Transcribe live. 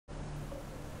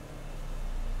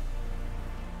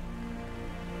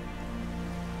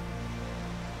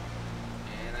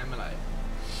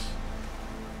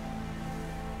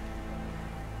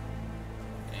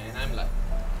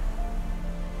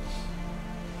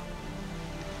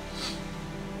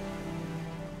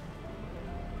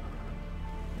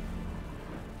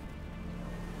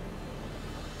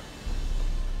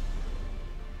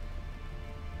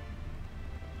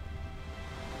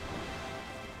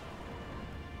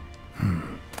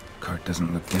part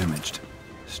doesn't look damaged.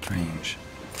 Strange.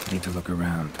 Need to look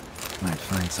around. Might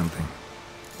find something.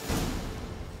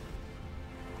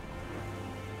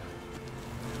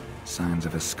 Signs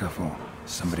of a scuffle.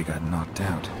 Somebody got knocked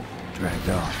out. Dragged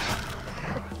off.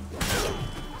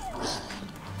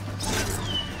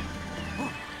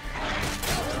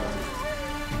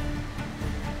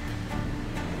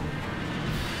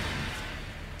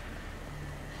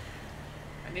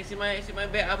 Ni see my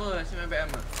back armor, see my back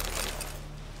armor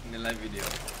in the live video.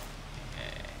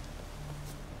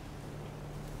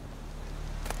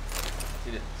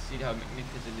 See how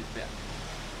magnificent this back.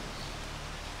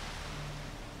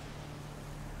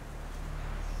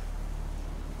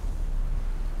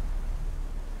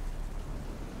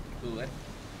 Cool, kan?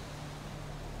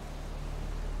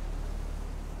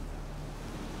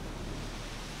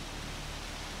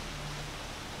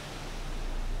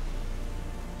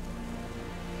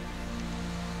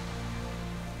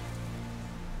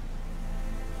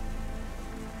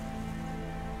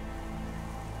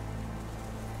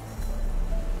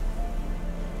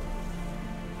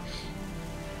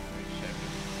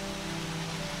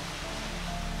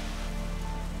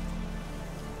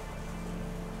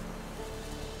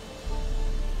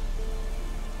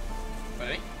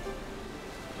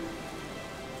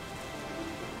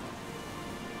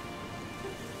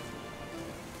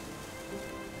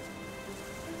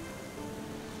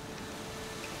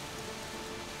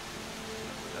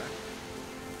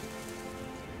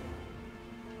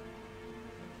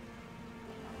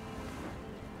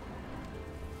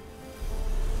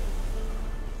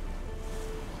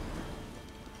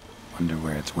 Wonder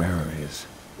where its wearer is.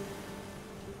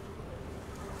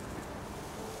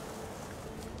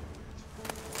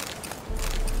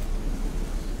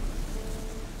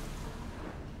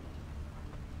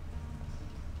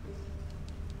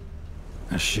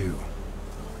 A shoe.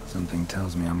 Something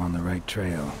tells me I'm on the right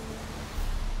trail.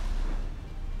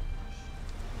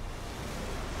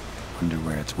 Wonder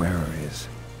where its wearer is.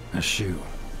 A shoe.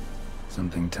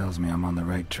 Something tells me I'm on the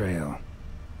right trail.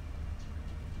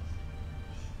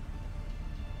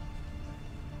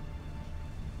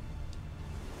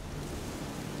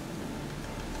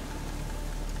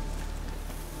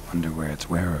 Wonder where its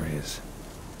wearer is.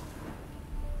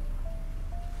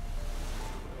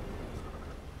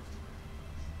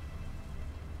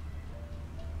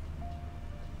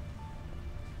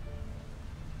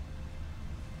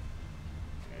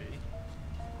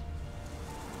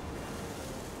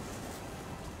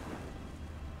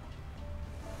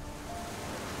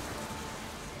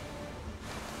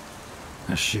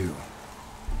 A shoe.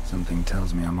 Something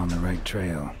tells me I'm on the right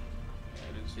trail.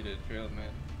 I didn't see the trail, man.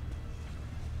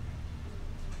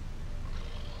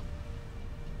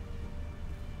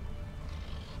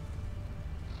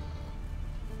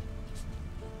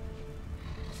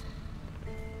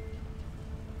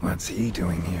 What's he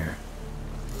doing here?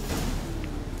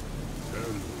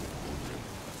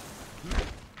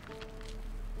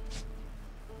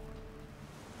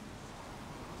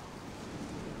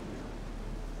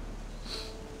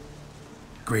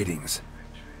 Greetings.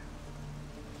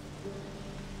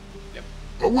 Yep.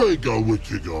 Away go,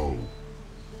 witchy go.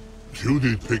 You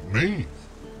did pick me.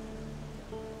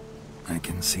 I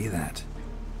can see that.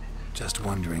 Just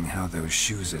wondering how those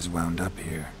shoes is wound up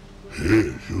here.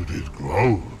 Here you did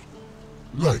grow.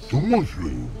 Like the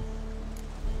mushroom.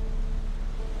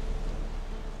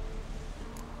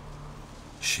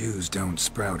 Shoes don't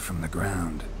sprout from the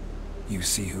ground. You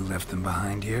see who left them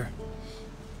behind here?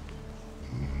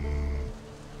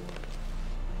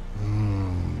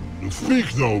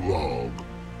 Speak no log.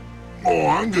 Oh,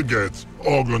 anger gets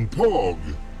Og and Pog.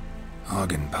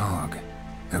 Og and Pog.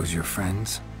 Those your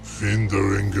friends?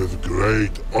 Finderinger's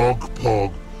great Og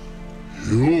Pog.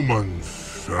 Human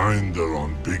finder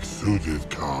on big suited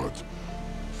cart.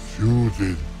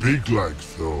 Suited big like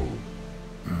so.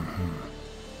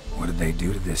 What did they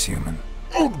do to this human?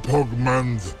 Og Pog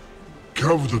man's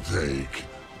cover to take.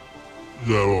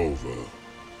 They're over.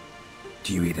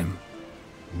 Do you eat him?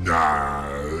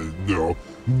 Nah, no.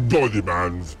 Body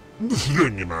man's,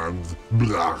 stringy man's,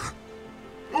 blach.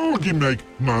 Oggy make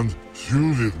man's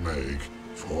suited make.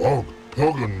 Frog,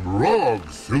 Pog and Rog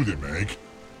suited make.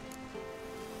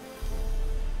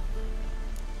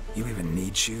 You even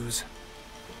need shoes?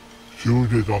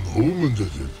 Suited on humans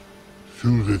is it.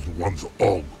 Suited once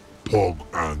Og, Pog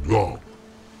and Rog.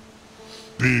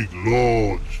 Big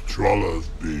lords trollers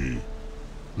be.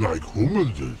 Like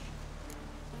humans is.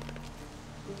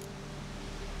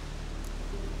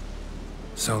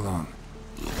 So long.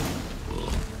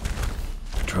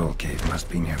 Troll cave must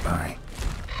be nearby.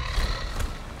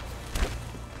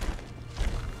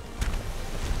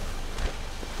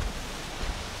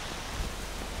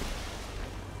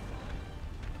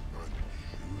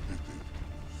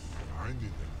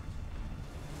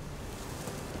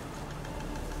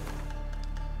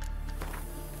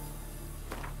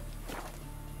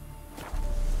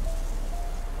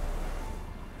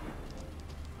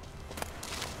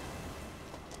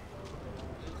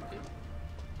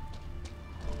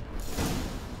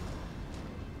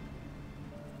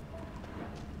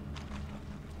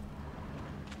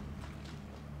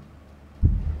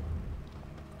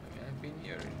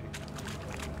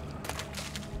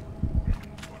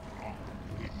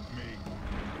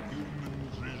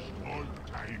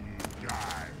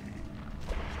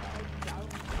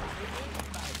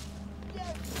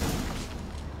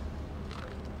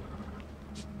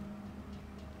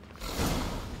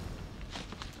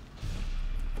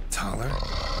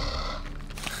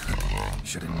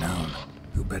 Should have known.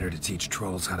 Who better to teach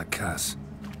trolls how to cuss?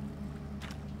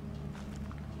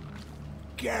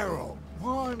 Geralt,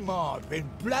 my, been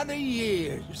bloody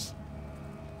years.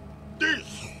 This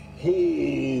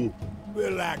whole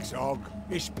Relax, Og.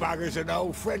 This bugger's an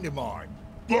old friend of mine.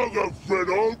 bugger friend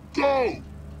I'll go.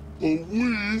 A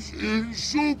whiz in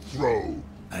Supro.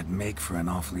 I'd make for an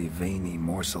awfully veiny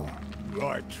morsel.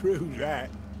 Right, true that.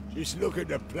 Just look at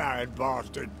the ploughing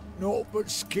bastard. Naught but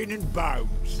skin and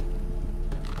bones.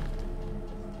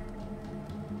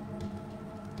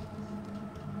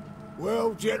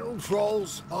 Well, gentle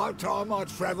trolls, high time I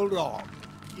travelled on.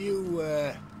 You,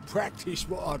 practice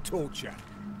what I taught you.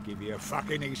 Give you a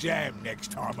fucking exam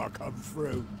next time I come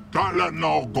through. Can't let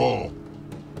no go.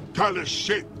 Tell her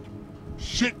sit.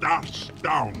 Sit us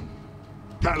down.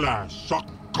 Tell her suck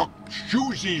cock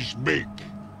shoesies big.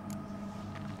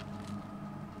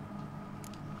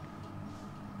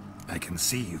 I can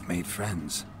see you've made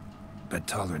friends. But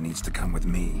Taller needs to come with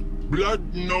me.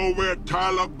 Blood nowhere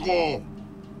Tyler go.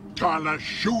 Tyler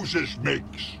shoeses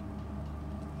makes.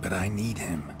 But I need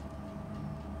him.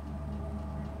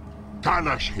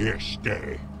 Tyler's here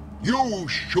stay. You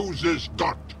shoeses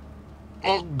got.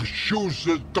 Og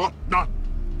shoeses got not.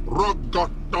 Rug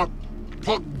got not.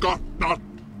 Pug got not.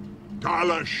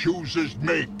 Tyler shoeses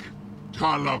make.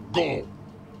 Tyler go.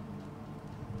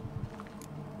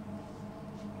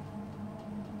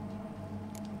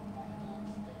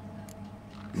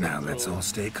 Now let's all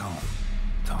stay calm.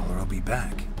 Taller will be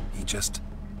back. He just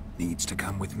needs to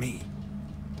come with me.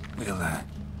 We'll,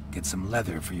 get some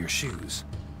leather for your shoes.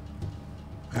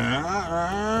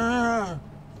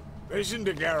 Listen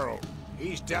to Geralt.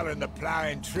 He's telling the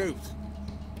ploughing truth.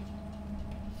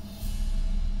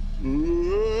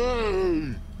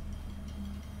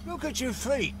 Look at your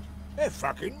feet. They're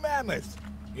fucking mammoth.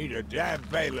 Need a damn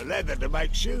bale of leather to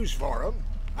make shoes for 'em.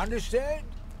 Understand?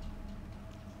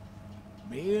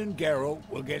 Me and Geralt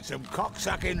will get some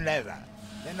cocksucking leather.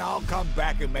 Then I'll come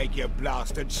back and make your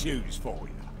blasted shoes for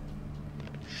you.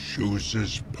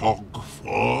 Shoeses pug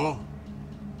for?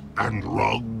 And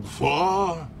rug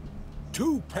for?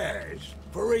 2 pairs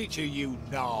for each of you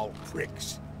gnarl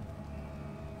pricks.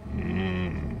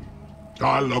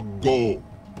 Tyler go.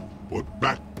 But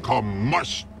back come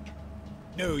must.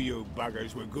 Knew you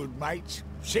buggers were good mates.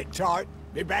 Sit tight.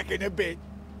 Be back in a bit.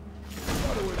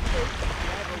 Gotta admit, you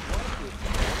have a wonder.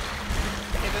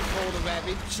 Never told of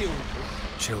having children.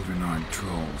 Children aren't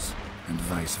trolls, and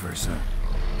vice versa.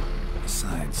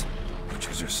 Besides,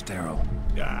 witches are sterile.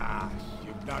 Ah,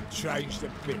 you've not changed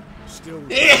a bit. Still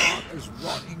hot as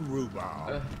rotting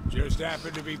rhubarb. Just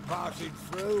happened to be passing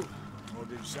through? Or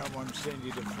did someone send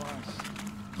you to find me?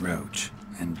 Roach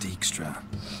and Dijkstra.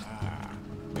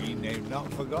 Mean they've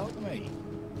not forgotten me.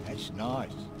 That's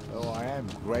nice. Though I am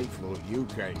grateful you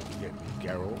came to get me,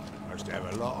 Geralt. Must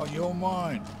have a lot on your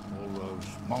mind. All those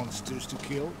monsters to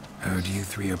kill. Heard you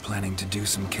 3 are planning to do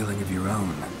some killing of your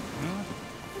own.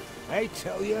 They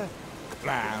tell you?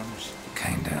 Clowns.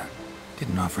 Kinda.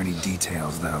 Didn't offer any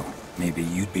details, though. Maybe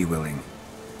you'd be willing.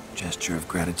 Gesture of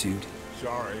gratitude?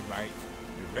 Sorry, mate.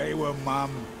 If they were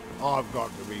mum, I've got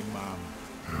to be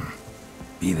mum.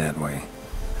 Be that way.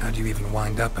 How'd you even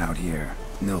wind up out here?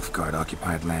 Nilfgaard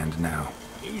occupied land now.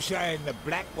 You saying the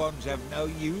black ones have no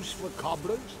use for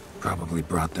cobblers? Probably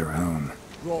brought their own.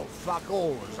 Brought fuck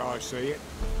all, as I see it.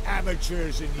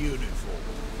 Amateurs in uniform.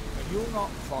 And you'll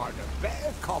not find a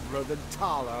better cobbler than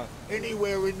Tala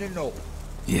anywhere in the north.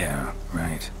 Yeah,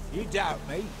 right. You doubt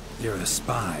me? You're a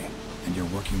spy, and you're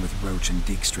working with Roach and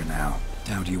Dijkstra now.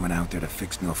 Doubt you went out there to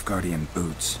fix Nilfgaardian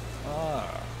boots. Ah,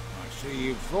 I see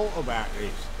you've thought about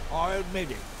this. I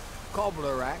admit it.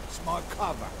 Cobbler acts my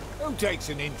cover. Who takes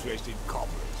an interest in cobblers?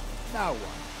 No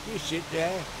one. You sit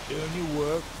there, doing your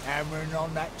work, hammering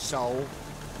on that sole,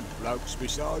 and blokes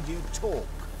beside you talk.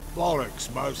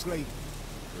 Bollocks, mostly.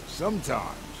 But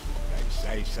sometimes they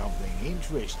say something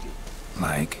interesting.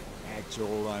 Like? That's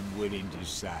all I'm willing to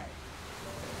say.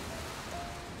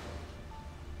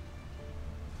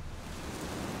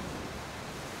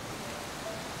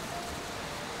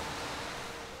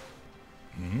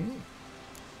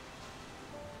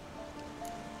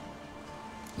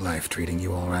 Life treating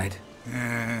you all right?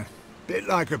 Bit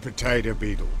like a potato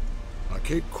beetle. I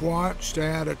keep quiet, stay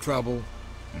out of trouble,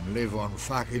 and live on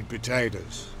fucking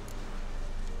potatoes.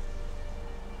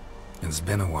 It's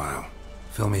been a while.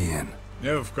 Fill me in.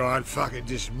 Nilfgaard fucking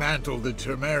dismantled the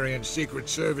Temerian Secret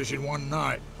Service in one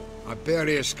night. I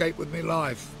barely escaped with my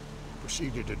life.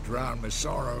 Proceeded to drown my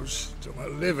sorrows till my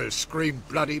liver screamed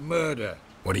bloody murder.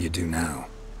 What do you do now?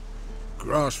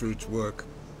 Grassroots work.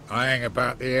 I hang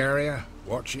about the area,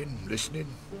 watching, listening,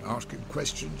 asking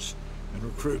questions, and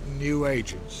recruiting new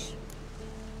agents.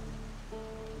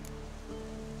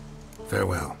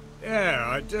 Farewell. Yeah,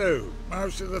 I do.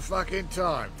 Most of the fucking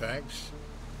time, thanks.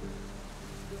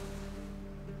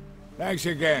 Thanks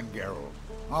again, Geralt.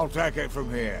 I'll take it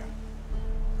from here.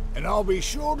 And I'll be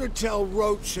sure to tell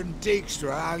Roach and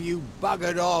Dijkstra how you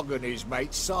buggered Og and his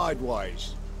mates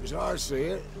sideways. As I see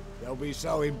it, they'll be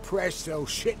so impressed they'll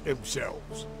shit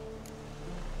themselves.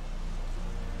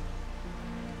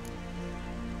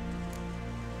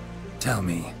 Tell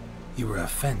me, you were a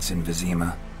fence in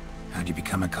Vizima. How'd you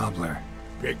become a cobbler?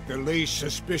 Pick the least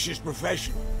suspicious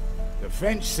profession. The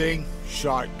fence thing,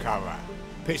 shite cover.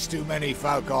 Pissed too many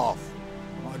folk off.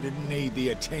 I didn't need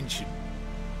the attention.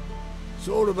 It's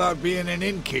all about being an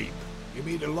innkeep. You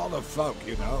meet a lot of folk,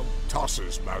 you know,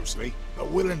 tossers mostly,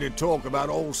 but willing to talk about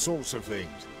all sorts of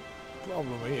things.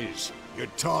 Problem is, you're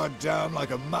tied down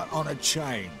like a mutt on a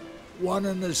chain. One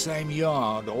and the same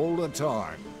yard all the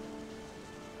time.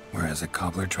 Whereas a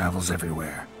cobbler travels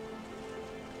everywhere.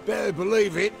 Better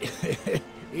believe it.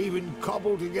 Even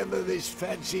cobbled together this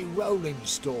fancy rolling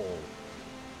stall.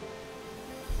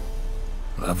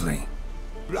 Lovely.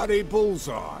 Bloody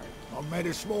bullseye. I've made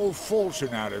a small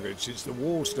fortune out of it since the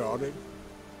war started.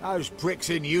 Those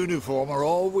pricks in uniform are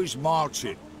always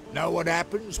marching. Know what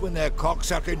happens when their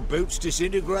cocksucking boots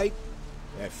disintegrate?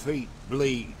 Their feet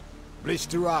bleed,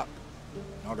 blister up.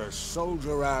 Not a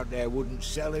soldier out there wouldn't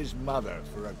sell his mother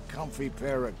for a comfy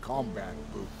pair of combat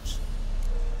boots.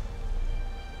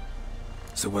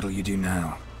 So what'll you do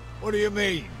now? What do you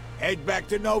mean? Head back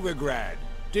to Novigrad.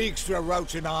 Dijkstra,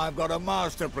 Roach and I have got a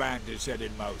master plan to set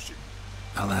in motion.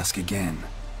 I'll ask again.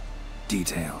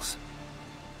 Details.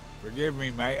 Forgive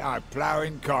me, mate, I plough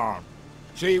in calm.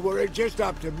 See, were it just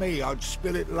up to me, I'd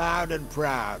spill it loud and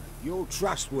proud. You're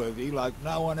trustworthy like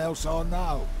no one else I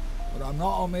know. But I'm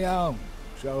not on my own,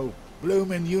 so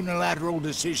bloomin' unilateral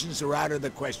decisions are out of the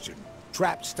question.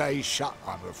 Trap stays shut,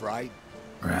 I'm afraid.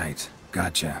 Right.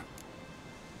 Gotcha.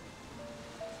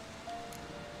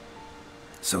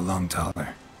 So long,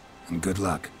 Taller. And good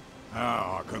luck. Oh,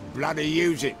 I can bloody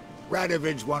use it.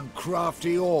 Radovid's one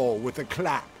crafty ore with a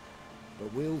clap.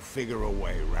 But we'll figure a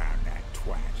way around that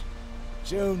twat.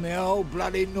 Soon the old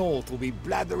bloody North will be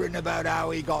blathering about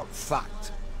how he got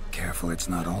fucked. Careful it's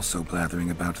not also blathering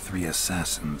about 3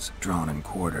 assassins, drawn and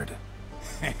quartered.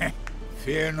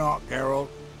 Fear not, Geralt.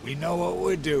 We know what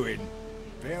we're doing.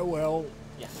 Farewell.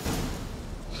 Yeah.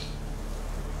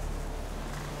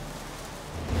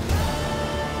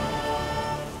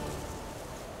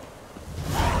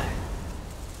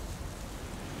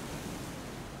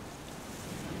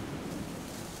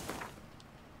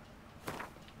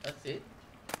 That's it?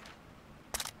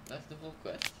 That's the full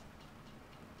quest?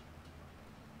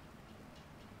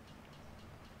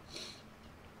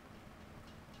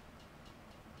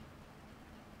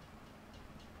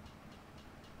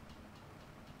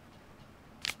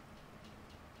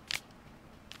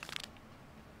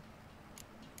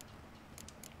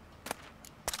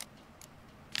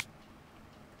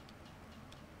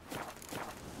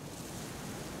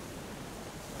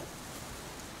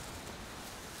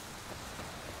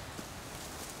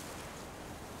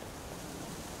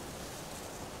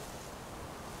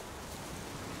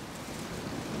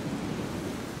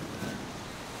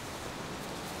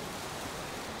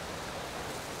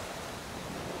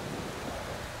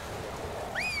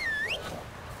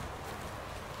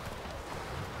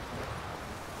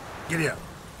 Giddy up.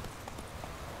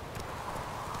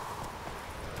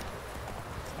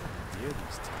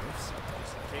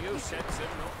 King who sets him,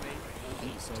 not me.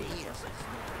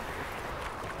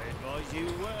 I advise you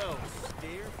well.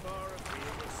 Steer far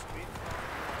afield of spit.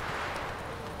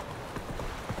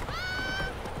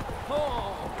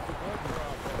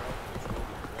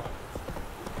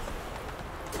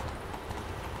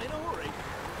 In a hurry.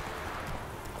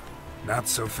 Not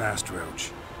so fast,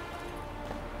 Roach.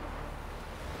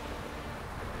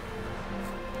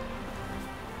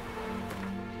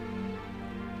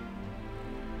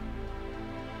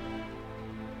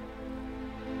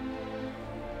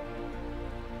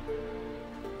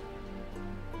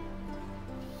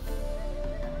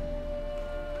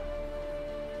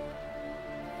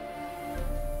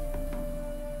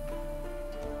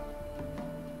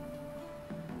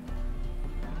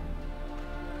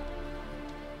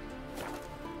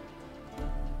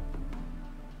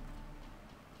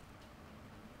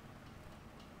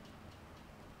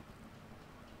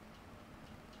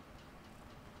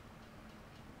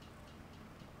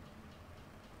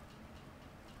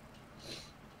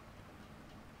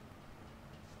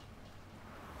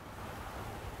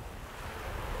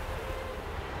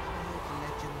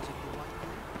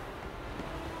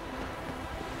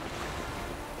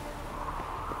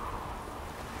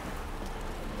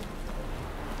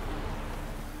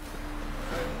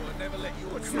 let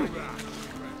you through.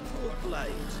 Good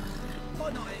blades.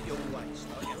 Why not at your waist?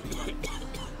 Like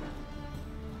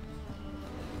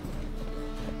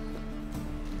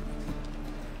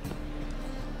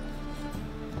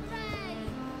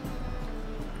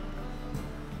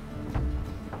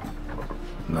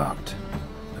Locked.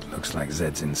 It looks like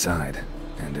Zed's inside,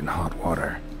 and in hot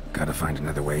water. Gotta find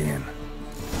another way in.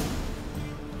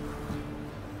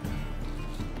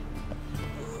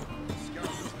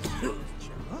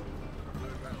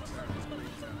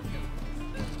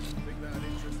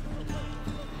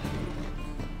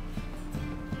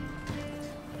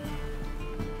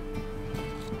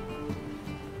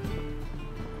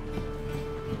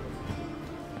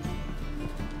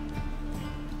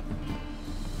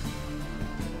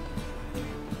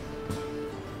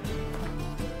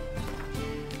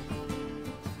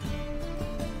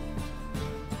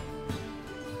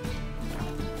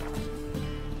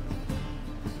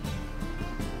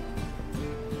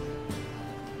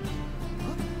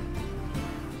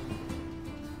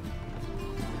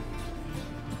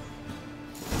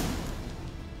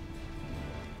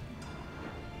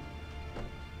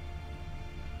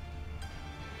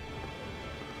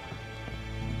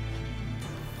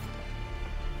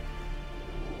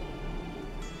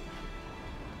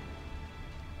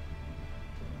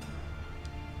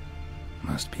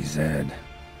 Must be Zed.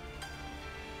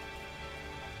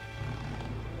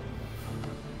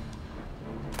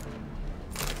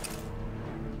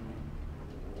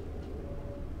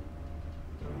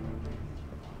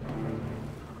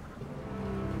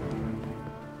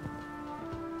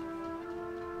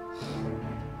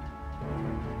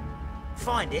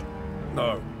 Find it?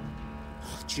 no.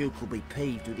 Duke will be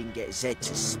peeved we didn't get Zed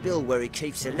to spill where he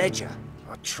keeps the ledger.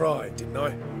 I tried, didn't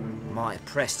I? Might have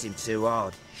pressed him too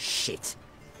hard. Shit.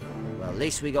 Well, at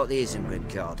least we got the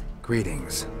Isengrim card.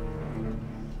 Greetings.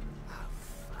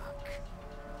 Fuck.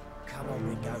 Come on,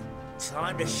 Ringo.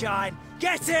 Time to shine.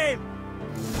 Get him!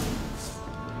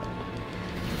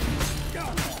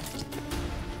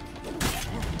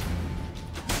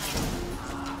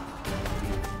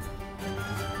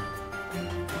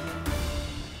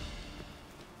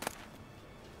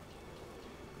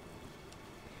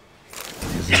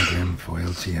 Isengrim foil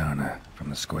Tiana from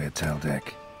the Scoia'tael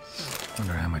deck.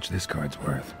 Wonder how much this card's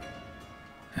worth.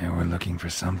 Hey, we're looking for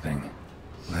something.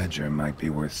 Ledger might be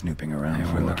worth snooping around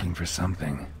for. We're looking for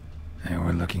something. Hey,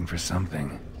 we're looking for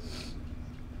something.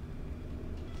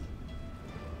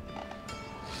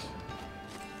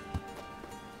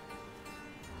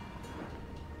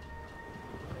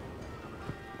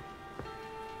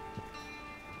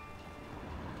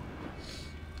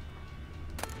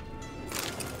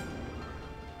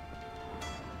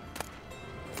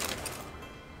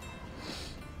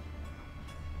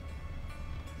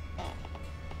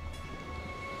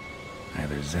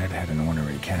 Either Zed had an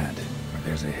ornery cat, or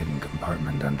there's a hidden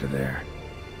compartment under there.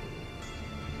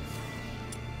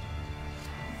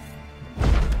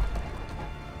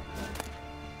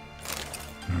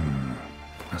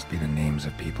 Must be the names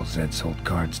of people Zed sold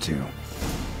cards to.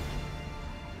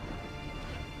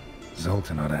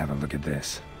 Zoltan ought to have a look at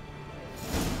this.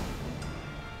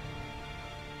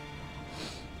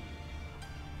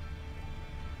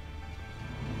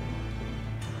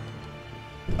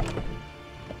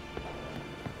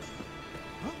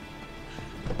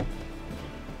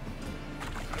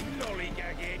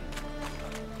 Lollygagging.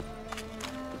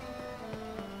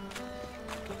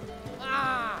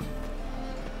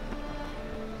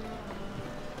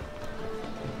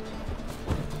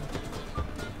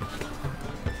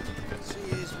 See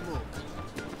his muck.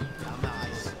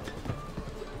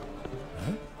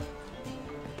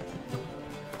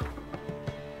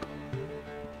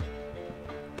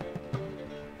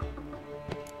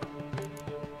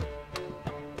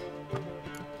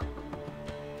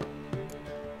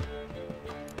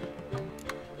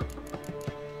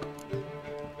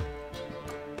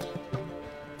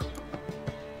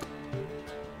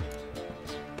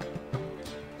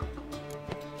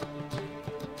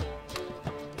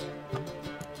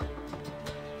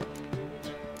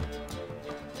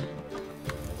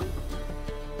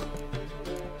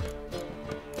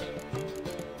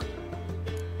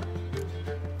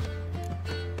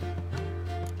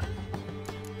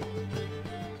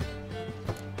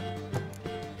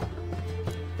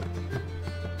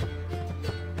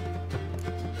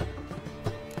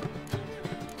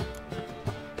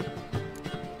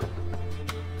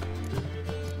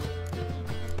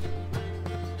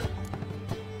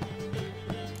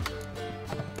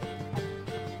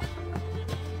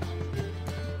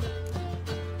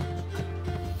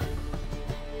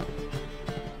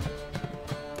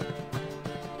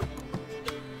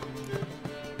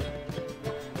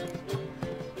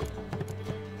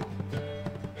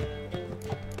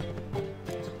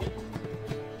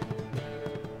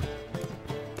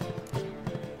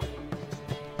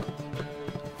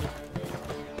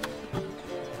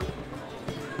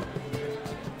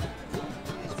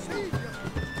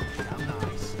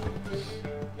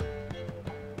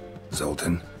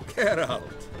 Zoltan? Geralt.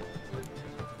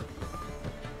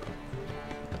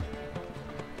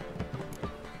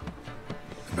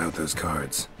 About those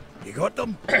cards. You got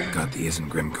them? Got the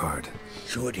Isengrim card.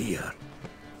 Show it here.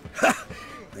 Ha!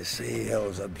 They say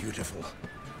elves are beautiful.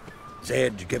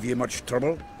 Zed give you much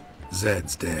trouble?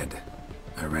 Zed's dead.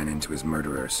 I ran into his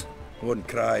murderers. Won't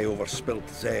cry over spilt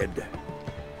Zed.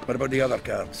 What about the other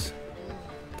cards?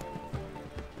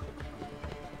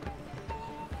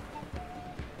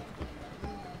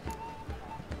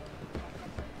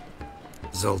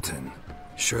 Zoltan,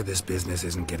 sure this business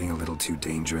isn't getting a little too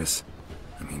dangerous?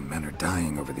 I mean, men are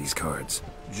dying over these cards.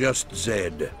 Just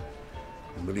Zed.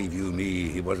 And believe you me,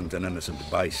 he wasn't an innocent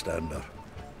bystander.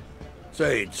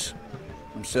 Besides,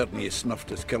 I'm certain he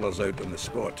snuffed his killers out on the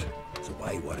spot, so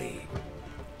why worry?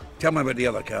 Tell me about the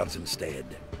other cards instead.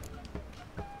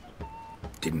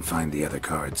 Didn't find the other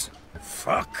cards.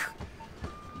 Fuck!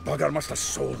 Bugger must have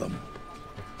sold them.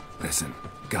 Listen,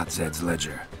 got Zed's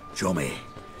ledger. Show me.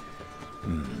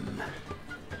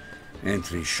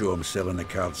 Entries show him selling the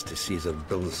cards to Caesar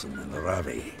Bilson and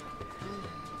Ravi.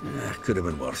 Could have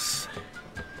been worse.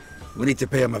 We need to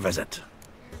pay him a visit.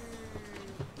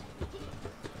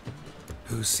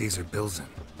 Who's Caesar Bilson?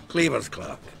 Cleaver's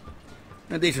clerk.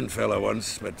 A decent fellow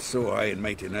once, but so high and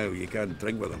mighty now you can't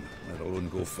drink with him, let alone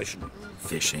go fishing.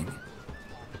 Fishing?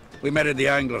 We met at the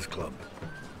Anglers Club,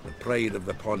 the pride of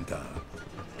the Pontar.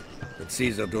 But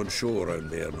Caesar don't show around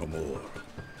there no more.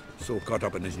 So caught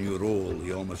up in his new role,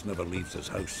 he almost never leaves his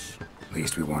house. At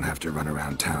least we won't have to run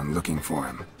around town looking for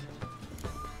him.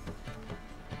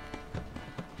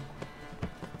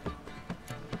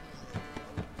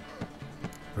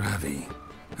 Ravi.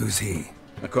 Who's he?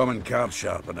 A common card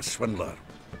sharp and a swindler.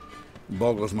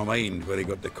 Boggles my mind where he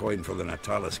got the coin for the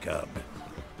Natalis card.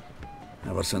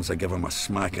 Ever since I gave him a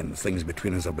smacking, things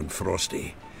between us have been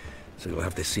frosty. So you'll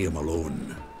have to see him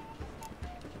alone.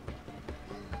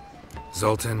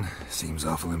 Zoltan, seems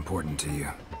awful important to you.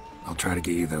 I'll try to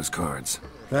get you those cards.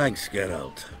 Thanks,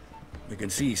 Geralt. We can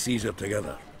see Caesar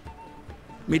together.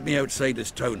 Meet me outside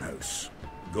his townhouse.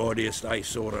 Gaudiest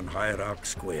eyesore on Hierarch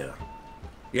Square.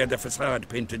 He had the facade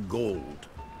painted gold.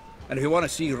 And if you want to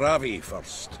see Ravi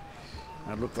first,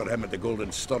 I'd look for him at the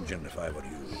Golden Sturgeon if I were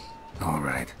you. All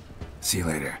right. See you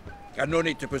later. And no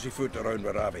need to pussyfoot around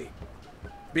with Ravi.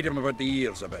 Beat him about the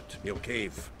ears a bit. He'll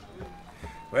cave.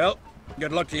 Well,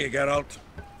 good luck to you, Geralt.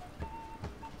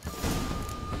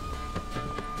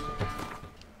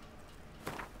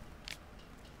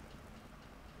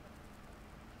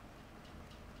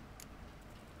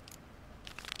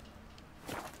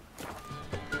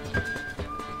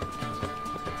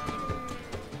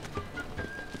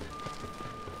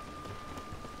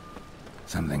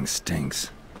 Something stinks.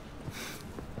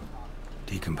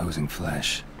 Decomposing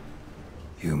flesh.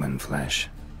 Human flesh.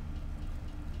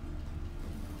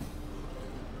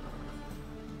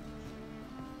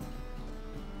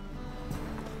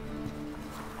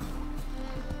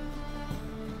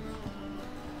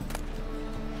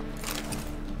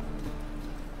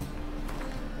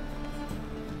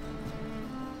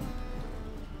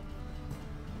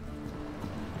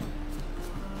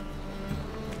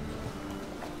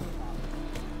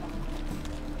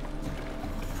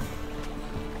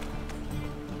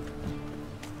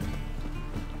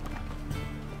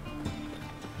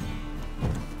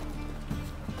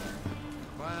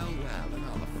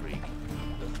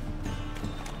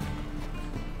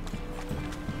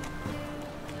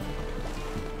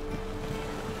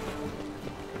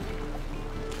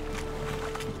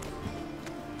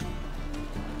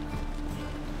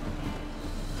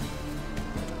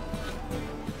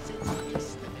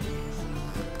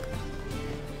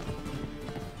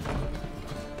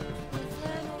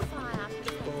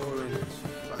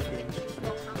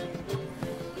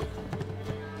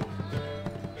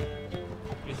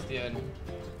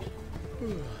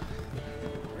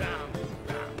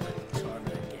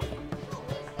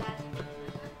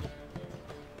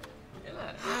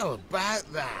 How about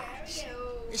that?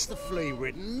 It's the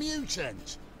flea-ridden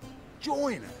mutant.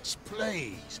 Join us,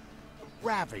 please.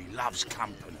 Ravi loves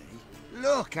company.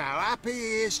 Look how happy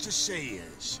he is to see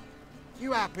us.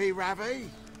 You happy, Ravi?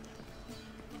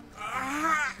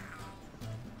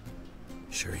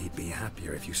 Sure he'd be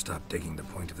happier if you stopped digging the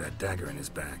point of that dagger in his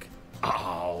back.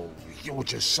 Oh, you're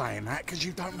just saying that because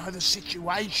you don't know the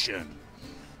situation.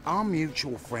 Our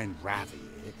mutual friend Ravi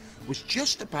here was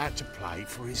just about to play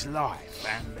for his life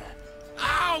and...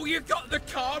 Oh, you got the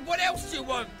card! What else do you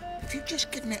want? if you'd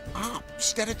just given it up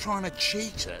instead of trying to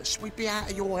cheat us, we'd be out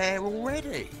of your hair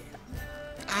already.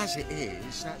 As it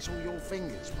is, that's all your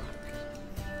fingers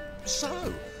work.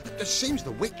 So, it seems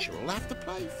the Witcher will have to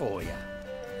play for you.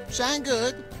 Sound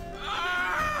good?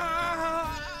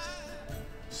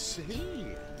 see.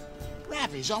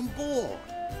 Ravi's on board.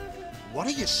 What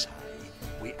do you say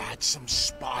we add some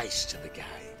spice to the game?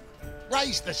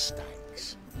 Raise the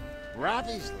stakes.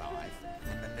 Ravi's life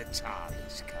and the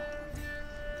Natalis card.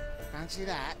 Fancy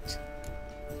that?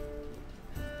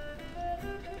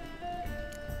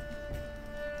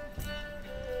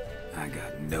 I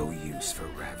got no use for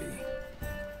Ravi.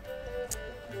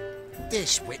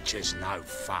 This Witcher's no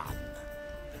fun.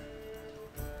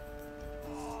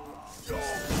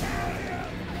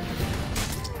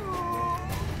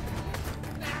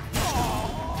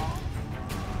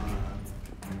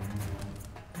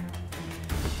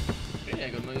 Okay, I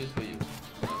got no use for you.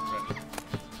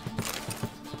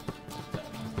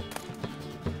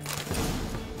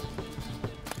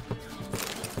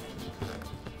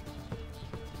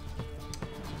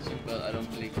 Simple, I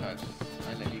don't play cards.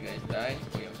 I let you guys die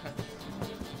for your cards.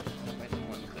 I don't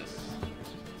want this.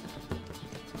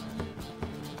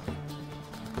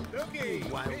 Looky,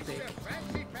 Mr.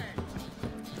 Fancy Pants.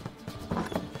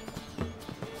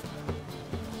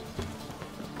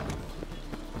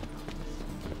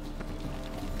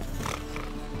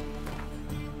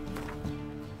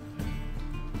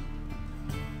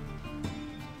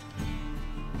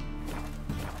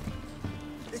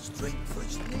 Let's drink for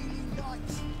it's nearly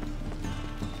night.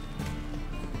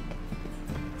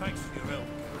 Thanks for your help.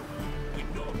 We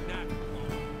know that.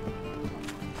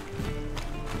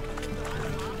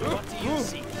 What do you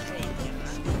see?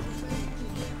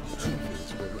 Juniors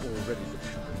were already the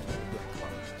black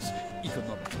ones,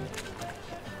 economically.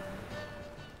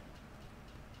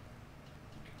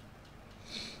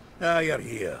 Ah, you're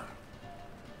here.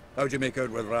 How'd you make out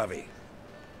with Ravi?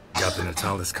 Got the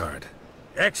Natalis card.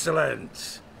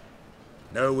 Excellent!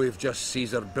 Now we've just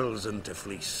Caesar Bilzen to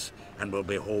fleece, and we'll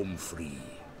be home free.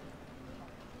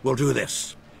 We'll do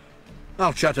this.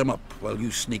 I'll chat him up while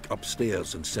you sneak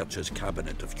upstairs and search his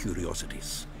cabinet of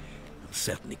curiosities. It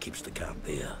certainly keeps the card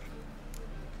there.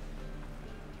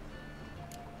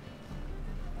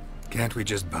 Can't we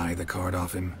just buy the card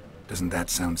off him? Doesn't that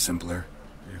sound simpler?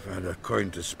 If I had a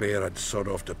coin to spare, I'd sod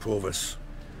off to Provis.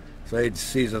 Besides,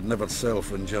 Caesar'd never sell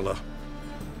Fringilla.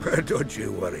 But don't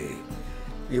you worry.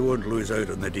 He won't lose out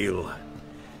on the deal.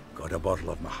 Got a bottle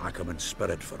of Mahakaman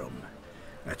spirit for him.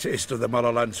 A taste of the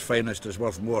Motherland's finest is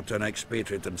worth more to an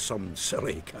expatriate than some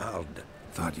silly card.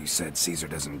 Thought you said Caesar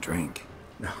doesn't drink.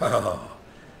 No.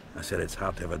 I said it's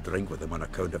hard to have a drink with him on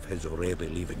account of his already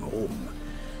leaving home.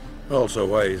 Also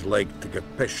why he's like to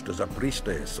get pished as a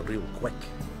priestess real quick.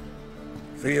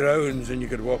 3 rounds and you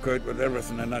could walk out with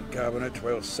everything in that cabinet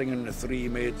while singing the 3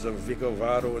 Maids of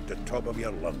Vicovaro at the top of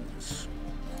your lungs.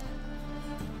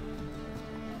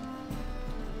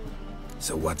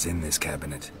 So what's in this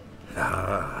cabinet?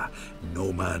 Ah,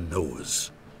 no man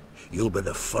knows. You'll be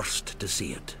the first to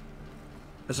see it.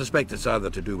 I suspect it's either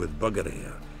to do with buggery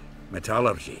or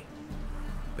metallurgy.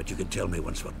 But you can tell me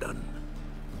once we're done.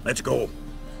 Let's go.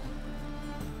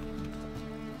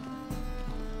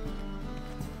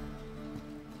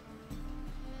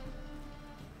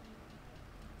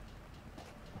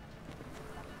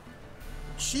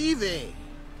 Chivi!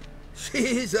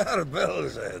 Caesar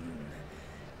Bilzen.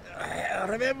 I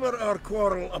remember our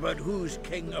quarrel about who's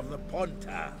king of the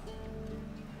Pontar.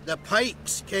 The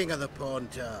Pike's king of the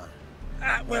Pontar.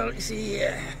 Well, you see,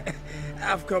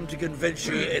 I've come to convince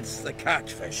you it's the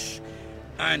catfish,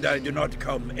 and I do not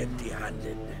come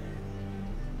empty-handed.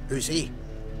 Who's he?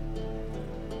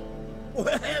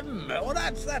 Well, him! Oh,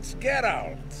 that's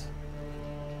Geralt.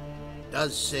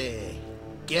 Does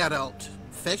Geralt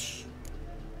fish?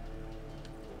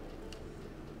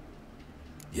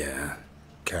 Yeah.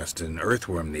 Cast an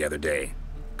earthworm the other day.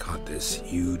 Caught this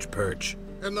huge perch.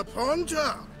 In the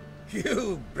Pontar?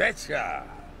 You betcha!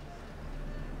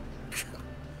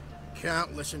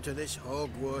 Can't listen to this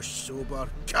hogwash sober.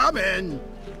 Come in!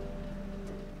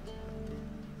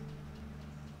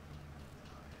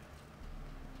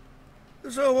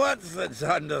 So what's the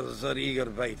Xanders or eager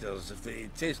biters if they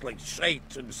taste like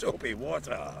shite and soapy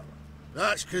water?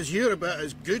 That's 'cause you're about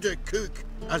as good a cook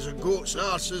as a goat's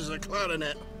arse is a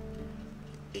clarinet.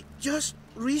 Just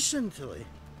recently,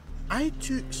 I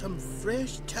took some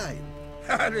fresh thyme.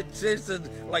 And it tasted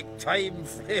like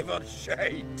thyme-flavoured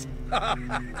shite.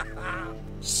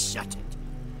 Shut it.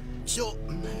 So,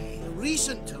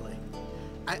 recently,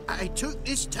 I took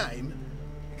this thyme.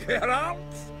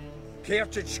 Geralt, care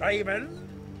to chime in?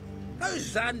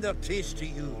 How's Xander taste to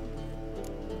you?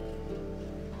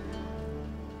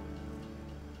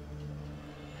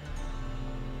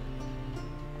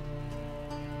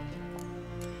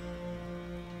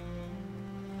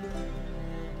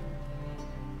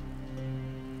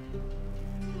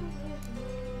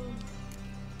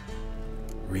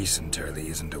 Recently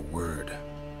isn't a word.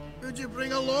 Who'd you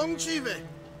bring along, Chiefy?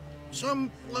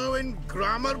 Some flowing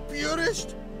grammar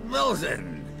purist?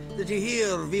 Wilson, did you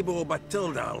hear Vibo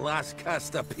Batilda last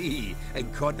cast a pea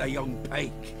and caught a young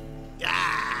pike?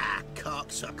 Ah,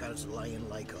 cocksuckers lying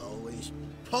like always.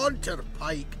 Ponter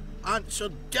Pike ain't so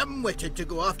dim-witted to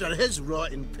go after his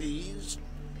rotten peas.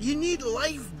 You need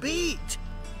live bait.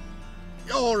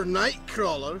 Or night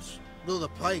crawlers, though the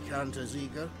pike aren't as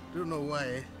eager. Don't know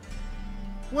why.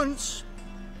 Once,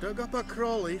 dug up a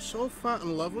crawly so fat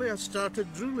and lovely I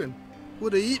started drooling.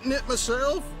 Would have eaten it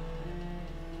myself.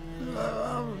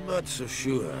 I'm not so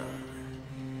sure.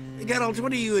 Geralt,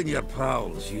 what do you and your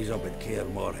pals use up at Kaer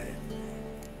Morhen?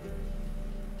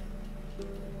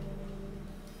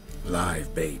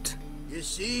 Live bait. You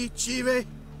see, Chiefy?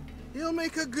 He'll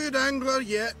make a good angler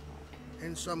yet.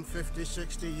 In some 50,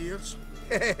 60 years.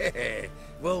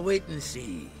 We'll wait and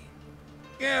see.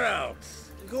 Geralt,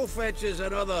 go fetch us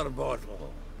another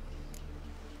bottle.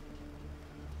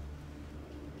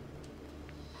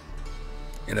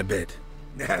 In a bit.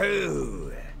 Now,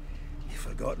 you've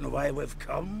forgotten why we've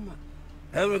come?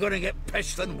 How are we going to get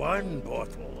pissed in one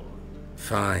bottle?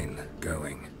 Fine,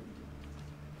 going.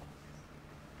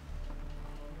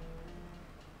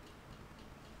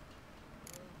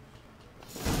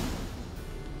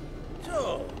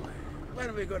 So, when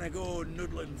are we going to go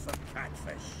noodling for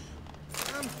catfish?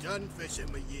 I'm done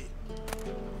fishing with ye.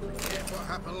 Forget what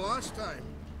happened last time.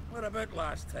 What about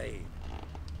last time?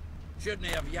 Shouldn't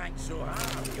he have yanked so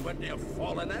hard you wouldn't have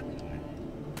fallen in?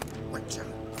 Witch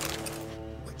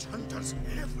hunters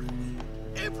everywhere.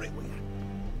 Everywhere.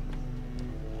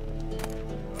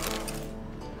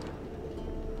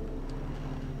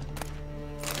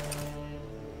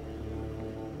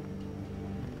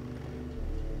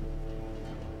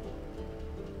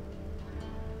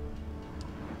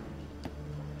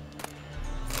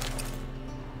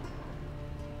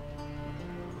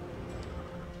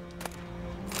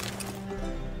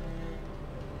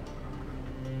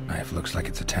 Knife looks like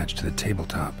it's attached to the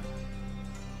tabletop.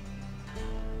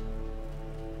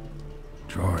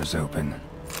 Drawer's open.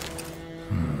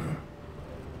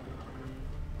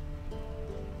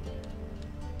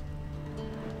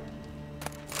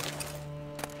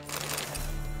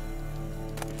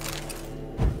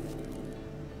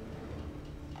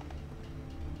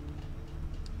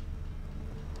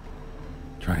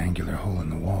 Triangular hole in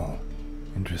the wall.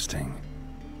 Interesting.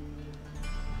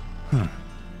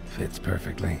 Fits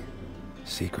perfectly.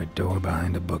 Secret door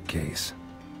behind a bookcase.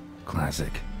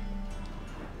 Classic.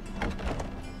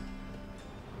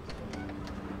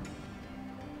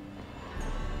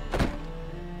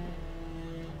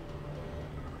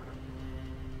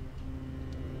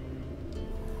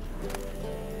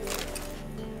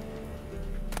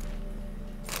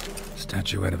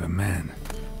 Statuette of a man.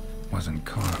 Wasn't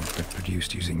carved, but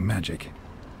produced using magic.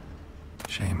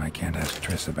 Shame I can't ask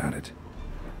Triss about it.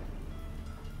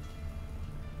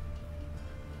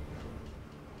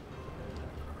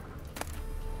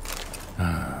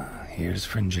 Here's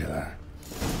Fringilla.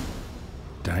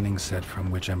 Dining set from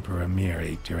which Emperor Emhyr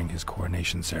ate during his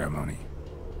coronation ceremony.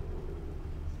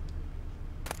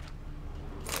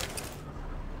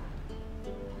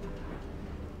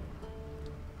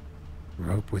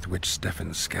 Rope with which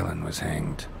Stefan Skellen was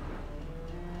hanged.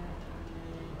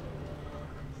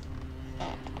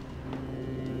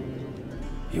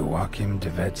 Joachim de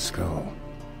Ved's skull.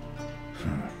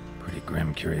 Pretty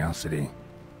grim curiosity.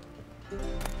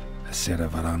 A set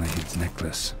of Aranahid's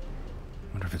necklace.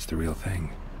 Wonder if it's the real thing.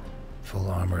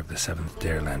 Full armor of the 7th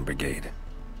Dareland Brigade.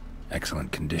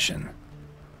 Excellent condition.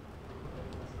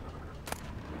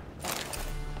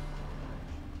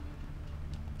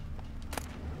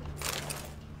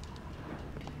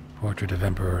 Portrait of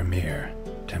Emperor Emhyr.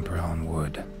 Tempera on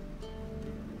wood.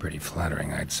 Pretty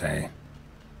flattering, I'd say.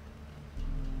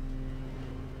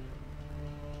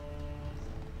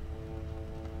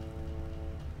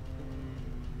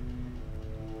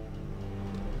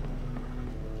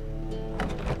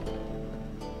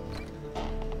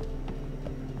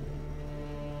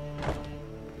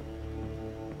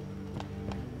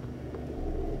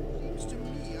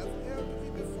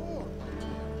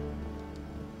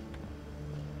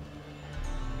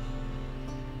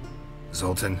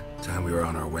 Zoltan, time we were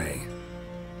on our way.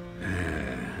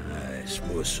 I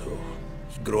suppose so.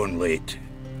 It's grown late.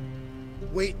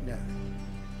 Wait now.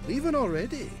 Leaving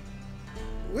already?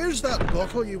 Where's that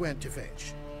bottle you went to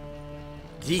fetch?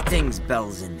 Greetings,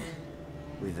 Belzen.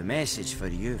 We've a message for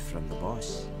you from the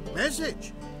boss.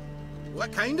 Message?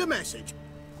 What kind of message?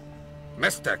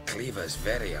 Mr. Cleaver's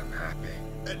very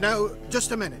unhappy. Now,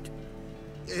 just a minute.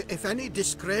 If any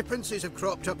discrepancies have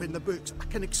cropped up in the books, I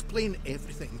can explain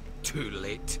everything. Too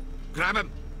late. Grab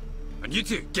him! And you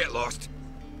two, get lost.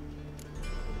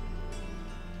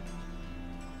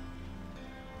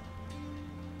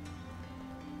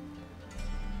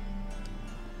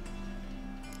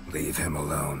 Leave him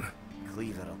alone.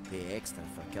 Cleaver will pay extra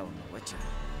for killing the Witcher.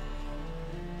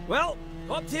 Well,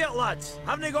 up to it, lads.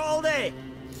 Haven't you got all day?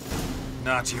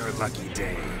 Not your lucky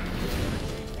day.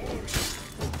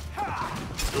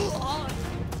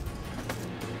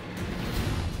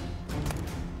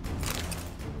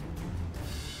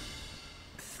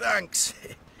 Thanks.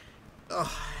 Oh,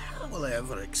 how will I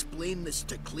ever explain this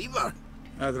to Cleaver?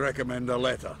 I'd recommend a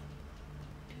letter.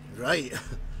 Right.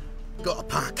 Got a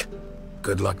pack.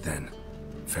 Good luck then.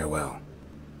 Farewell.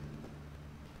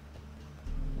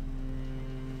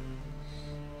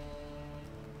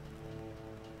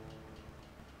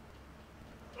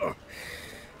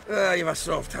 You've a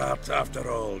soft heart after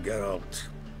all, Geralt.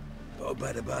 Oh,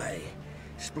 by the by,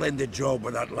 splendid job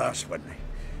with that last one.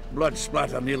 Blood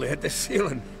splatter nearly hit the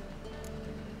ceiling.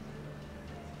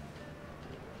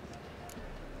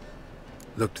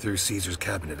 Looked through Caesar's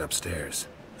cabinet upstairs.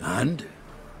 And?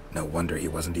 No wonder he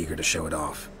wasn't eager to show it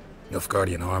off.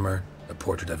 Nilfgaardian armor, a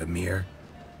portrait of Emir,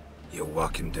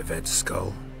 Joachim de Ved's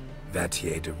skull,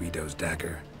 Vatier de Rideau's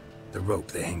dagger, the rope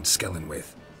they hanged Skellen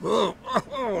with.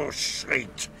 Oh,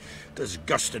 shite.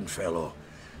 Disgusting fellow.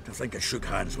 To think I shook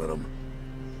hands with him.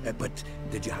 But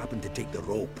did you happen to take the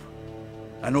rope?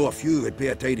 I know a few would pay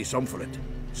a tidy sum for it.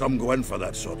 Some go in for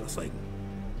that sort of thing.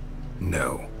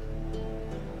 No.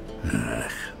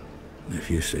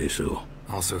 If you say so.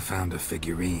 Also found a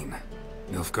figurine.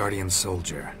 Nilfgaardian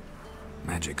soldier.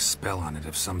 Magic spell on it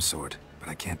of some sort, but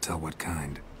I can't tell what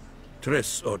kind.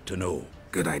 Triss ought to know.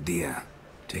 Good idea.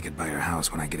 Take it by her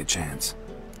house when I get a chance.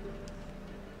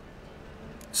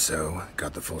 So,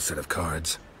 got the full set of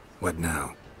cards. What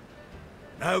now?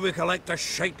 Now we collect a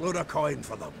shite-load of coin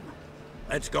for them.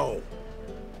 Let's go.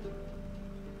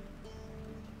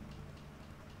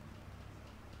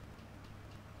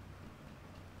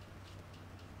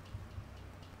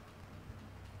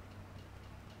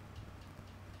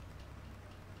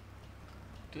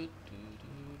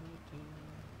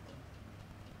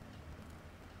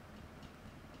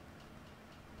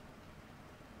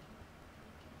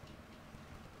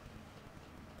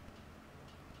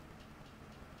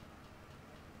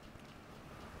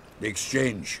 The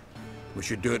exchange. We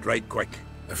should do it right quick.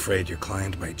 Afraid your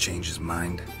client might change his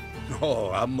mind?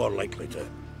 Oh, I'm more likely to.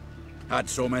 Had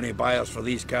so many buyers for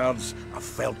these cards, I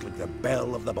felt like the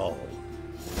belle of the ball.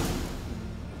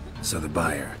 So the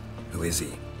buyer, who is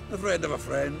he? A friend of a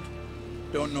friend.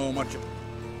 Don't know much of...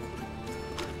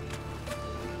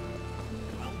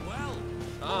 Well.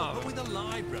 Ah, with a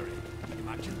library.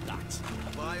 Imagine that.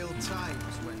 Vile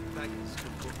times when beggars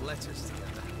could put letters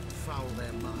together and foul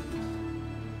their minds.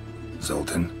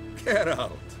 Zoltan?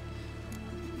 Geralt.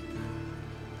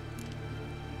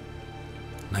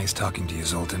 Nice talking to you,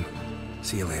 Zoltan.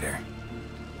 See you later.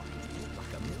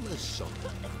 Like a miller's son.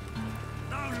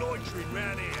 No loitering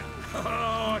round here. Oh,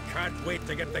 I can't wait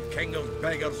to get the king of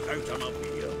beggars out of my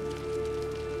beer.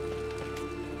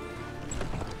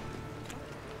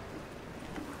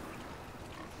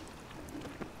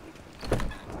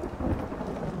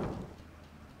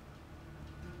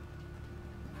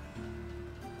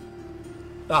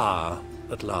 Ah,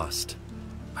 at last.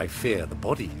 I fear the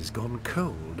body's gone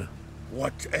cold.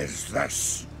 What is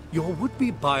this? Your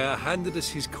would-be buyer handed us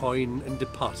his coin and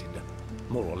departed.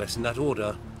 More or less in that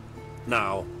order.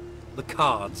 Now, the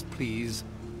cards, please.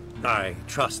 I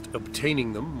trust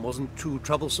obtaining them wasn't too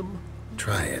troublesome?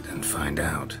 Try it and find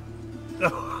out.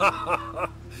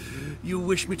 You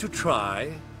wish me to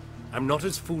try? I'm not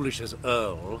as foolish as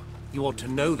Earl. You ought to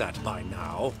know that by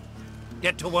now.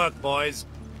 Get to work, boys.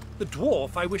 The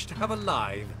dwarf I wish to have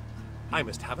alive. I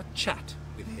must have a chat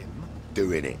with him.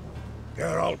 Doing it.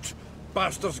 Geralt,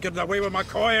 bastards getting away with my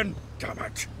coin. Damn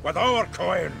it, with our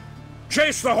coin.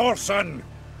 Chase the horse in.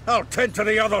 I'll tend to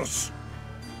the others.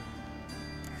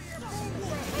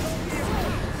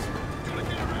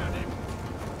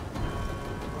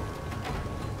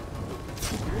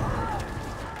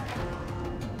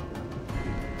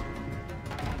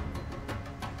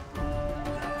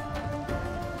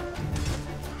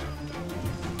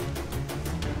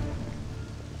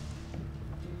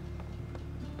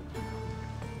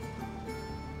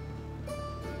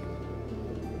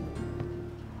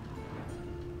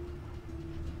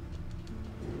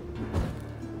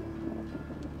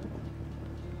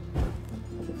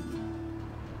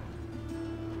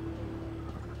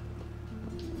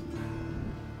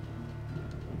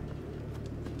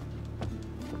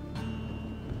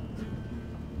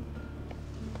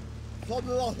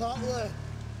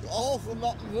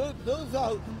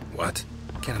 What?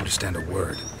 Can't understand a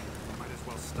word. Might as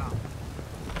well stop.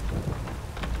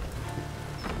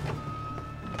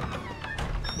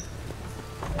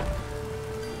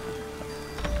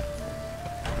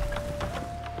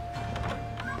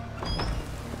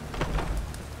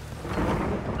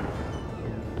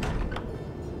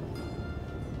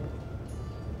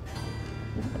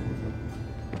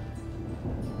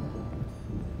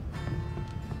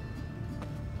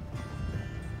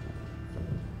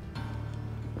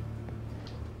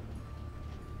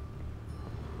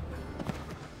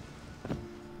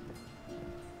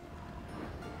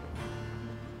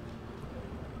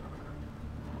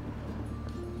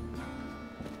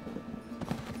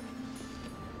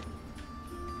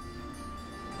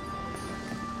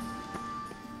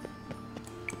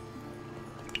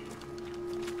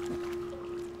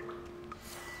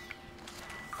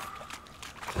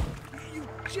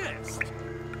 Jest.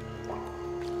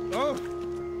 Oh.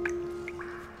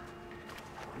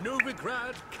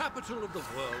 Novigrad, capital of the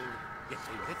world, yet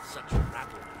they let such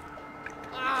rabble.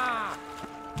 Ah!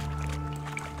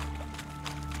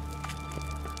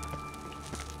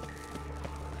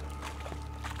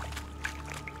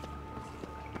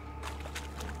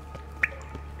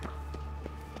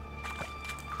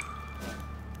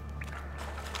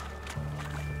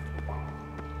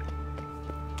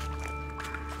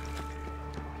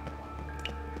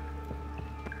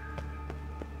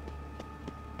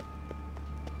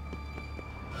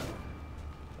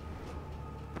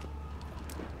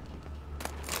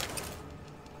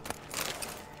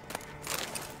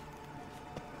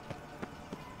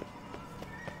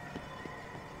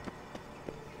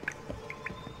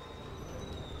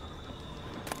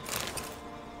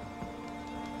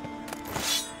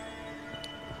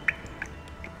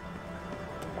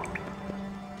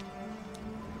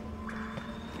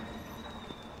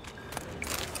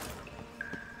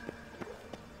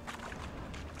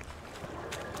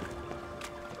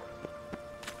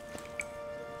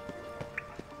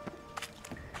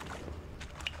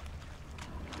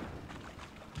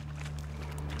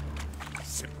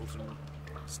 Simpleton.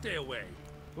 Stay away.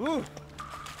 Ooh.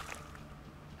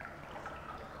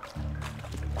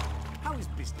 How is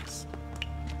business?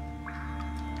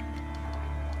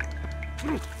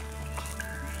 You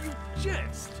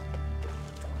jest.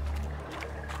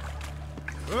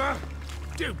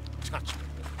 Don't touch me.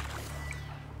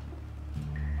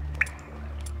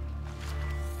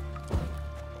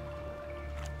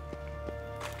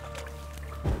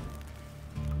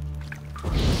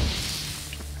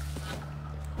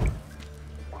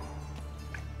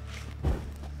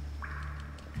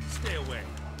 Stay away.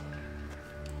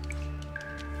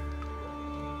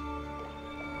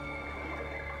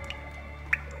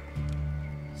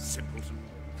 Simpleton.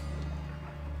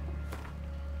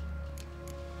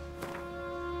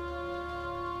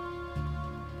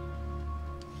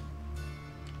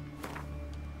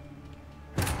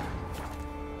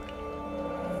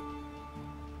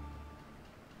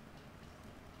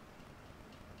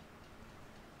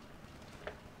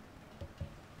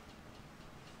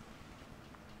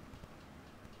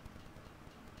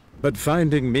 But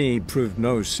finding me proved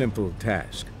no simple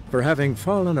task, for having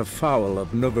fallen afoul of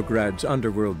Novigrad's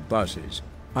underworld bosses,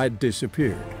 I'd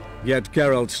disappeared. Yet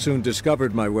Geralt soon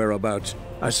discovered my whereabouts,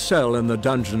 a cell in the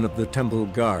dungeon of the Temple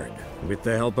Guard. With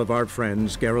the help of our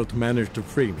friends, Geralt managed to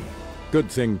free me. Good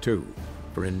thing too,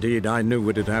 for indeed I knew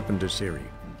what had happened to Ciri.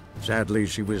 Sadly,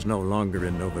 she was no longer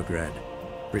in Novigrad.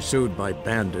 Pursued by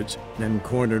bandits, then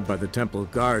cornered by the Temple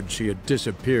Guard, she had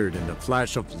disappeared in a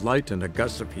flash of light and a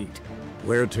gust of heat.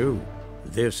 Where to?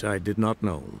 This I did not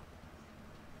know.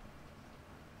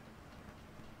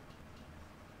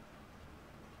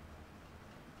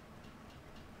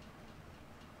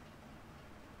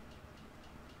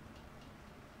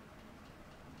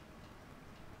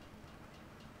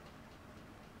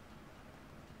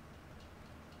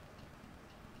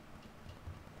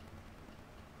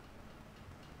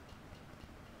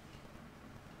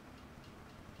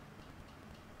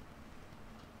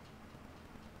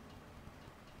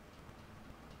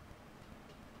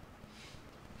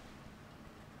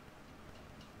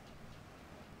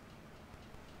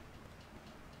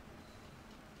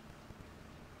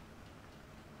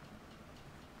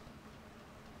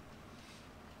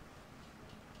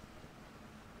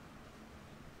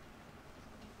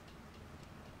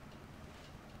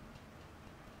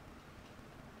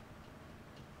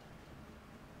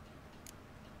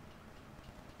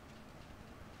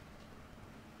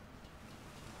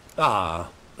 Ah,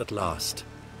 at last.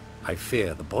 I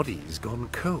fear the body's gone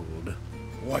cold.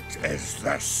 What is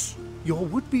this? Your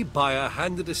would-be buyer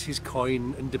handed us his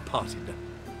coin and departed,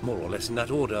 more or less in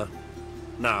that order.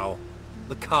 Now,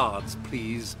 the cards,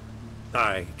 please.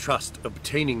 I trust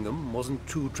obtaining them wasn't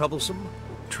too troublesome?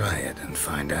 Try it and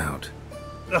find out.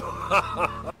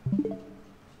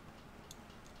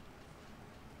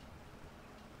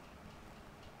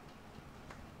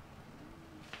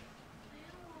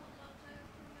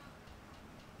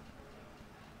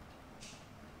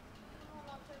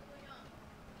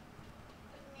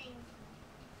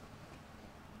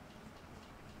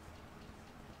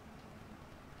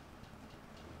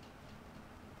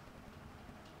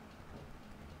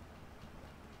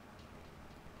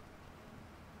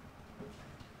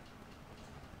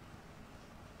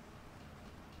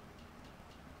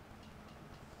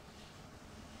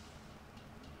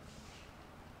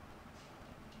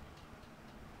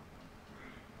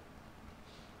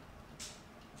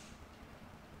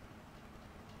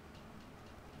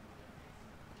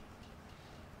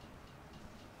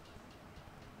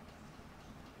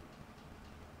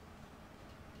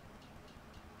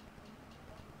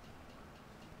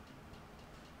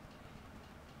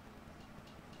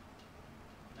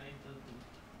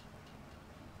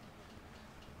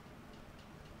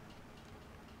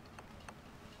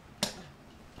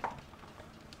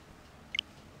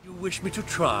 You wish me to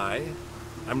try?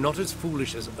 I'm not as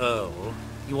foolish as Earl.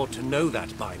 You ought to know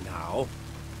that by now.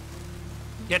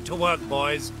 Get to work,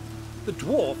 boys. The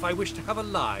dwarf I wish to have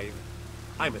alive.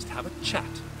 I must have a chat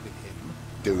with him.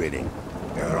 Doing it.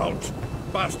 Geralt,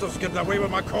 bastards getting away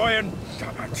with my coin.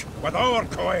 Damn it, with our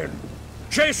coin.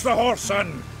 Chase the horse,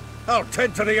 son. I'll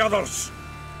tend to the others.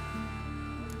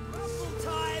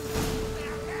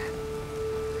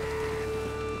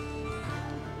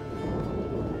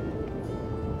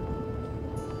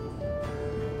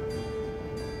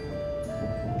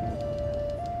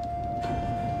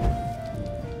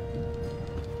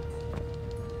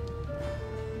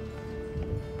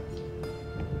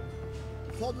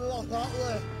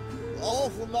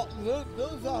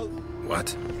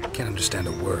 What? Can't understand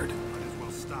a word.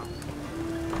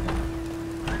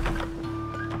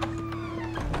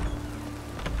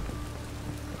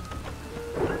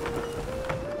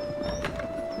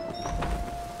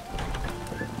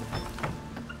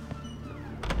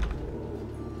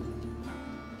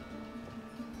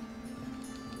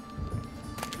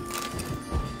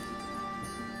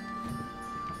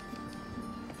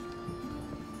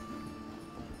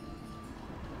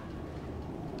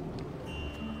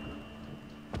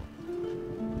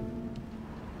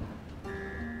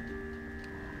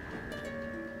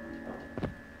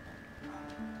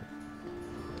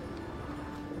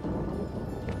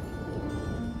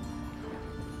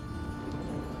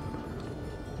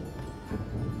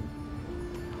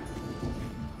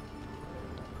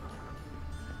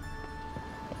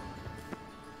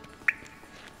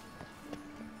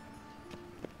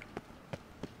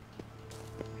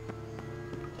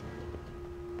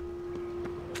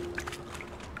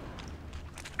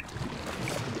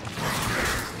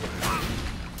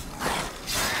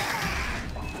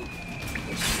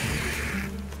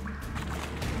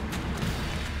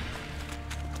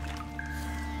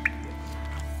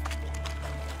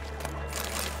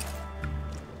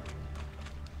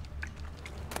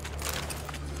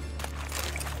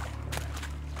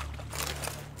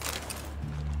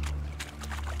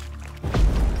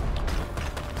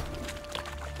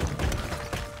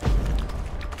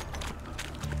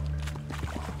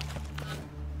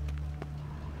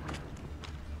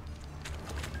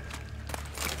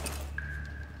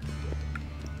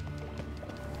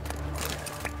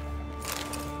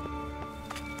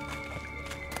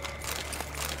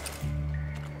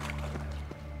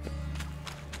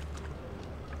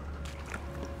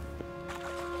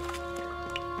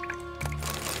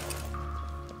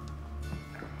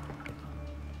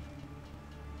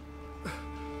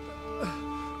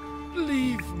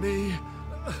 Leave me,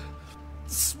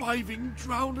 swiving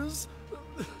drowners.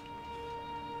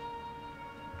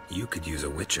 You could use a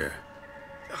witcher.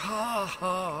 Ha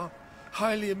ha,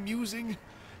 highly amusing.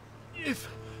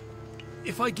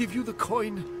 If I give you the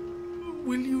coin,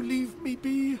 will you leave me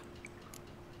be?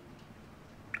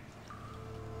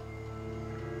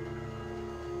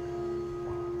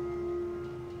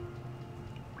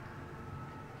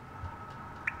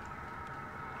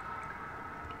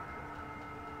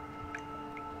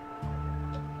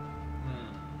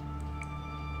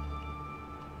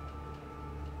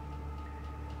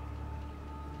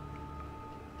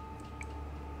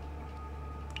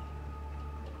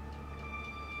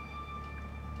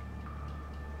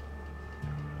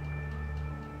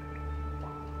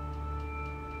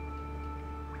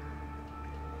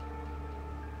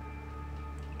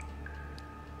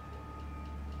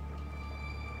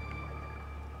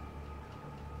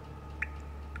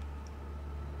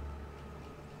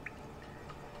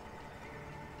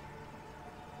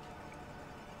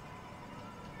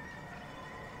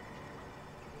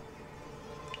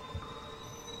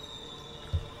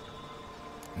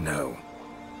 No.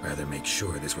 Rather make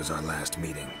sure this was our last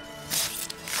meeting.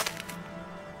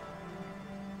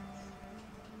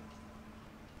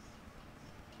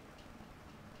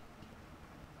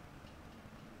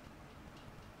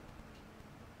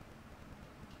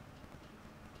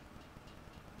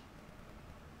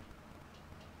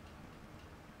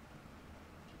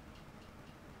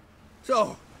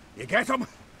 So, you get him?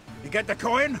 You get the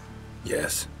coin?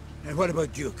 Yes. And what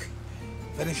about Duke?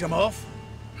 Finish him off?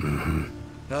 Mm-hmm.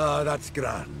 Ah, that's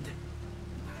grand.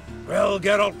 Well,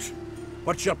 Geralt,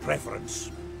 what's your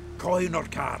preference? Coin or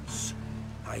cards?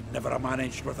 I'd never have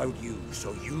managed without you,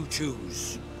 so you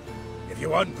choose. If you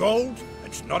want gold,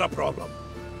 it's not a problem.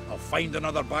 I'll find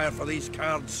another buyer for these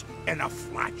cards in a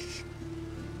flash.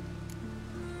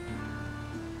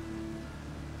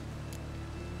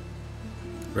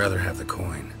 Rather have the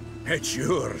coin. It's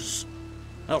yours.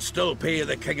 I'll still pay you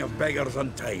the King of Beggars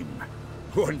on time.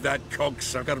 Won't that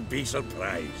cocksucker be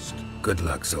surprised? Good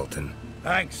luck, Sultan.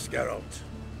 Thanks, Geralt.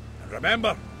 And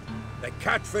remember, the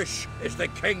catfish is the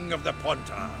king of the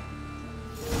Pontar.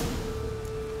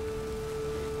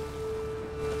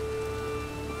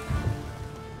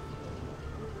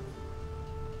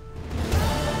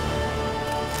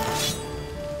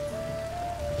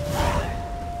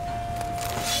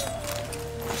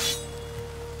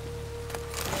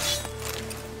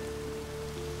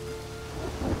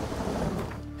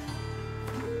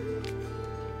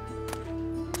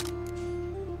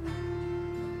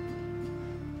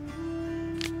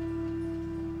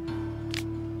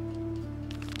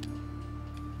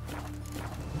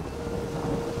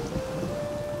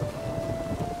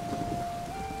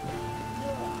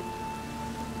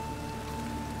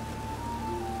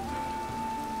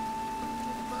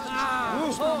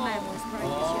 Oh,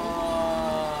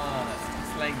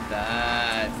 it's like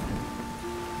that.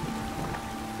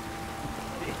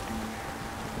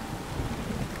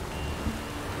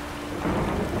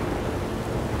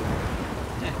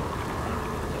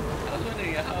 I was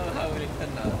wondering how will it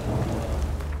turn out.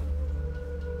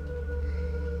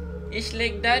 It's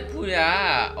like that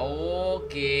pula.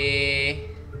 Okay.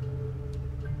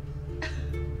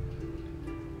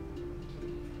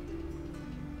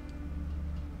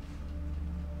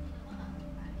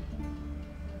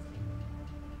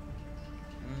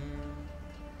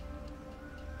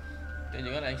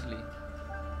 Actually.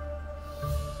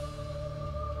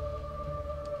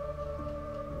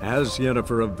 As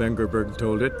Yennefer of Vengerberg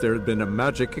told it, there had been a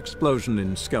magic explosion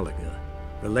in Skellige.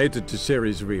 Related to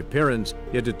Ciri's reappearance,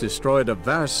 it had destroyed a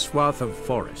vast swath of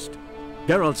forest.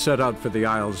 Geralt set out for the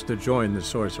Isles to join the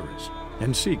sorceress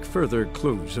and seek further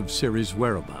clues of Ciri's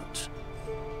whereabouts.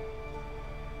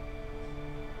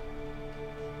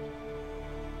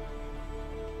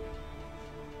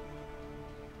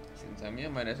 Since I'm here,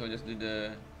 might as well just do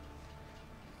the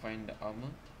find the armor.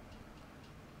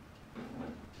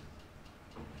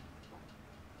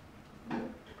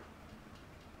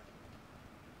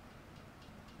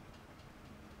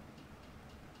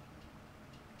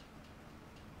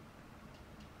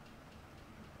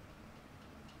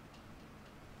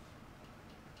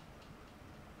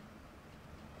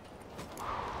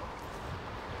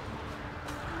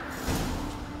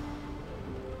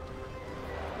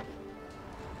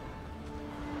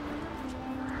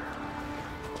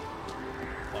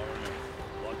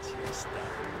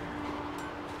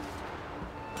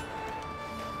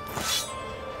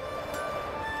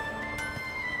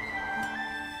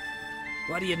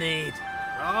 What do you need?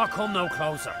 Oh, come no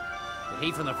closer. The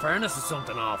heat from the furnace is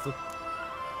something awful.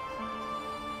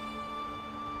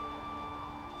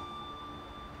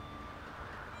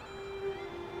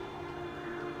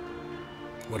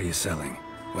 What are you selling?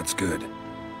 What's good?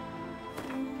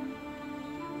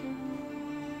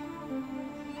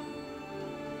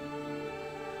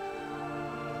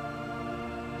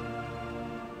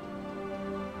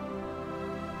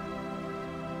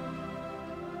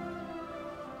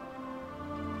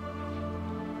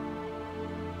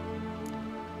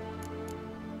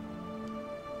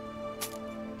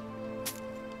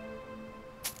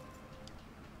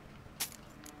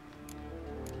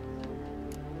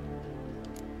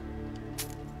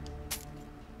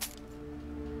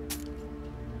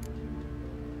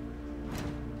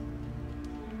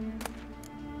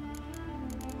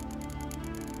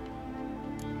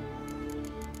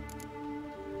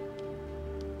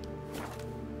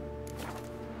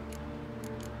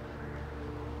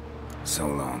 So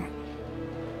long.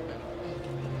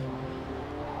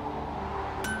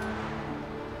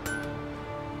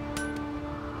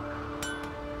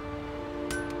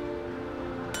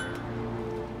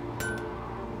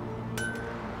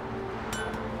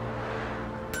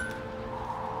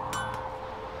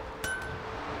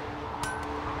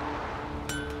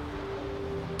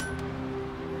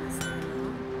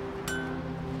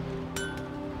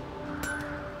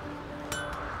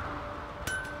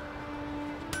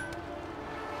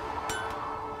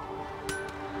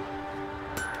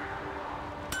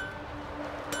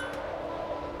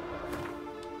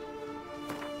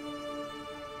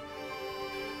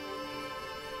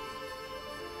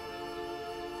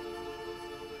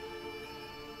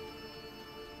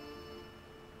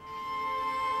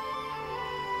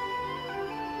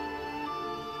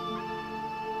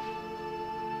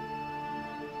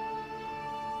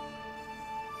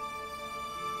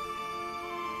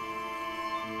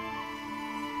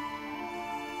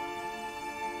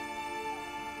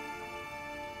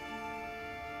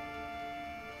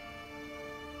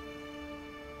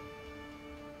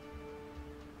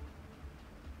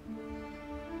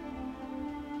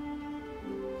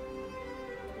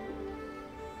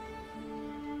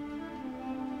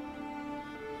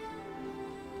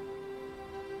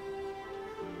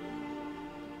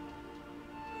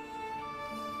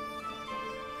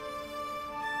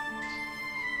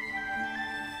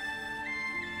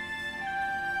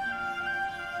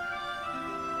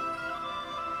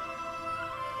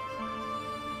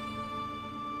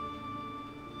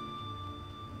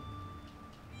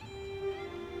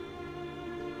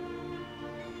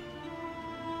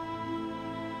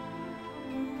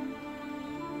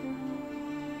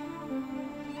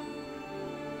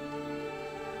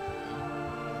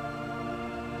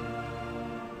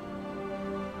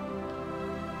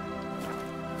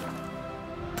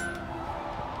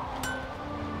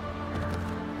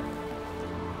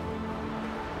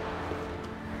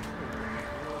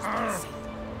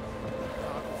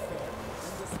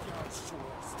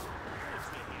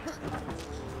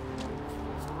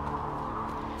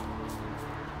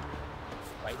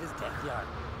 white as death yarn.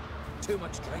 Too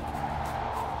much drink.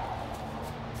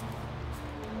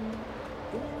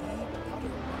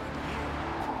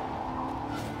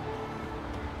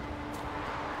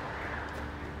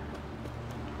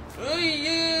 Oh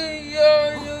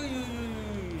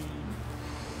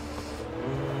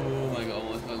my god,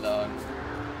 almost fell down.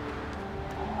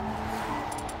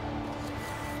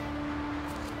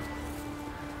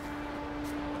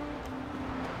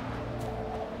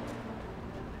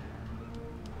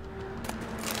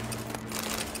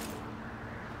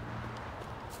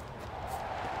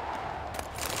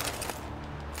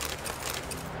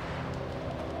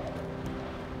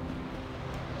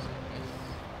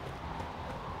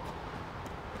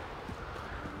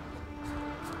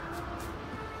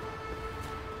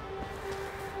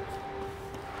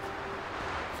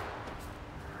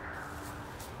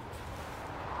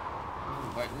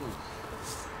 White wolves.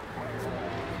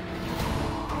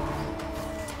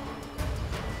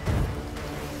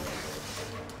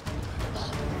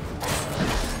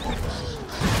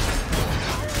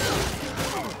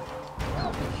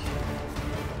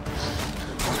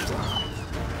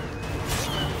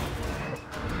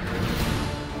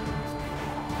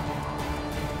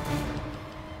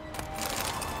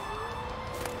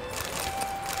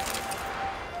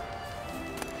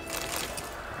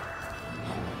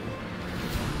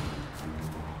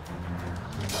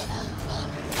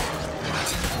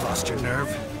 Lost your nerve?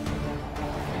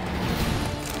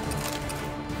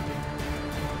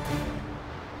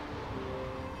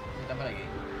 Tambah lagi.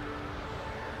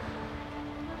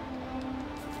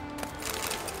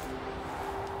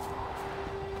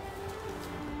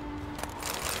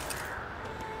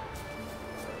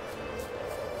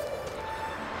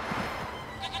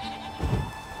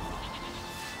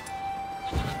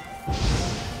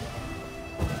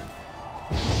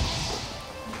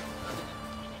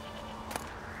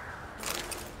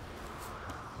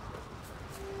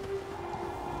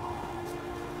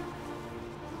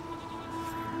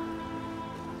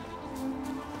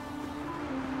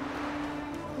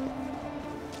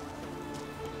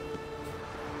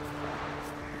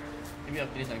 Maybe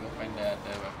after this I go find the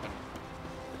weapon.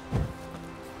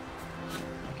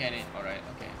 Okay, I need. Alright,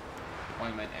 okay.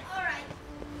 One man egg. Alright.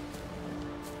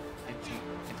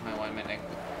 It's my one man egg.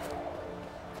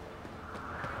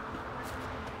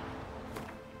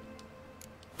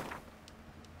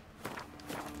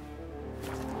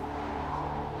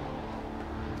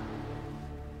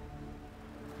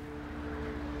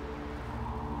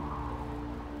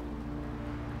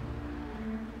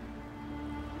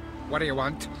 What do you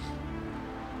want?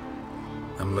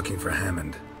 I'm looking for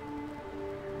Hammond.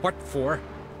 What for?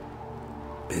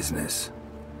 Business.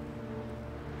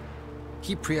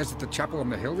 He prays at the chapel on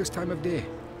the hill this time of day.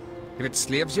 If it's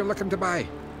slaves you're looking to buy,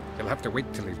 you'll have to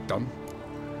wait till he's done.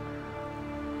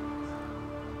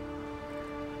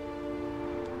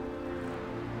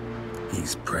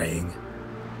 He's praying.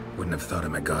 Wouldn't have thought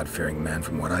him a God-fearing man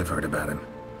from what I've heard about him.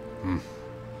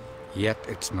 Yet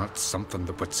it's not something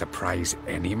that would surprise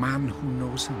any man who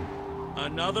knows him.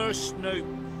 Another snoop.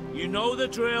 You know the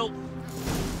drill.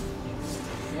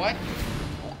 What?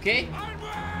 Okay.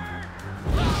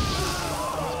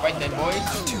 Fight that,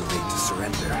 boys. Too late to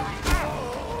surrender.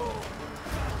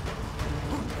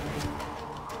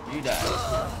 You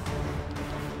die.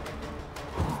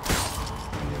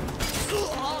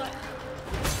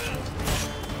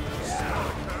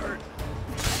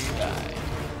 You die.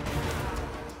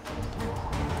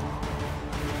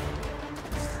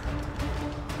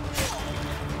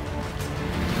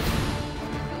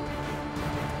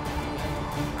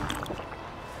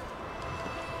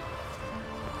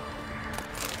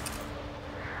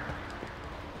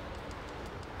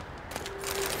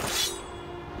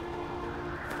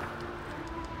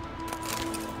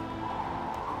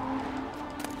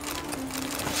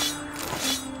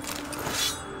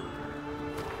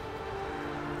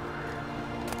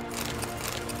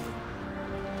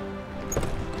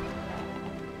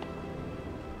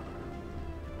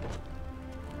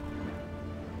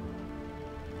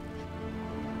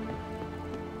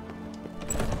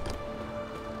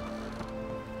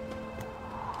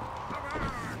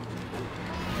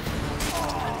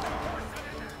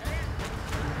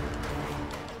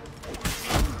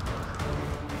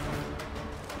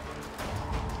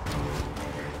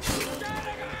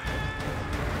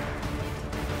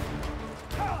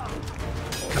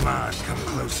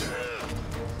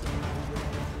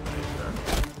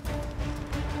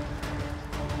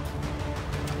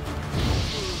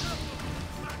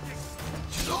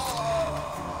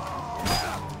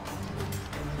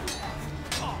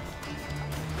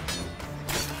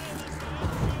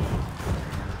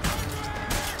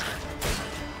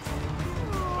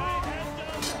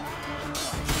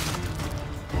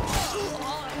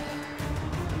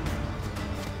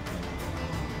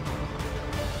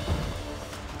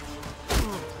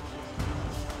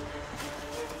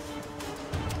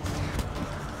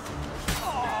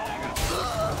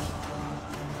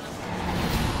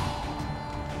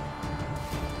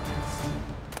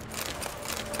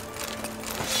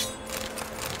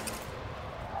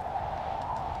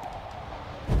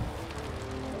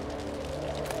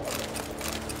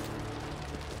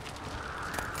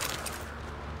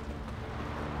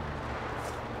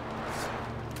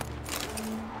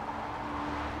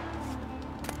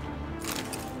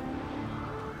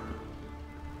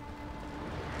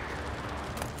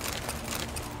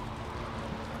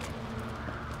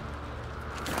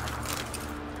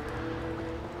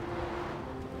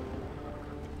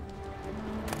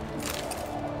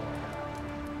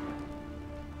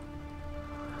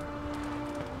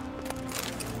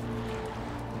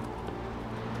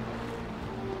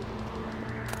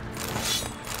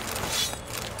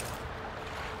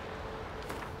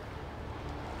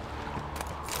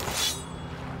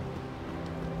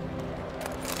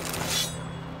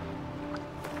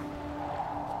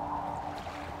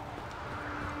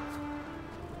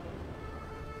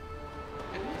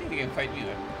 fight me,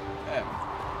 right?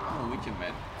 I'm a Witcher,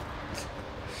 man.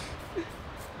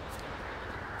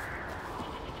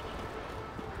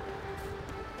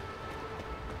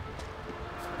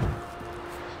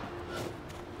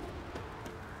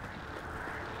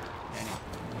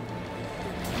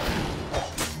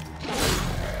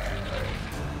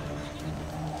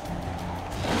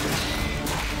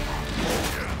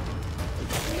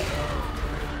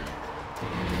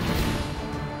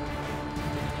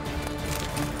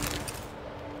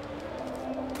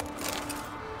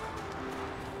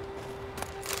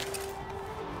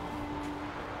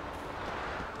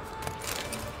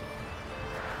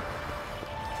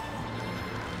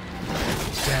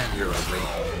 Damn, you're ugly.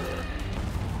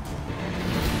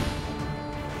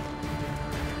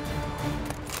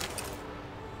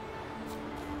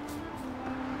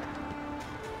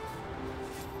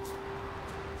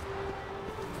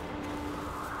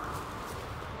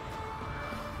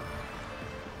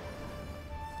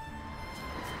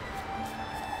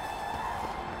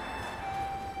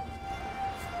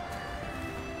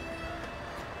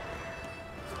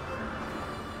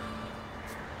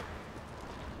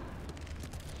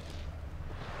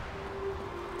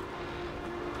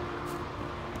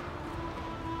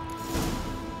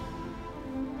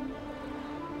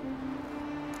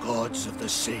 Gods of the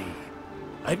sea,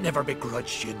 I've never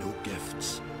begrudged you no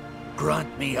gifts.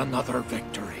 Grant me another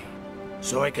victory,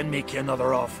 so I can make you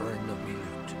another offering of me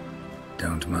loot.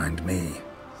 Don't mind me.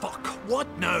 Fuck, what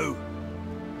now?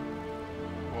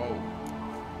 Whoa.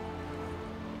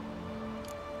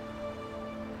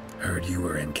 Heard you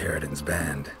were in Caridin's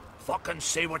band. Fucking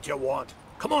say what you want.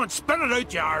 Come on, spit it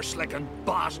out, you arse-licking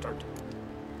bastard.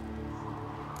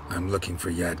 I'm looking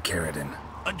for Yad Caridin.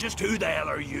 And just who the hell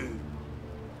are you?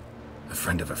 A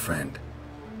friend of a friend.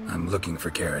 I'm looking for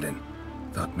Caridin.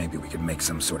 Thought maybe we could make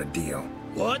some sort of deal.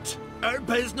 What? Our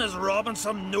business robbing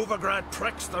some Novigrad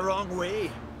pricks the wrong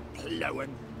way?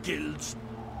 Plowing guilds.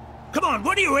 Come on,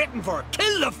 what are you waiting for?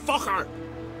 Kill the fucker!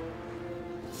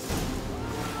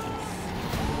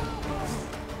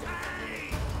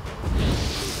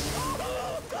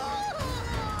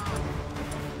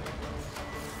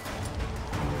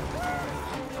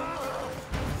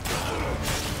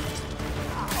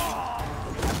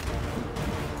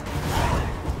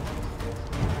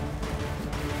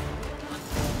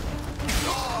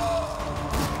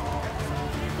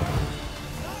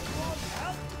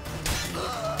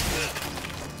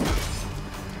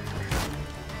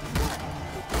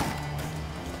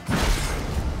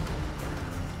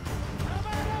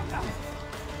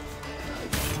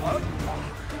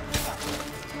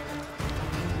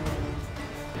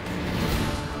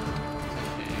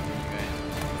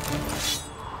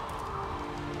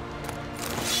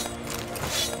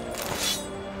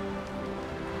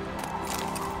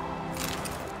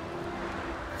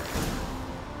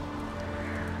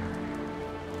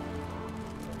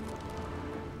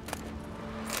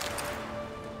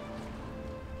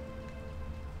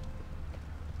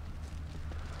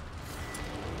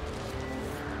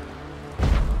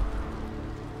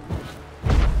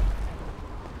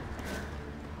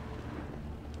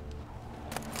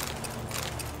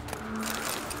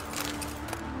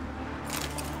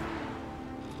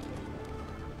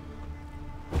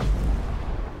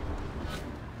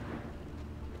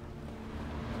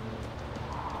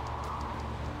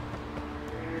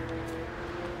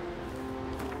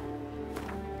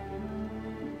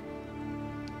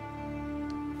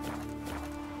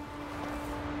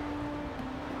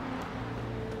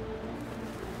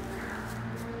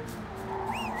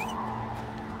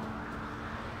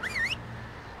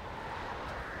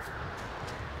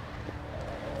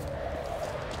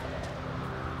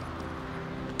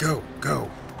 Go, go.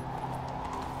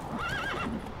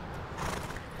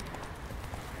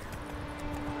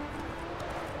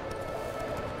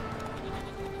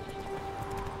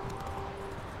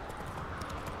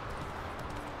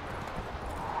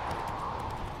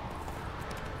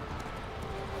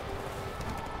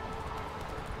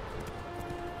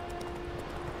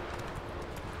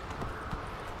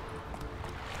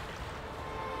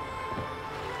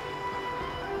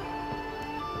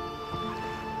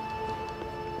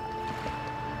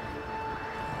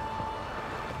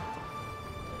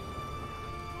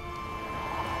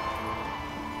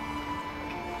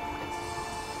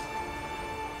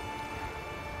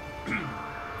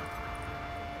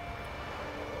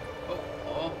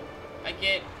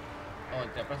 Oh,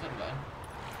 tidak perasan kan?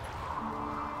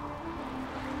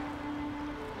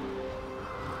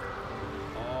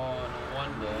 Oh, no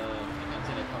wonder. I can't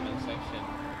see the comment section.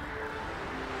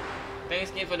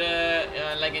 Thanks again for the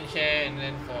like and share, and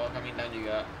then for coming down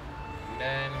juga. And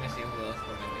then let me see who else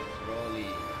commented.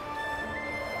 Rolly.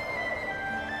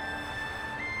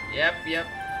 Yep.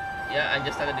 Yeah, I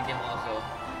just started the game also.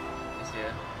 It's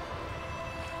here.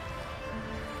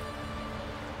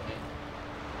 Okay.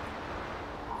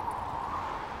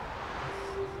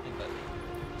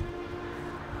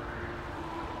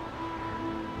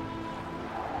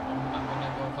 I'm gonna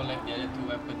go collect the other 2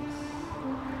 weapons.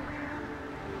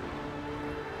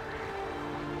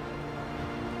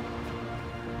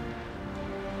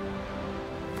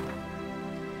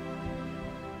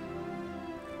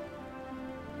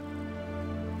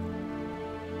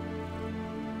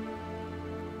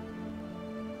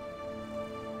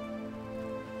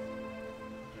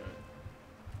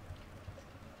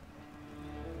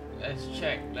 Let's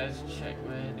check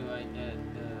where do I get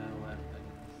the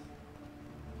weapons.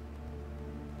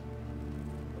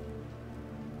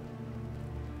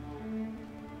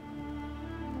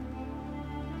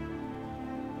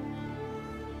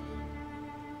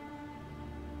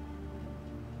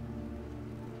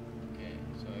 Okay,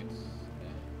 so it's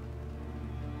there.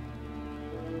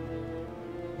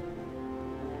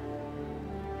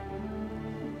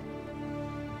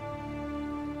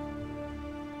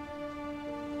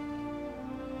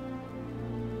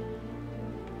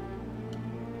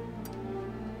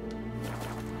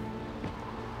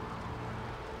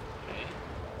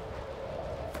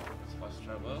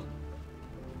 Trouble.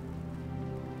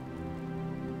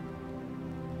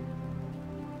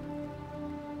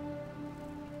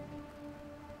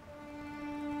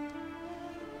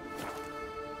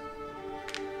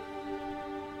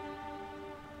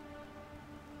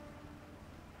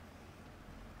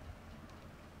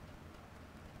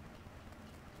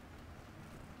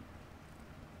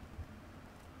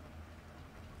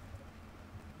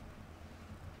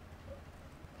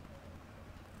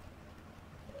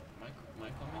 My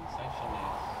comment section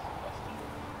is busted.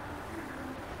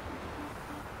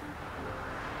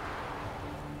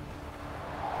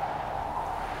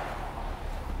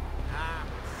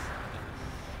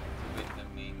 Activate the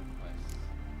main quest.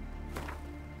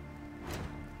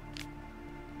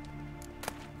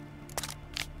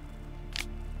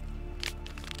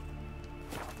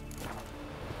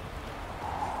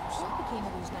 What became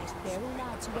of those nice fairy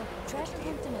lads who went treasure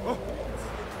hunting in the woods?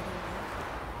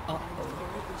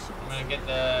 I'm gonna get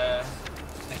the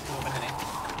next move in it.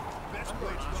 Best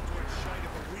way to look to a shade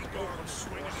of a regard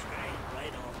swinging a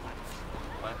right off.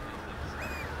 What is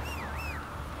this?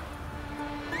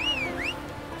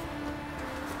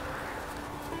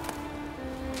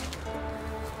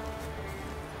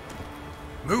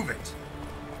 Move it!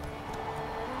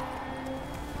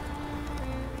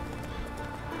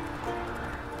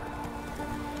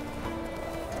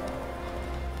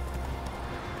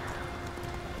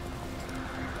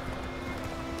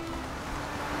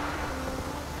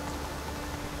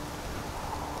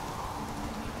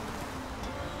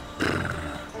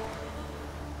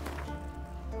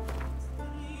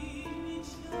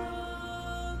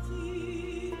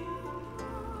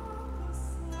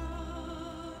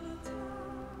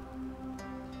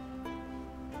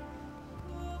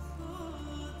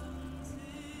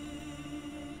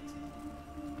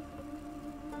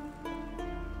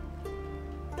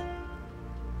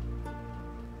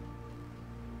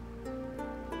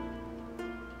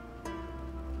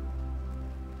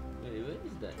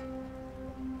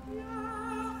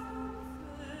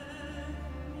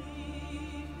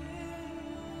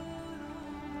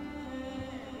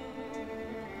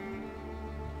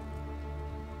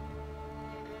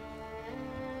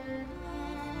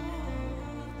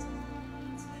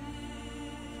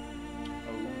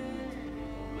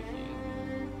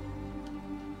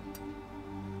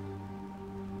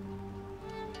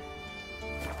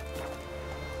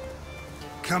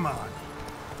 Come on.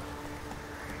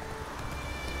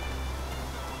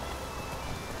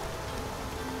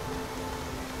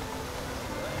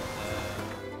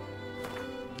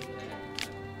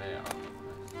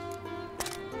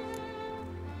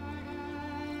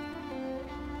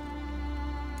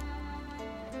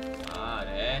 Ah,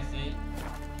 there, see?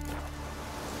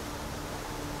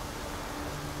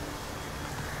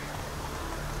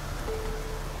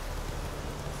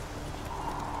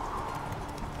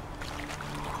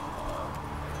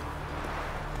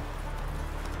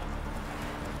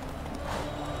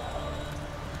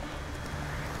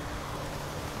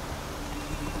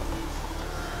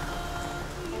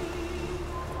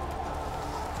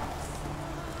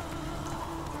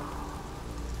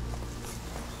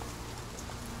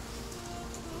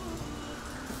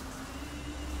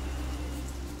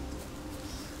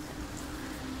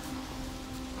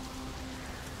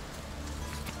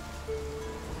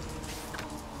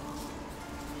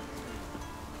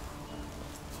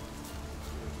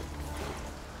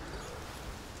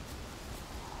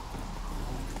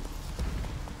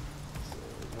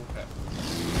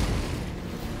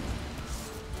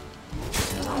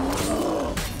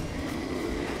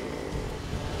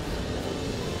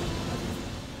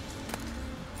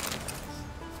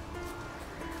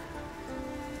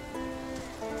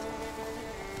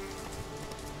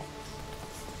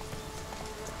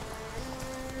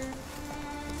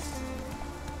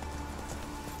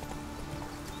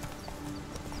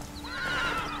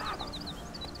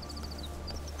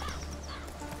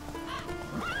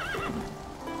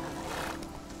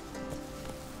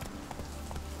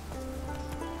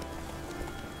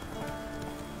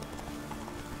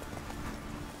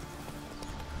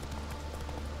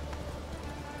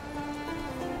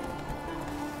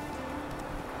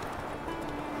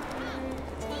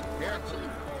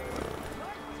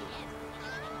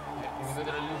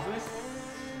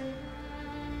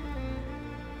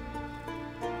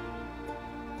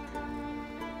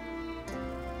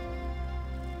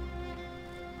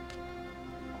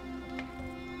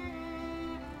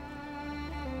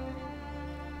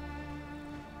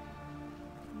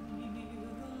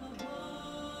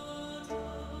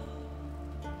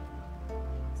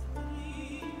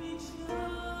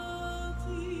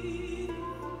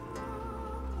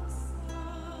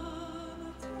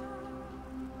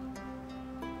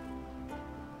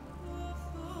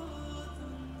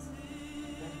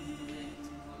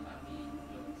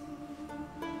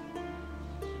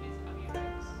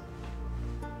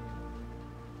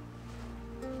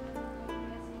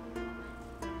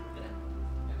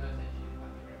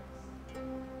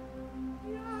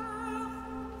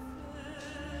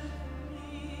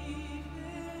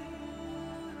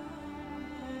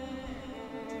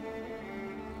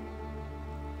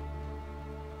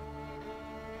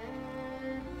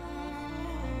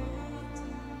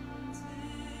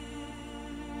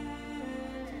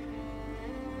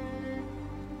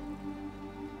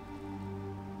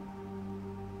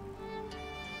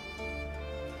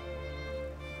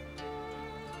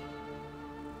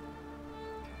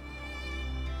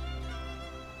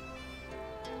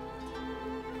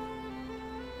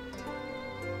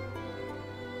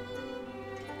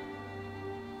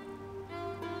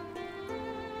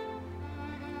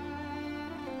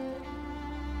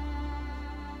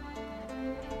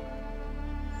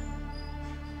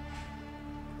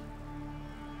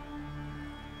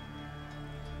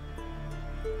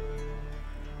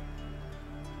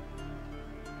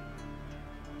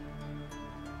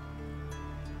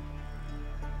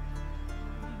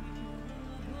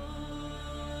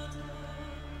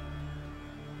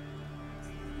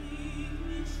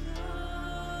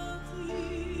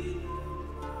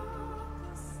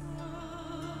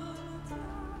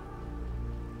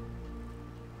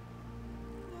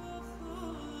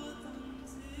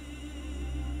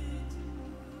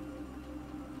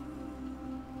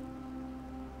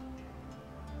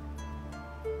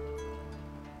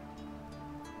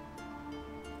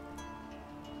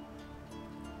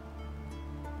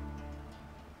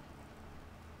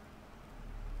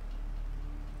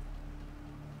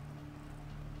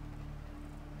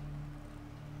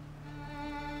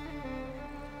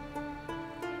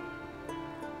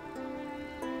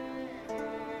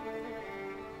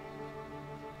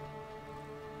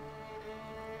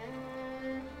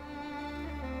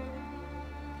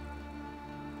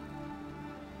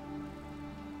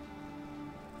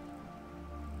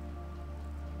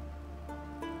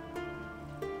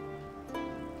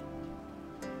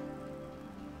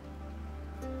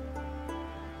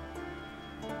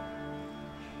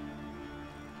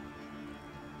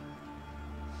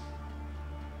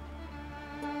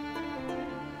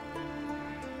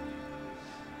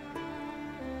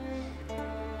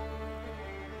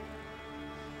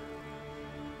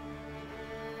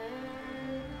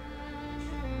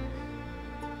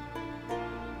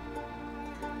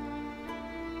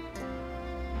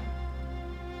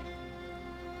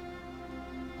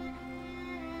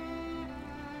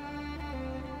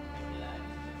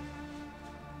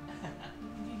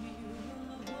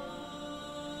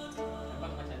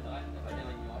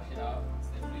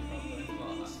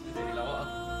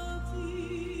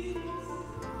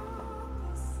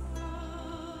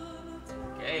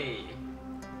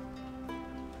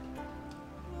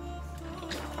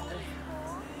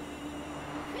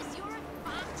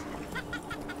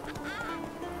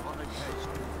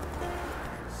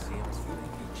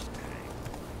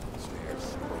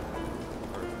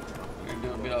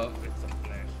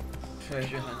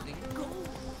 treasure hunting.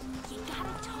 You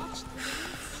gotta touch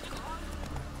this.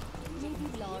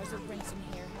 Maybe Lars will bring some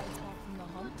hairheads back from the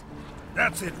hunt.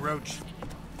 That's it, Roach.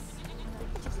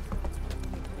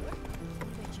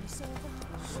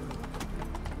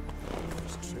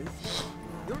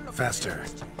 Faster.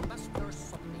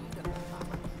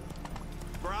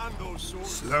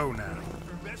 Slow now.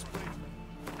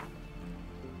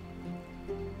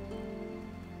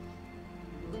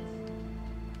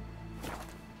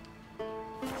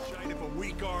 Shine if a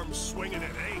weak arm swinging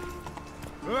it, eh?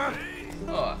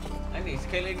 Oh, ini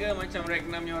Skellige macam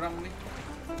Regnamnya orang ni.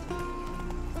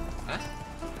 Hah?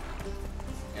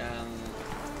 Yang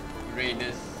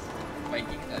Raiders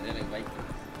Viking ada lagi Viking.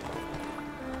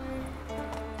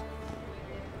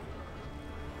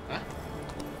 Hah?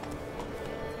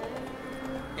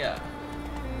 Yeah.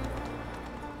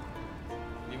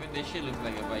 Even the shield looks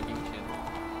like a Viking shield. Oh,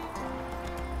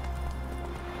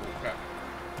 crap.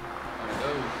 One of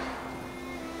those.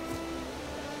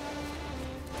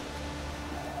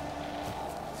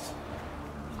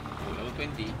 Level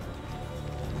 20.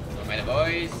 No matter,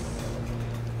 boys.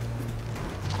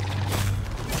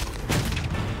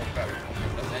 Oh crap.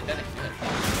 That is good.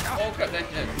 Oh crap,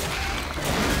 that's good.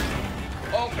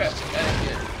 Oh crap, that is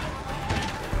good.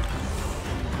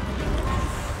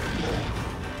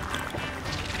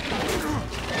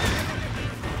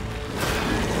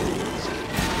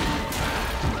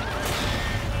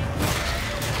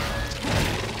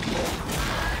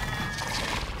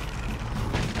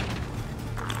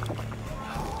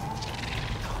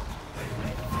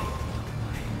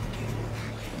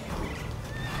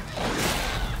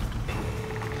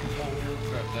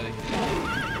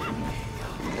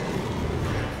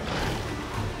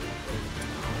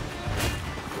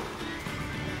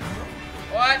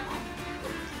 What?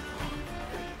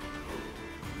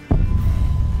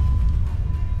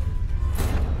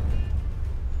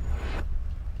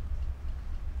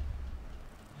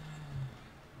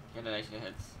 That actually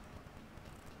hurts.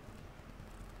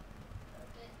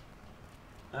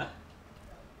 Huh?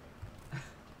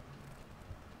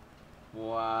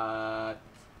 What?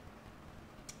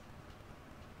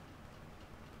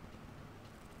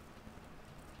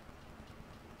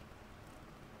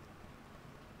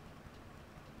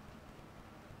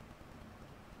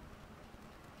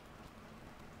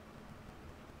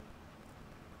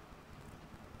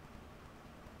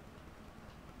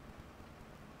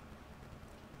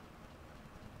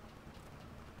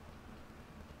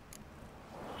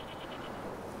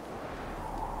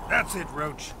 That's it,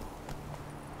 Roach.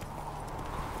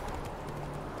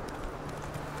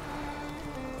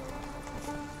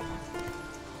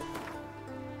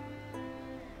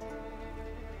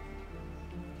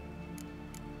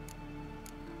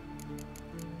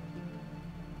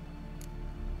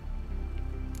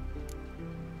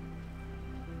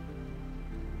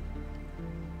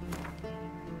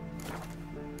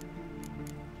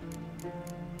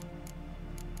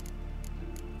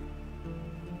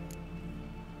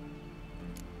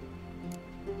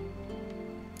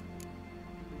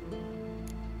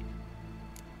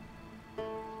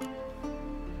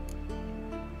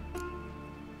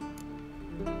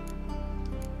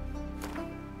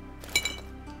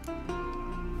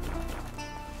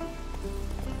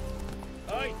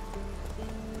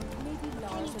 Maybe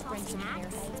Lars will bring some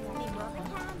hairheads back from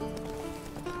the hunt.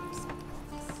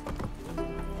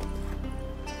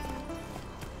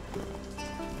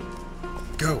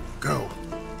 Go, go.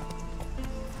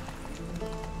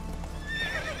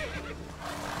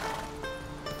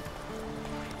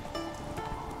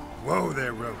 Whoa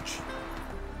there, Roach.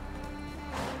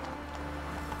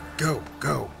 Go,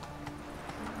 go.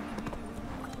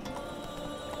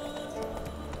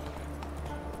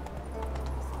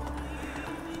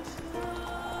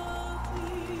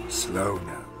 Slow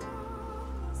now.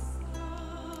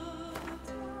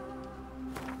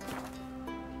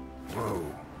 Whoa.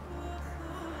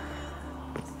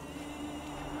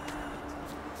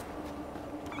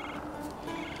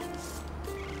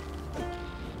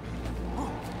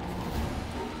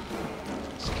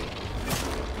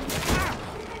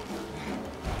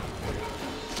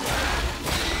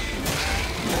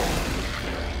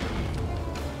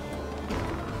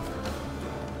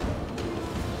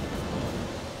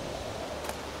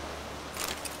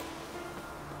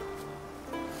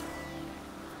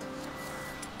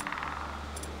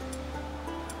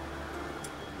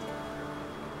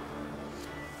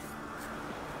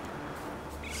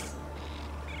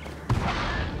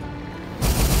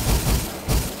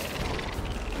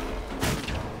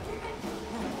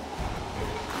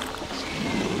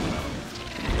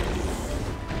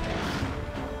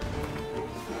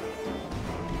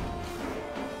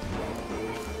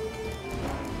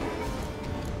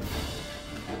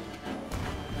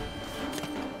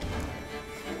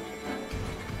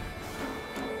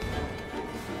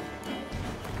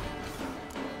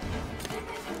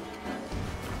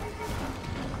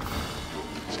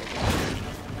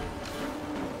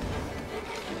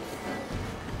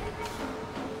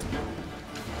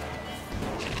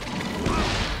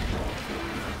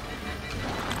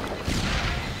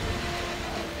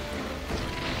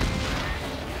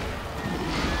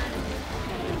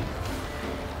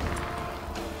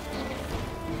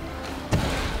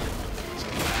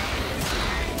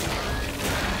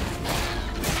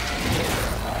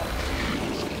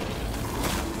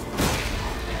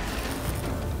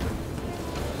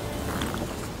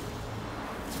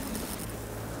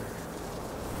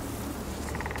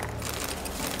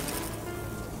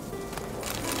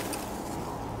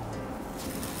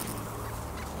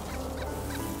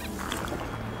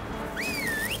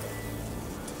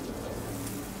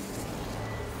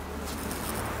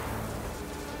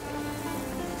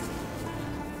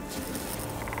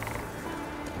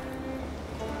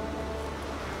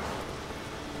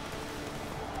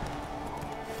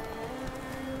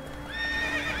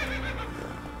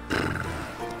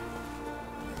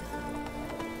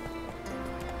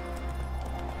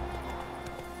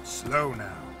 Slow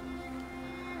now.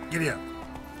 Giddy up.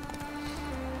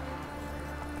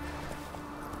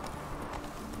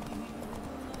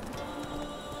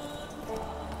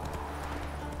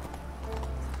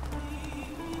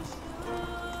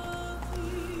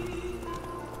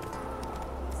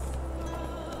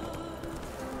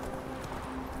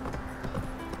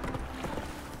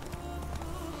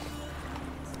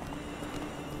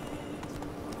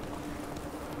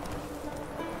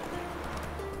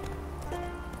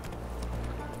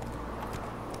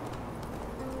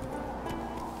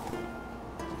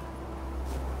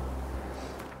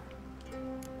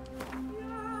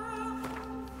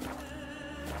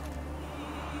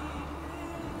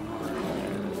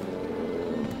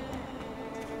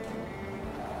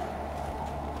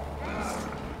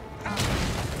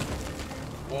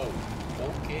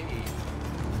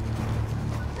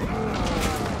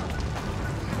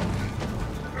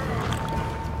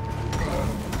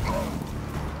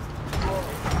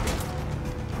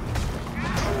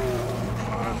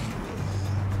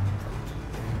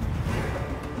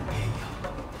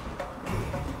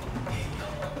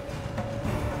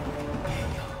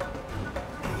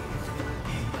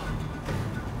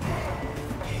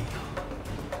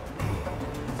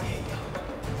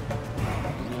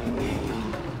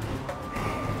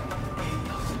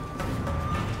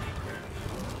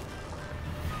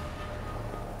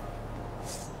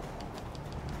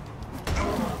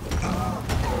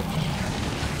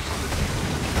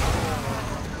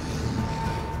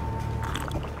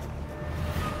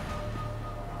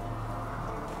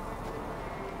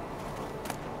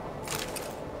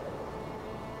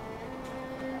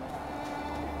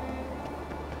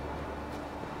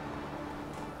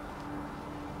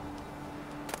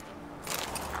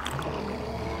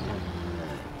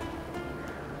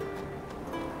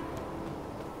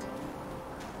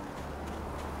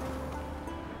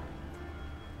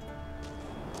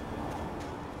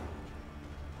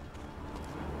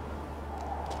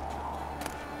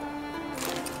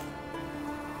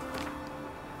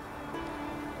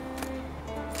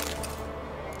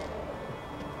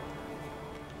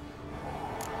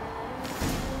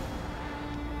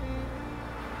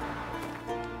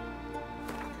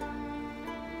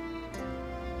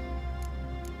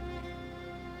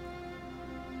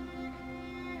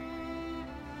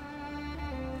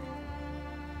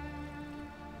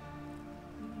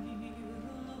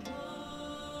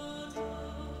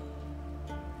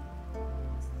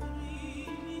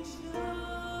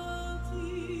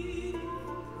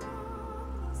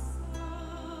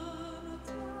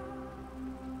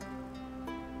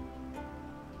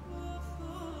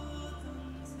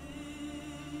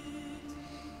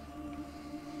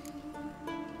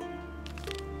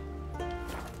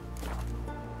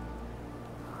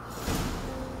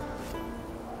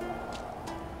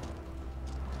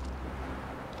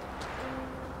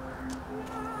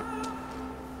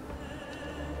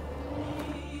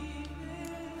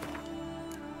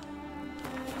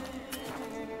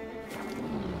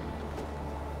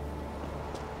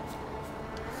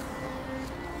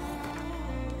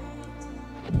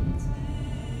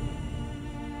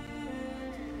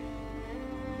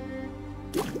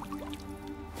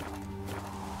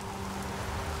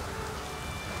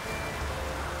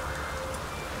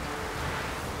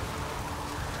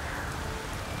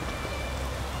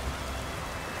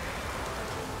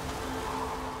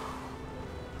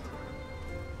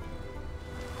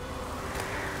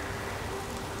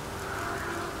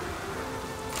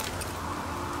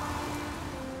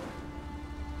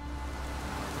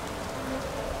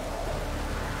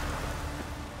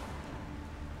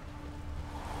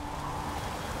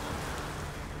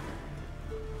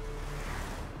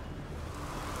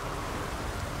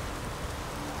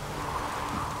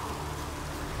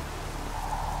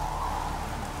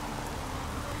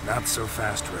 Not so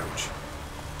fast, Roach.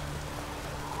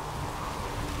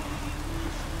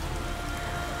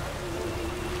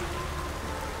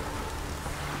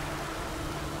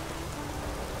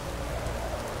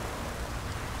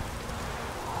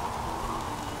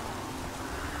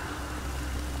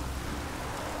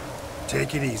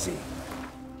 Take it easy.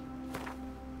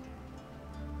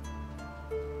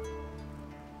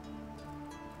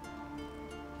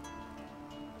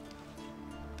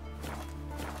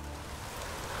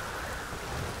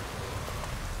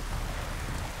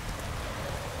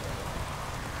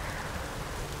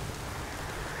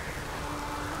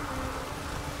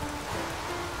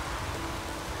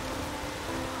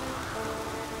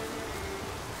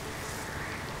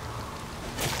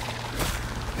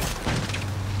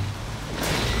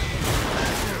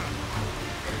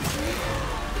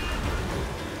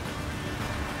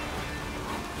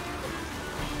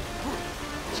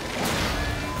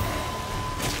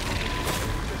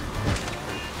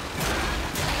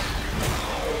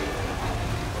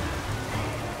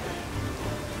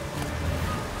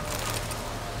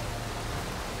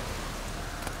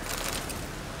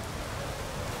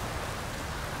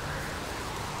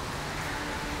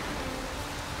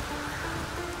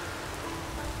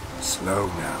 Slow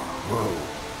now. Whoa.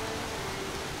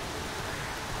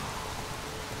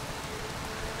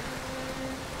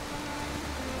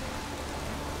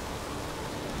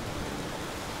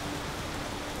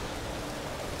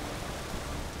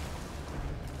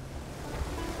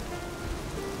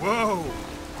 Whoa!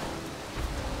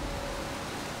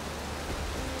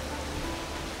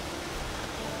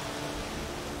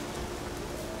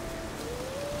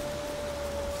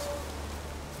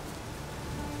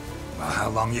 Well, how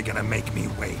long you gonna make me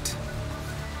wait?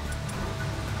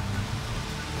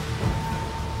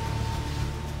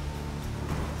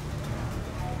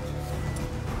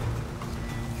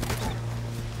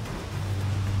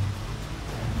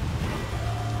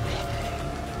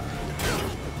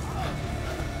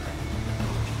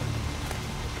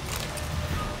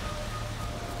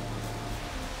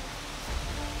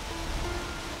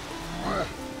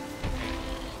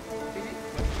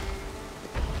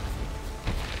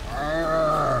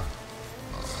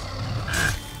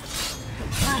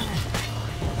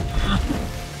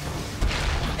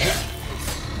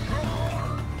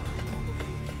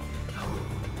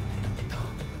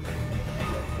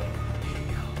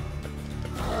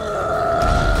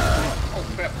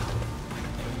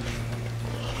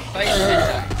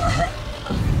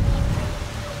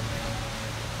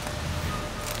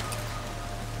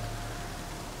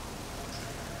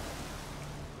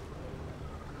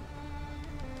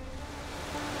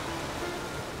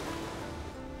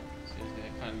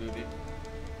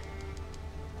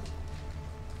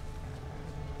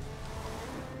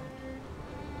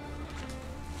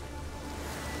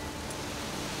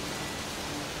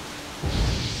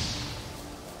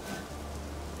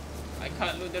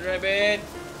 Can't loot the rabbit.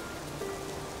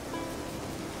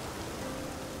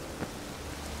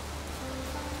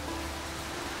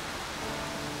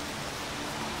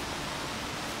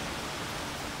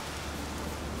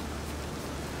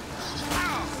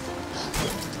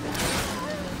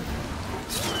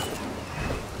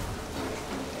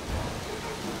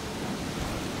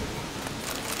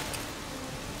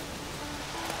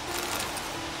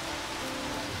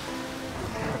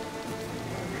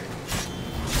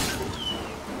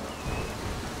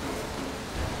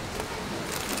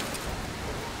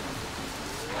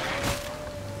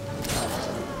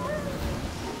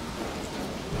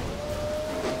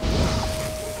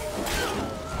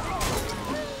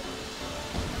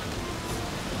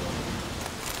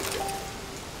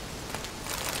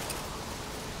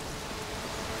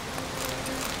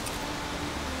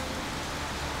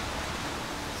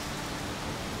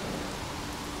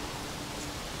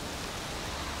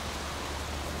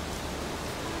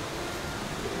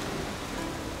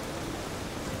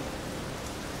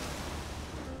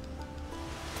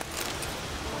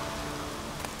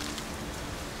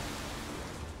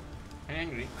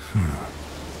 Angry.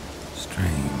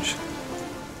 Strange.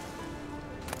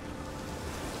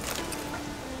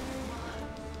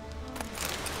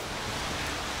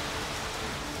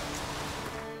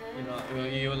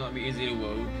 You will not be easy to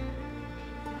vote.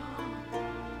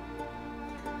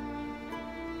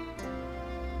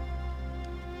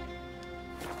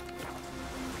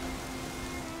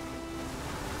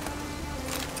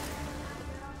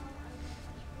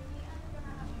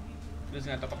 Terus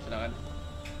nggak top up sudah kan?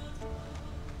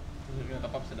 Terus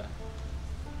top up sudah.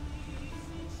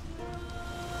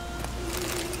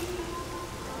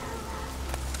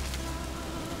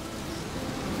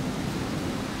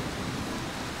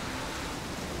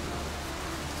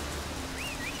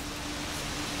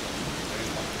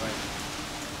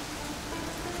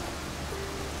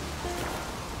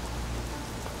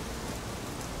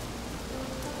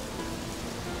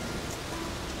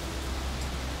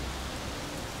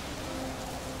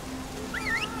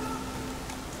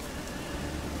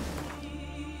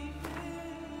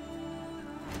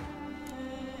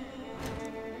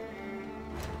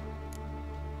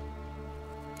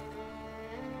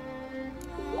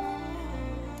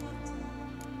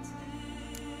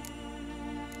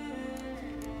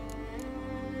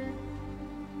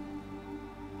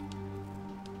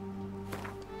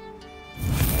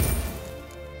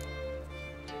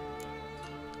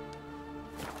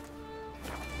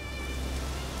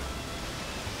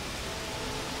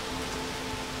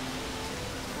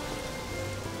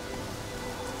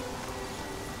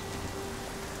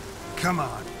 Come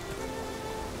on.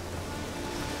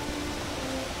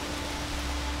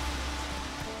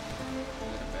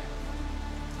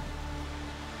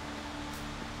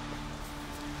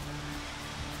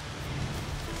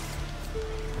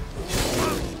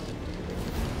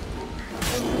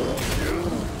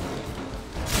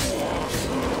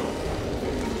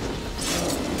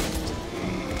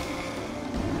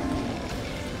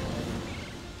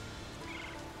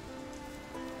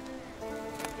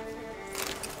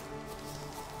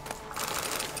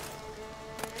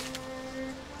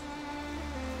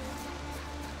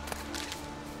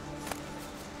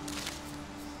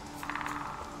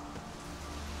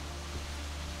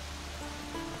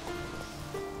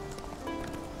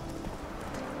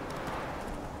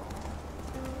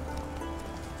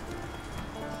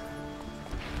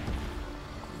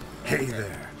 Hey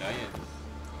there.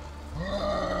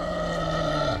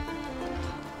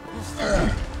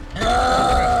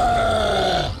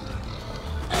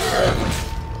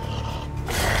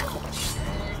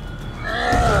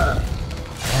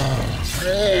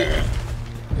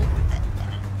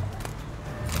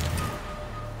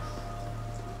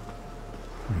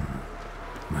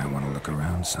 Might want to look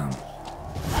around some.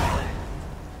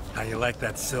 How you like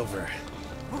that silver?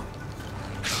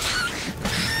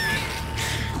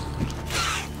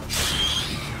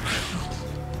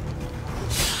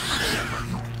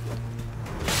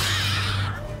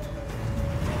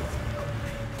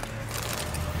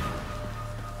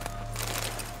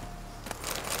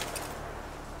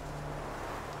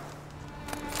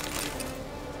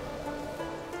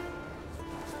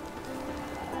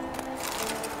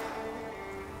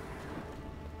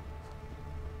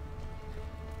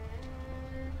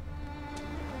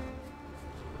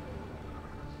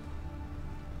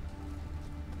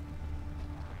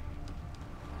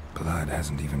 Blood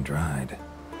hasn't even dried.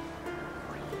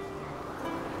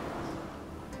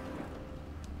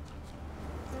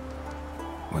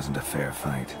 Wasn't a fair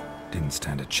fight. Didn't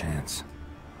stand a chance.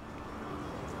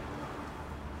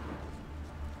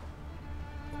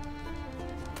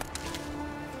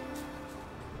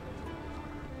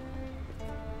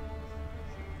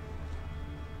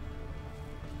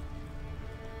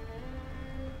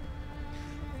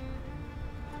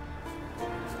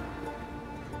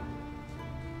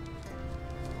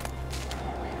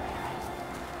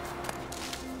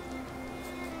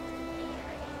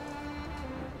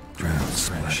 Ground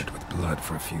splattered with blood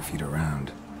for a few feet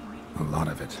around. A lot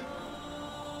of it.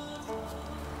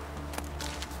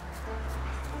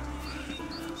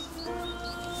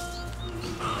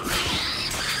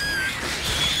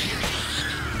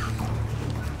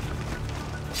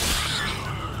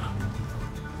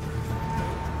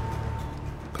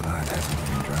 Blood hasn't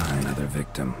even dried. Another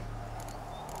victim.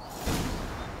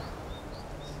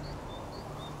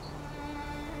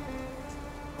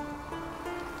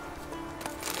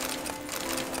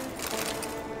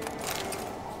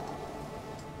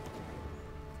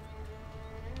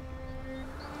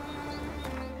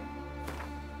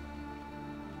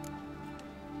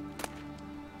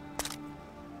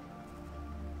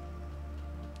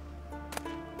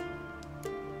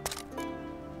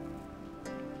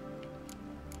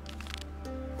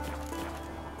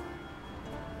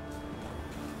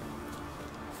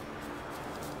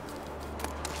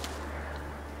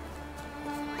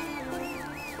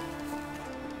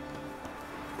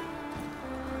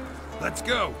 Let's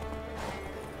go!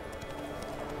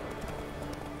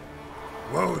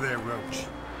 Whoa there, Roach.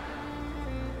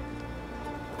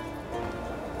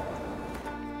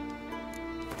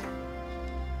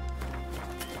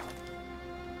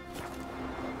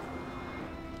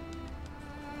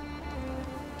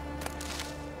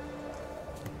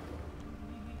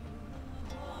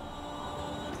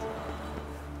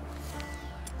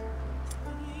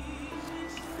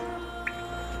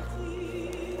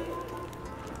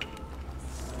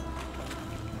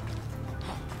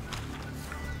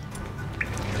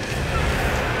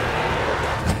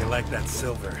 Like that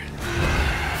silver.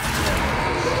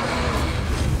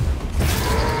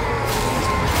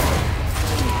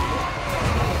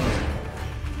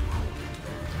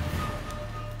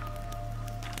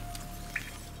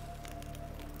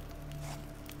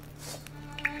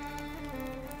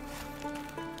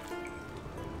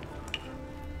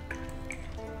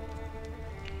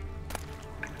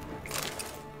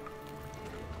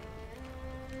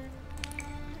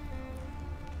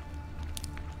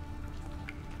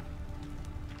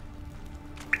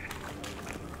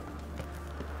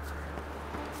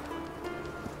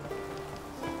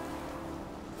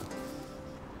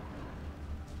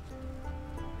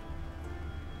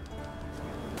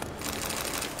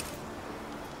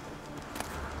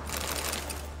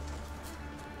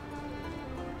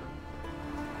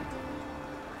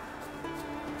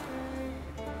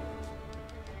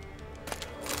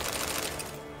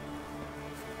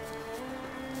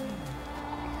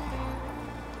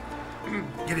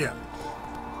 Giddy up.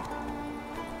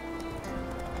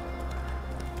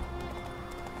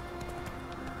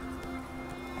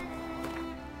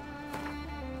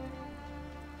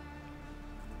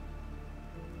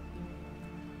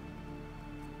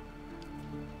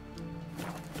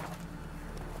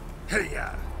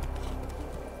 Hey-ya!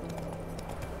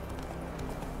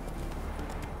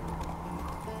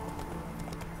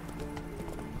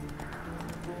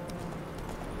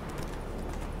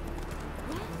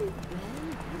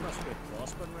 You must be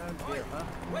prospering around here, huh?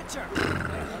 Witcher!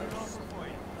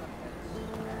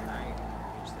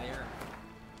 It's there.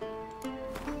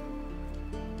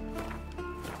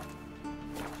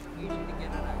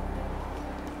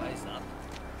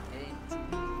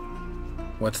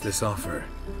 What's this offer?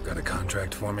 Got a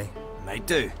contract for me? Might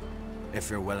do,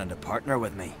 if you're willing to partner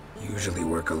with me. Usually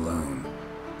work alone.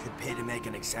 Could pay to make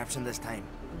an exception this time.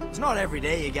 It's not every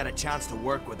day you get a chance to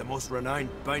work with the most renowned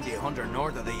bounty hunter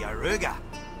north of the Yaruga,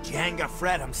 Jenga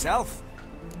Fred himself.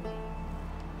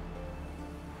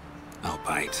 I'll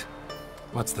bite.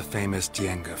 What's the famous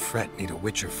Jenga Fred need a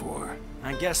witcher for?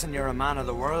 I'm guessing you're a man of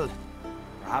the world.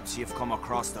 Perhaps you've come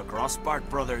across the Grossbart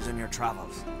brothers in your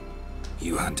travels.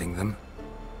 You hunting them?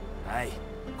 Aye,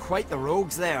 quite the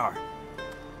rogues they are.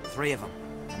 3 of them,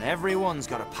 and every one's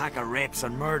got a pack of rapes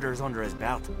and murders under his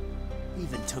belt.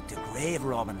 Even took to grave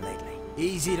robbing lately.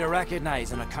 Easy to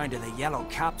recognize on account of the yellow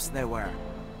caps they wear.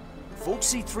 Folks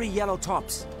see 3 yellow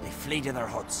tops, they flee to their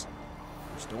huts.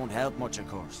 Which don't help much, of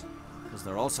course, because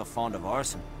they're also fond of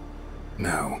arson.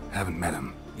 No, haven't met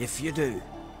him. If you do,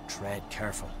 tread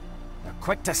careful. They're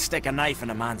quick to stick a knife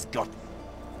in a man's gut.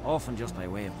 Often just by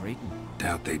way of greeting.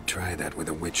 Doubt they'd try that with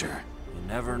a witcher. You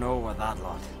never know with that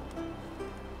lot.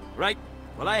 Right,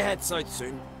 well I head south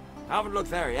soon. Haven't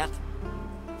looked there yet.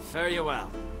 Fare you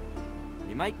well.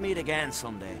 We might meet again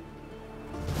someday.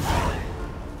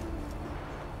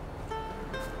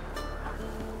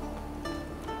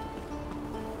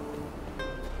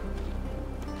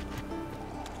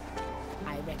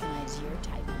 I recognize your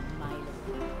type a mile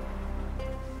away.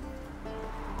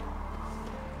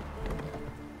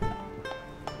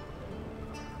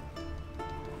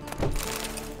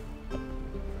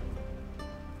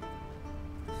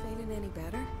 Feeling any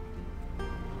better?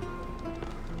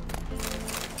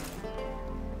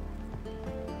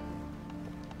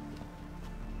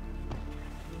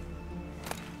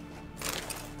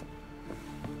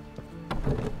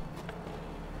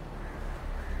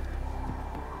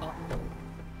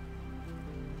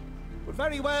 Would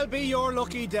very well be your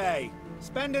lucky day.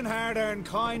 Spending hard-earned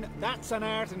coin, that's an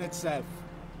art in itself.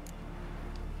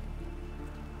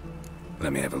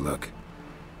 Let me have a look.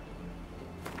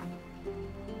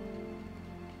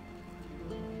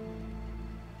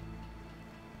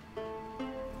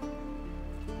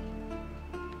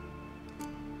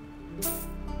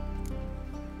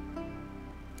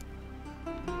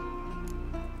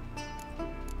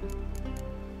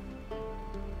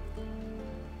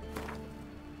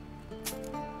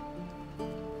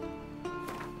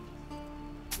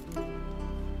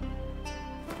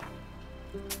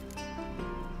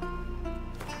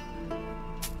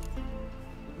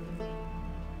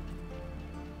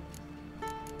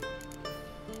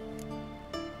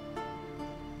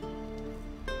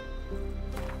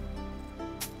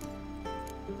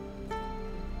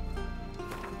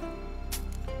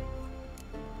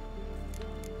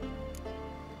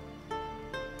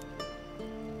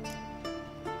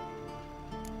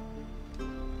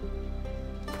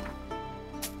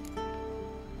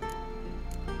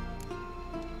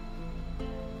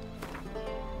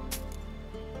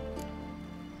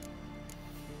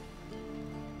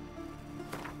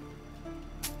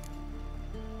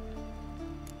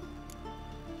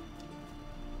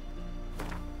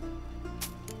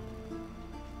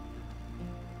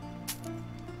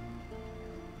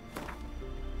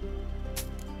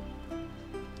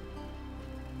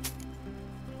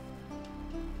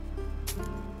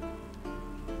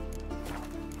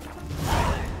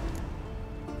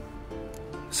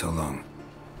 So long.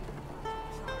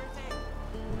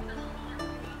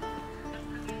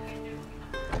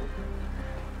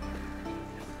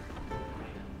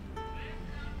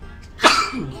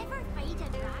 Ever fight a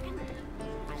dragon?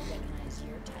 I recognize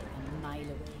your type a mile away.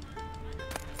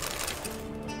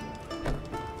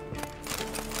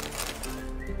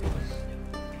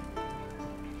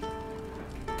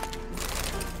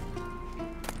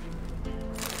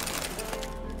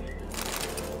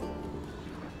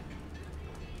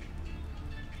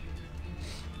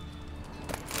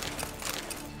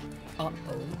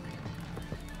 Uh-oh.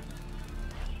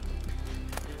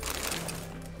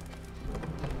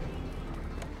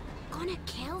 Gonna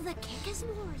kill the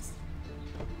Kickasmores.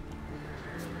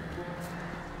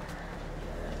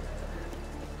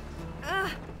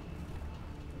 Ugh.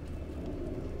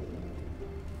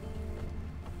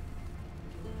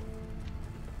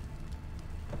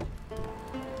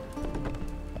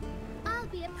 I'll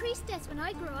be a priestess when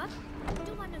I grow up.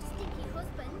 Don't want no stinky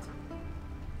husband.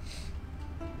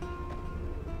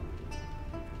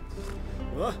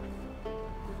 What?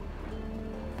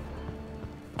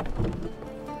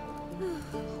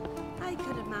 I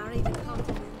could have married a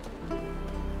continent.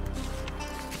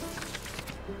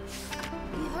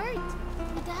 You hurt.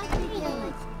 The dad will kill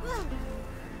it.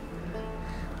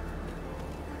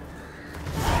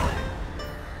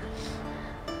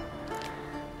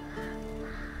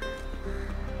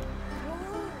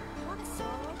 Whoa, what a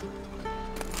sword.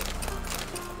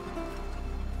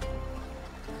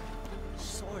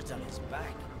 on his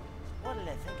back. What'll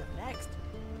they think of next?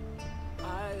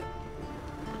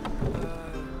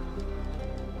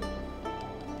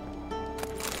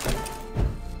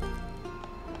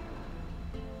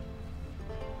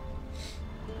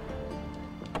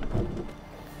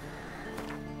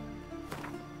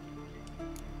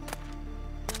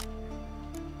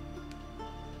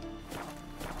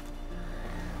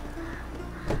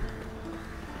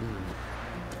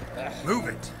 Move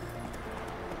it!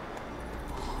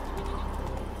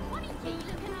 What are you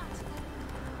looking at?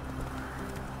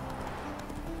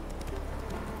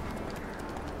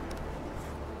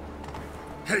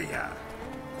 Hey-ya!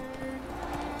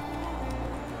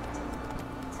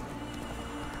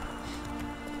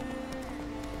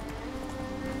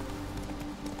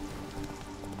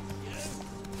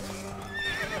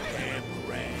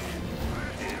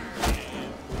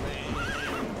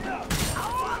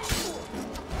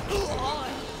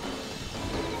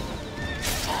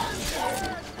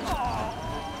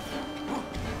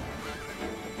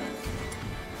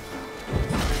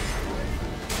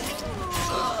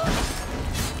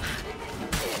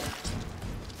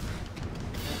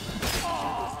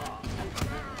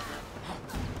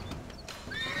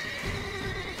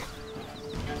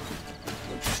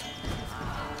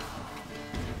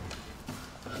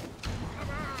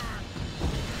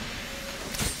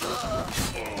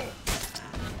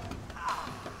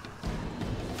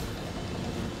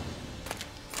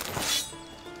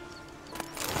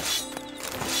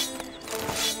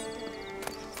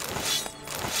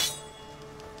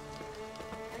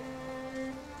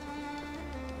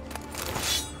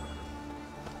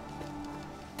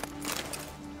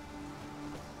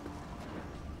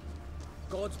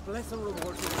 God's bless and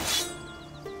reward you,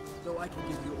 though I can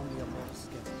give you only a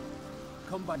modest gift.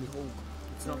 Come by me home,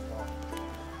 it's not far.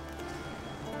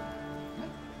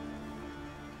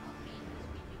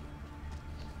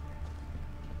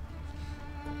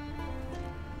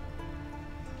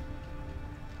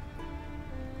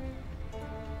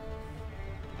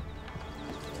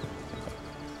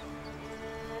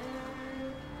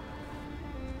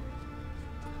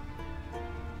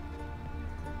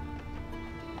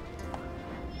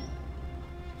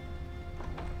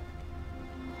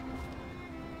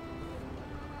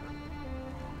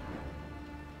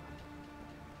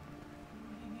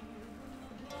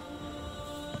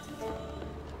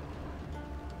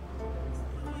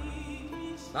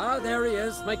 Ah, there he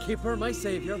is, my keeper, my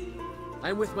savior.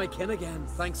 I'm with my kin again,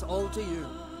 thanks all to you.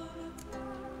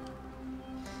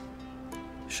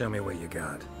 Show me what you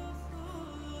got.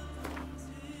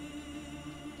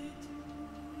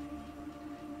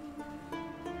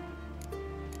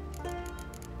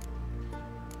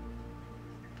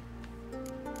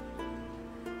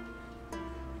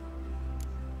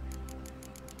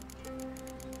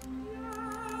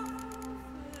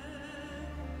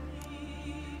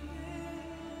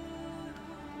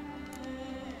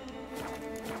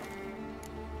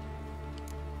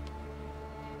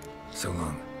 So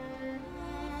long.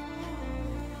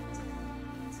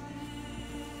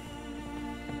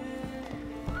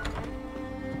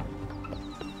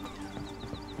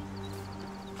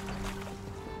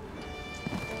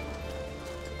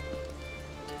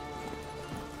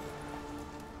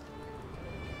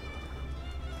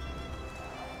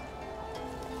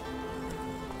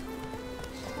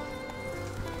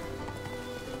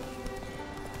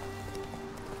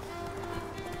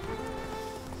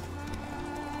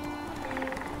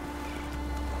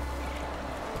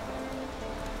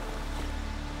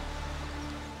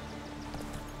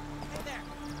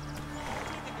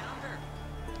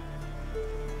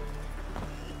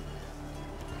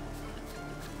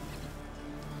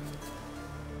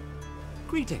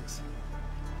 Greetings.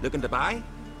 Looking to buy?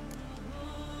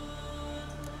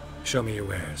 Show me your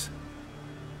wares.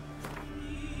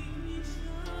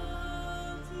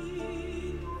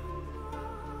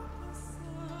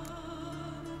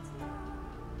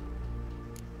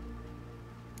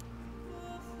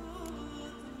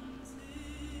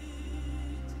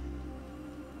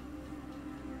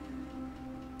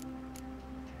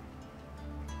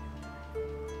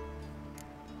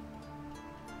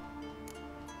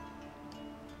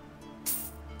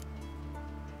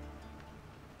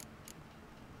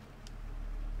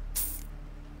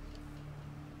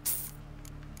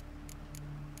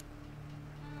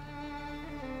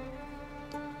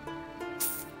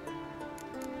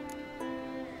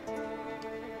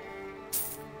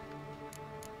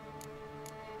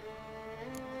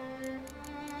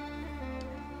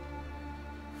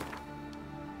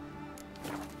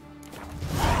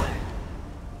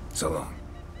 So long.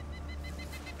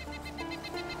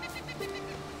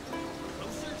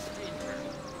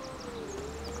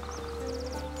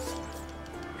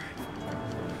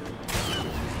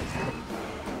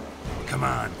 Come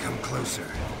on, come closer.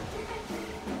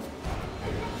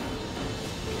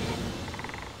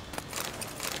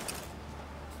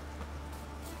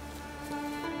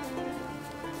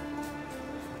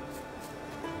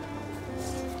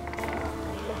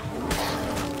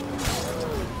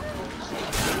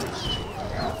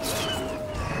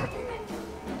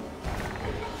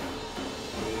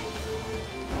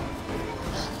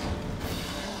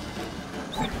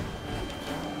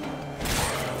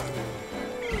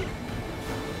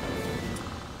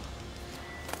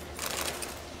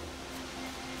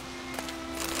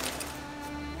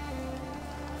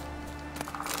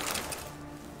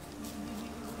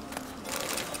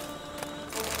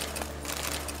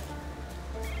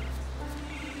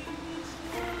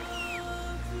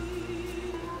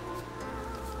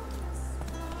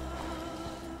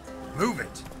 Move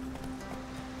it!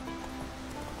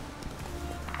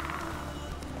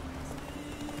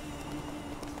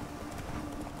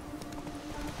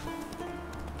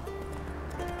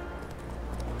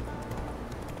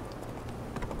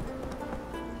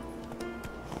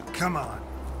 Come on.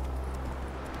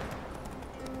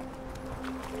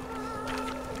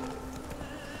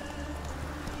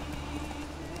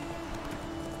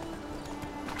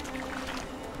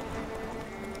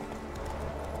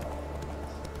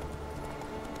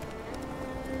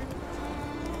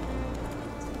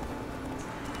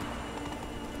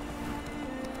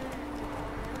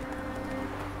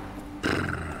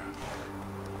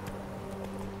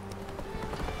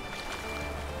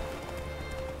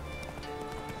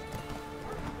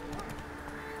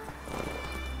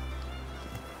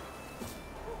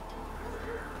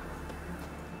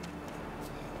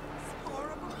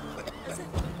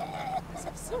 As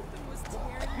if something was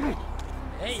tearing me.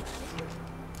 Hey!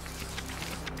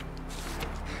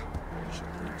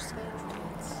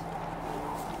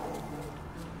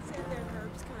 Said their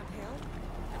herbs can't help,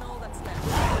 and all that's left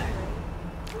is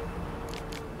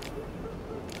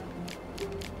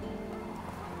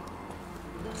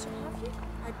so have you?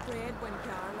 I prayed when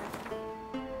Gar left.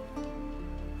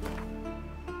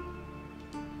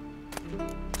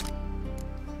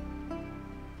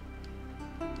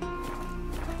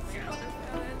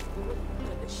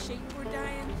 But the sheep were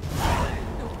dying.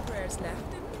 No prayers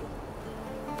left in me.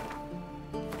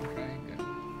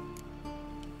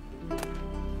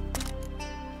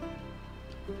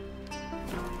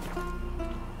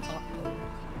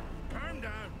 Calm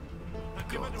down. I'll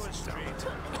give it to a straight.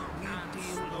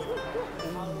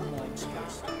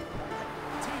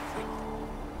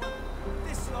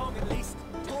 This long at least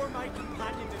tore my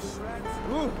companion to shreds.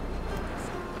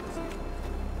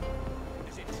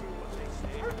 Is it true what they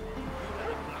say? You let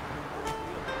it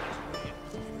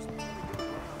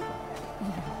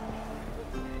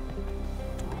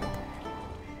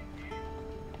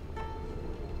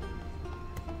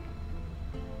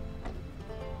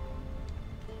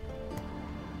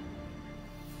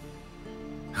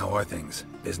How are things?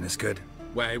 Business good?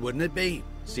 Why wouldn't it be,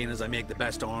 seeing as I make the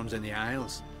best arms in the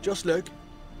Isles? Just look.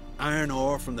 Iron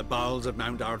ore from the bowels of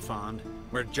Mount Ardfand,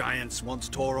 where giants once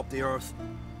tore up the earth.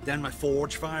 Then my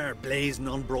forge fire, blazing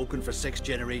unbroken for 6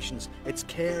 generations, its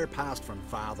care passed from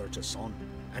father to son.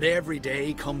 And every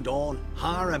day come dawn,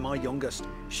 Hara, my youngest,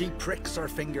 she pricks her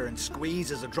finger and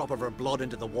squeezes a drop of her blood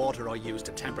into the water I use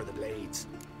to temper the blades.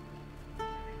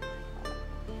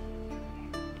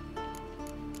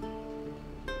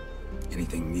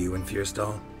 Anything new in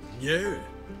Fjörstal? Yeah,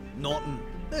 nothing.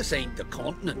 This ain't the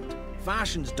continent.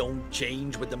 Fashions don't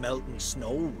change with the melting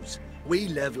snows. We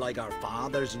live like our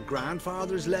fathers and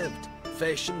grandfathers lived,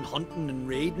 fishing, hunting and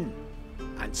raiding.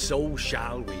 And so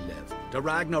shall we live, to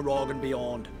Ragnarok and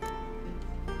beyond.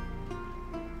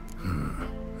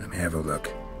 Let me have a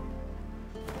look.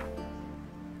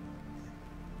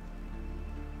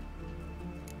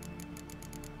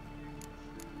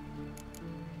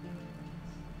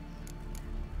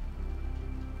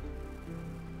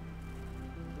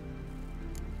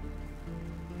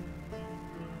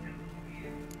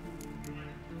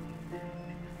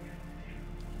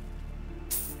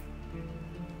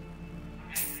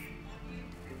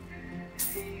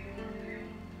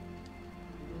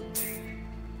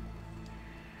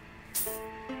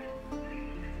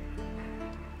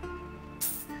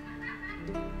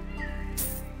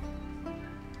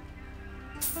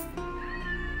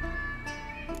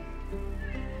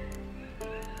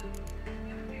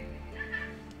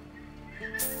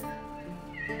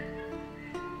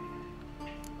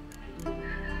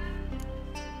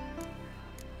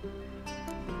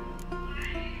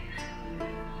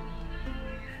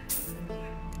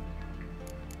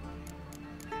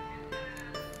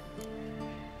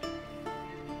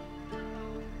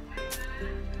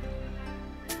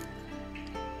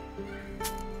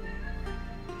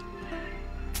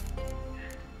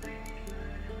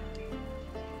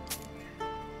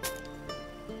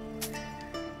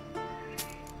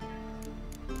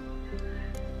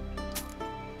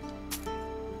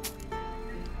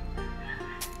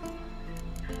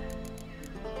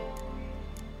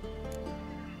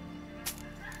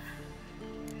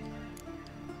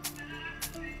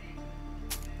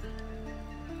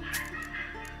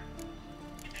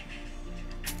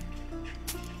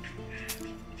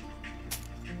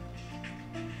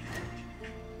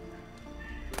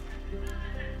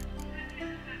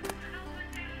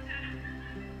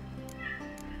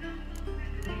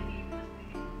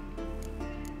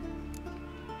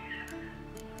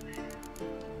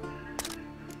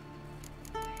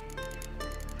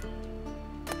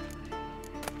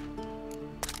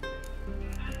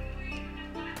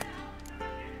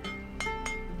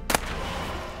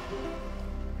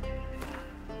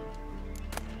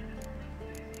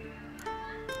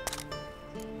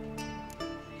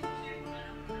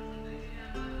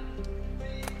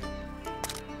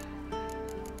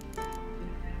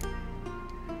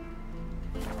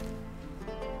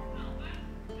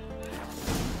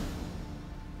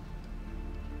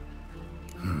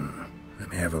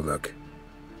 have a look.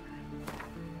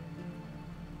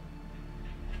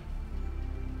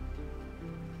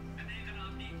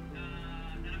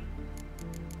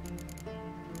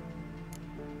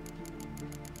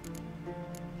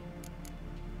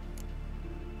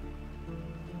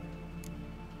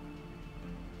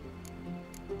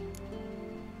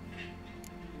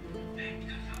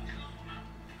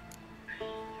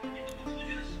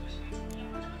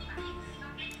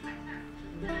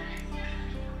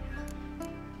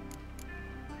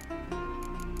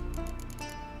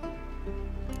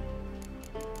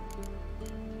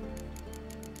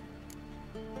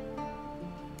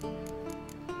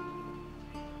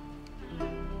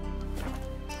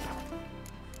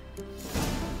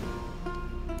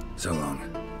 So long.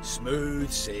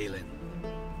 Smooth sailing.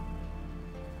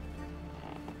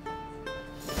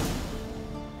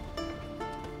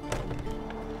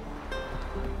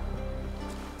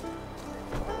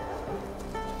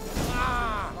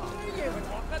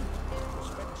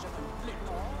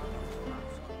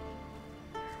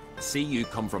 I see you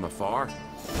come from afar.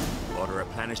 Ought to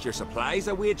replenish your supplies,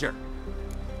 I wager.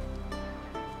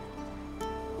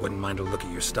 Wouldn't mind a look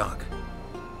at your stock.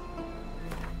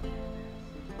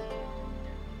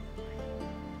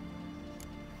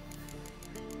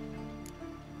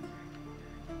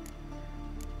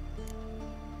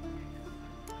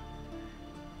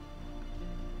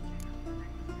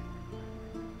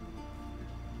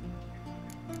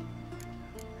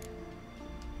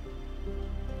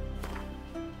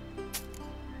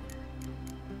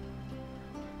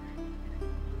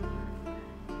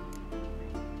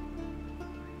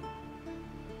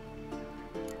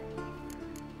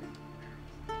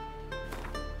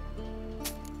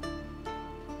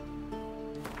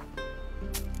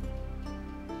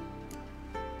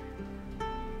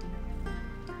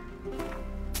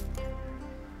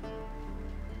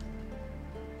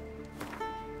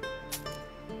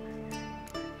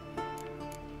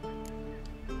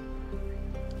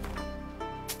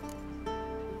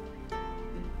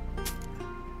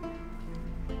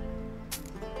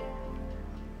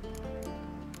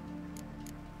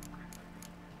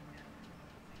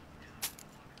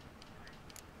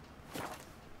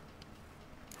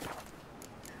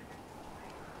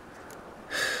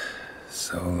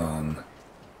 So long.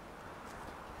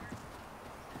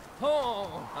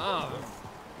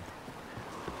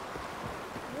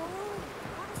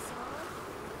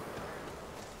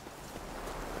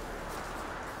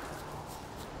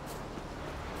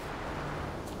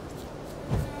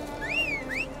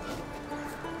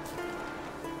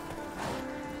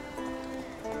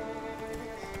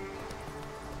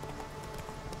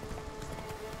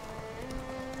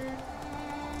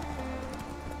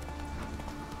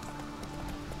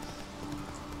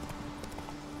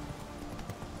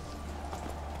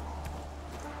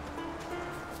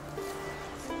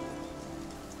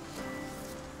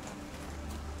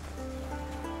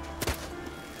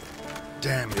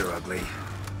 Damn, you're ugly.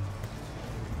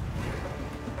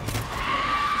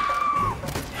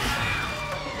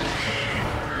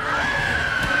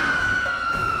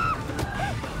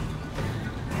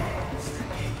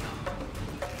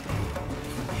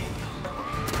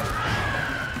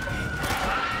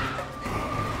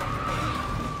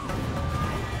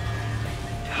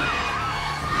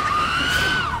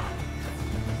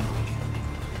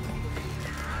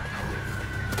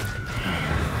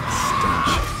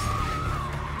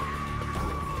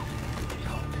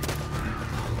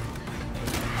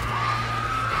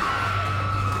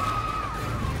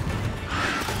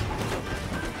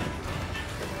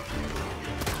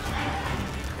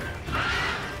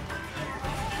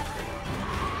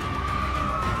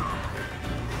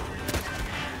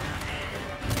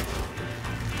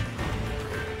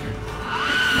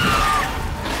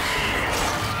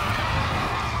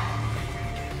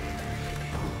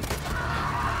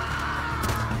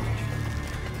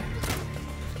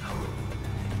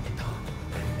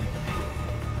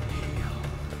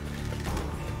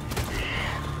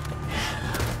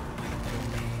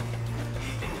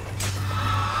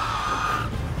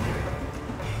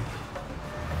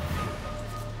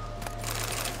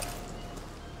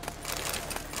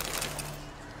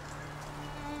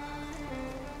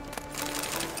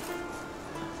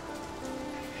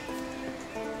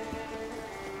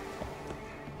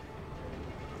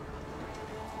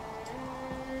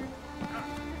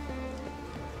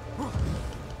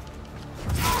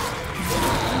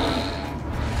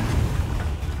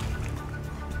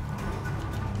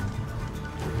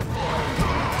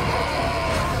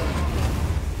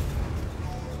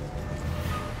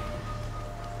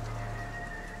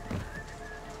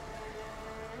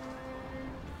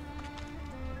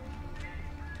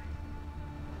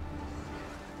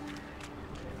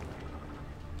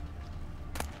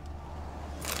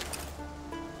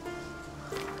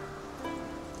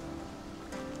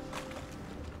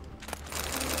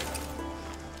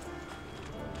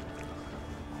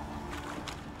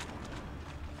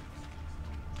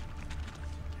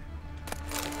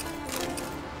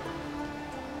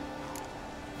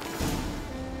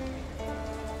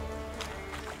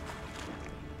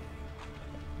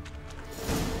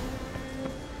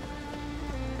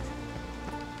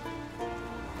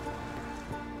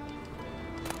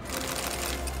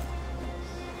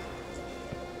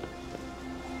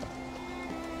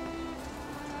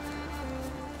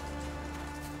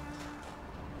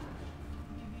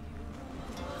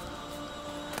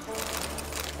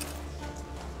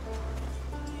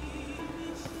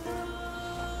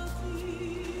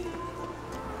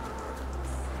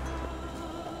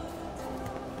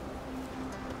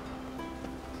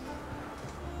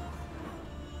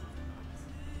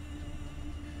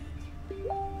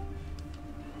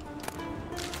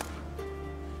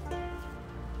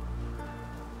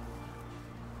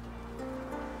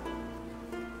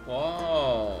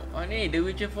 The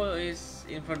Witcher 4 is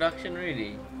in production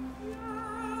already.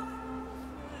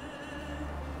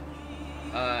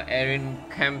 Erin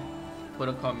Camp put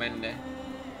a comment there.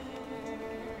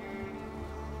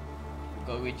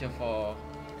 Got Witcher 4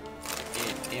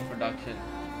 in production.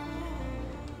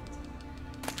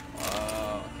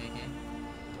 Wow, okay.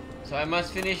 So I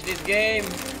must finish this game,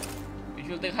 which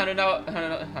will take 100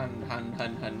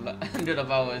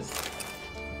 of hours.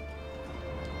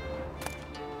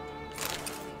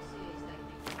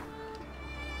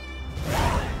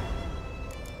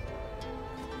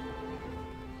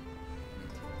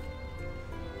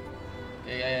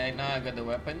 Okay, now I got the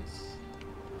weapons.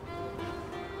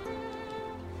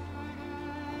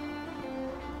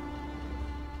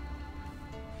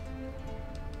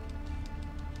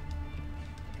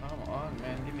 Come on,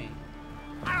 man, give me.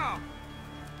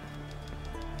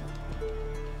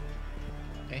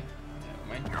 Okay,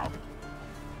 never mind.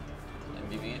 I'm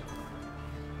giving it.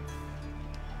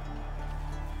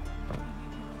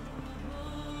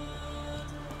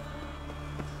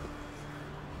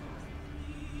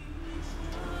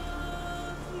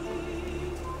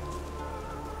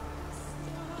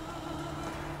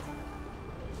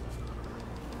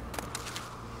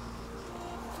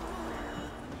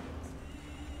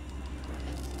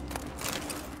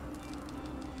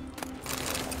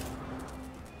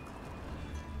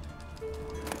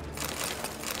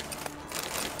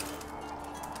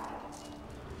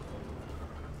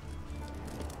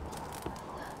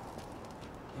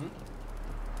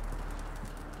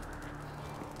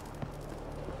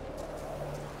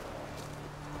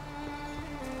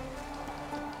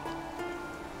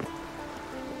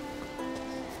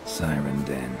 Siren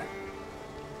Den.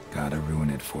 Gotta ruin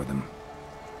it for them.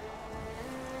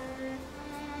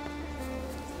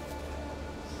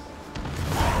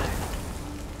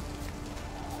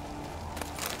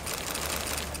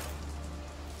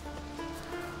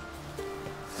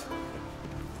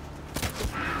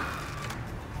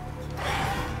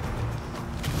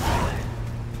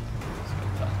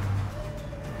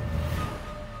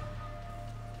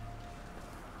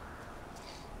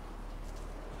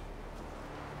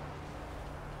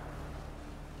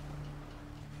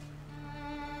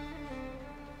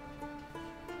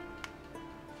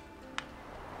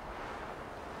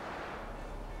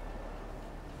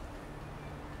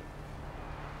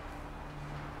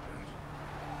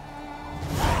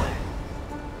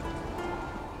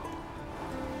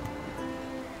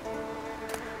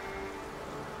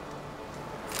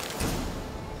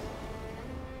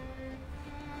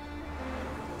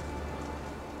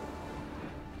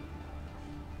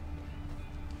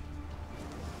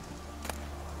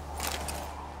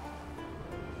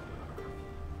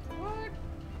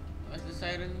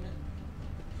 Siren.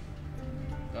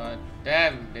 God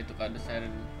damn, they took out the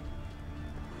siren.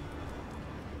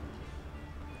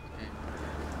 Okay.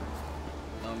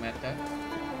 No matter.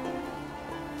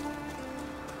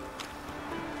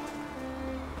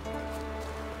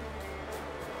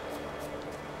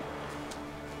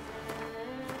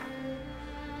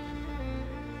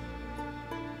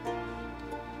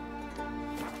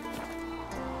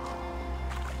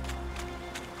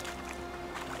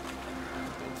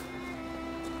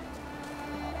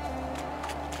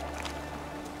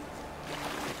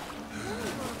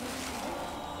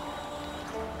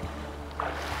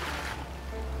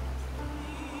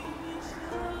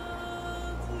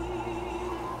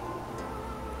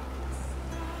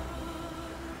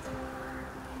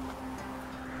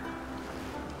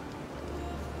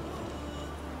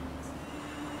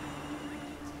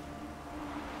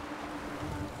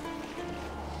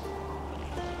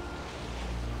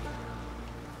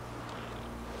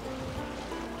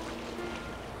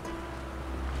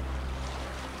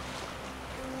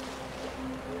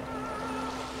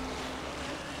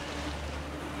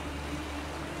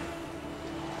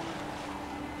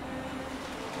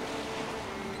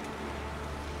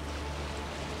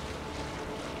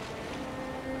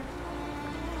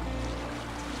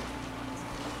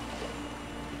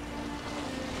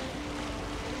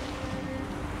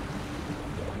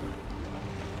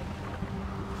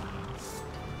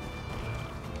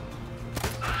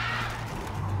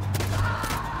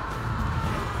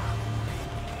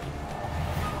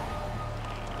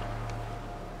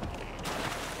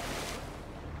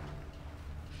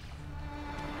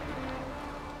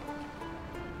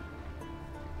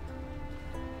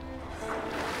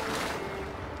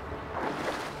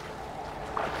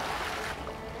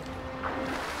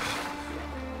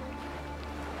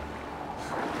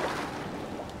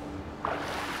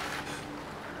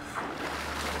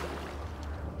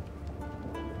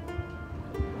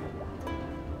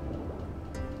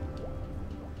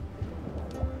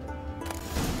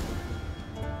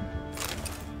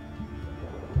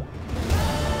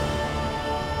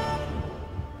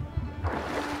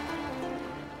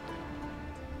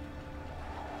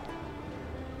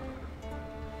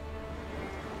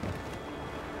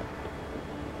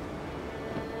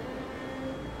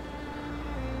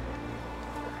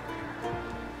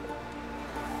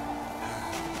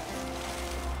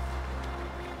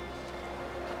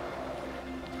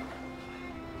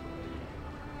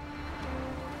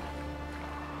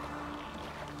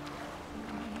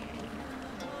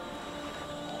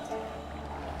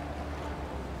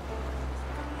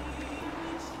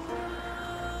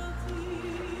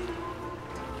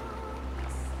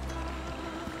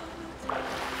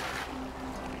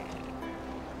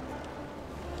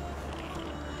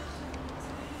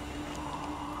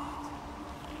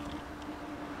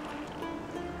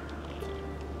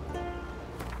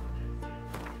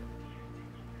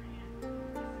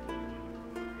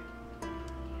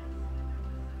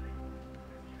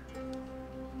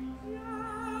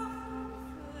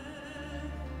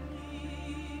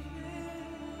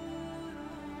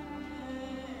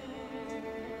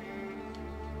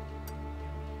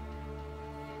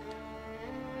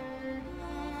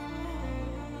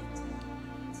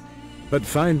 But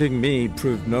finding me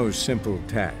proved no simple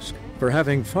task, for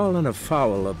having fallen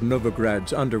afoul of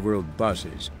Novigrad's underworld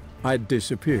bosses, I'd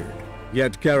disappeared.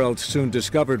 Yet Geralt soon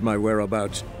discovered my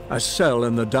whereabouts, a cell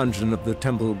in the dungeon of the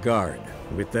Temple Guard.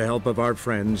 With the help of our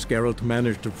friends, Geralt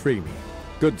managed to free me.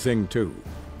 Good thing, too,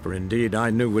 for indeed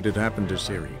I knew what had happened to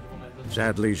Ciri.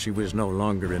 Sadly, she was no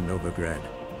longer in Novigrad.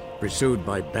 Pursued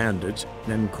by bandits,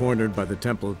 then cornered by the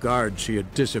Temple Guard, she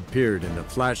had disappeared in a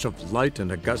flash of light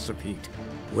and a gust of heat.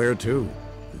 Where to?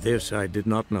 This I did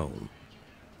not know.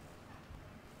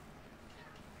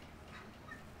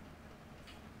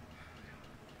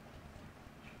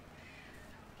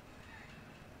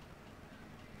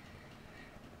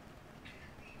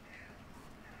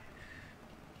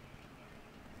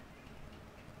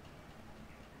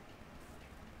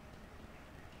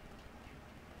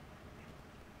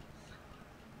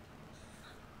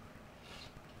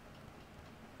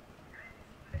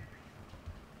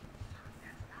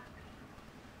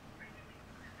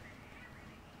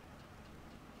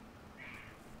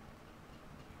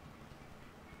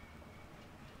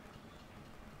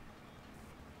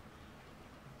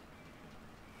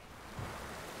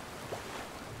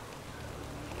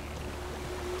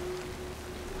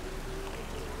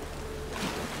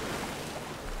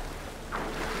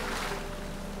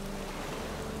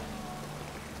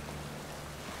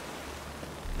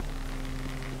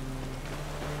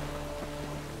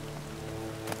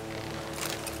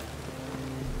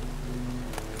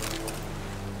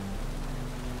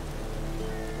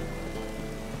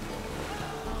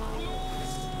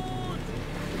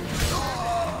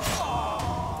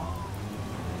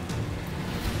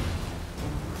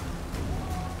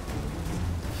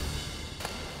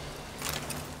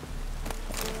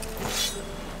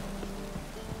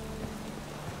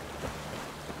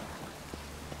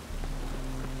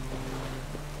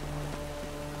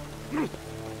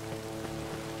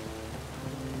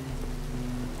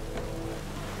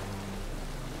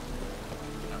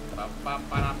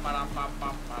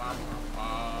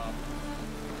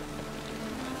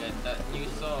 Get that new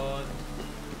sword.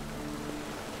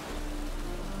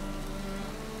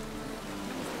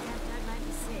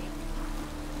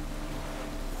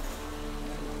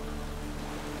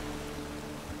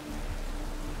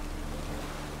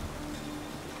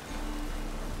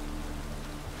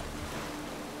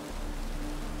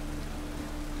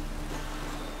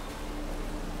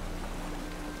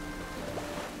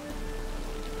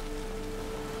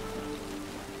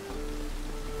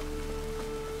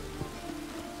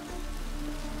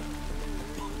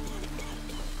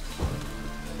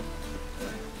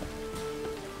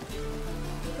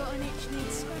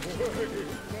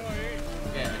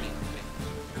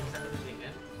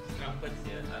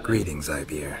 Greetings,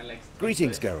 Ivyr.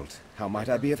 Greetings, Geralt. How might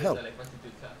I be of help?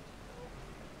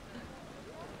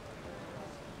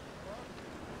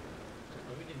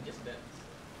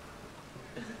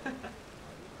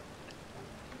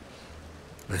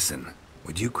 Listen,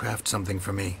 would you craft something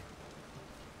for me?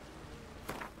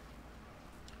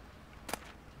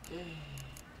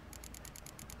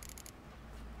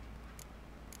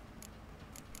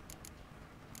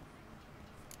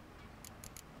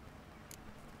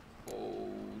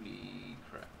 Holy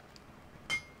crap.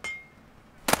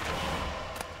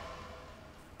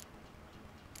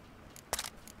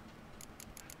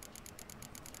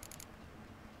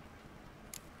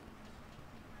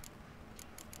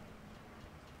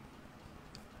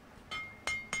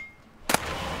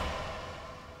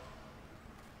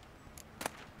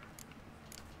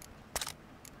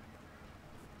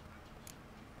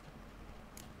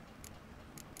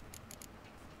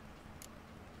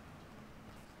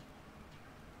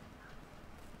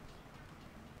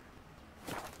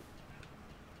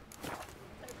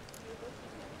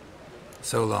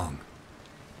 So long.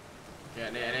 Okay,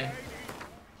 Ade.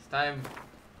 It's time.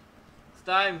 It's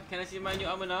time. Can I see my new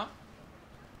armor now?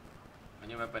 My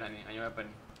new weapon, honey. My new weapon.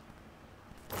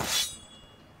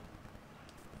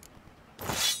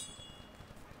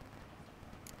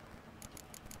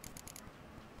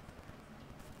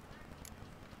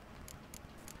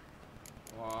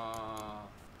 Wow.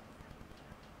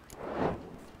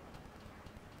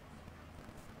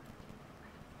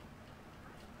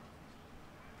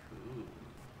 Ooh.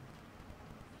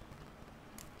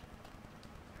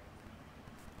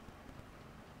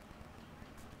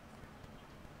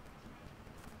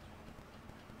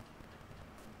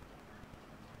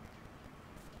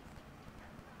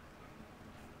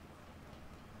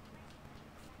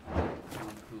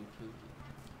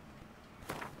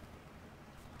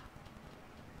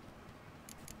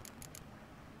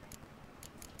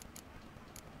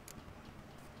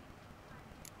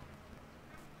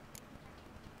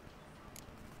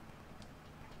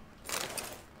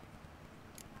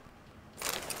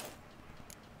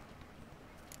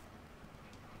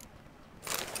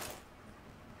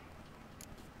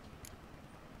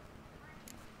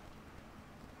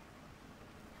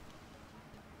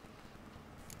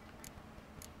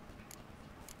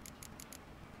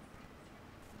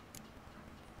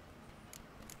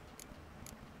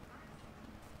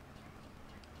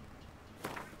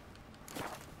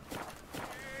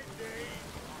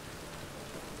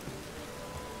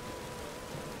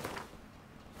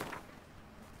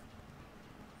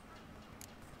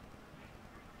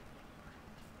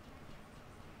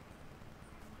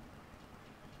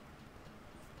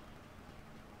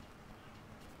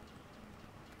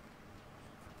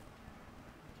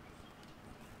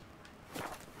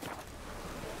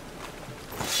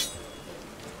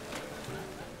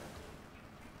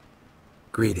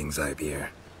 Greetings, Ibeer.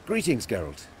 Greetings,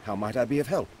 Geralt. How might I be of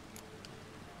help?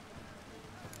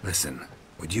 Listen,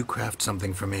 would you craft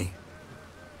something for me?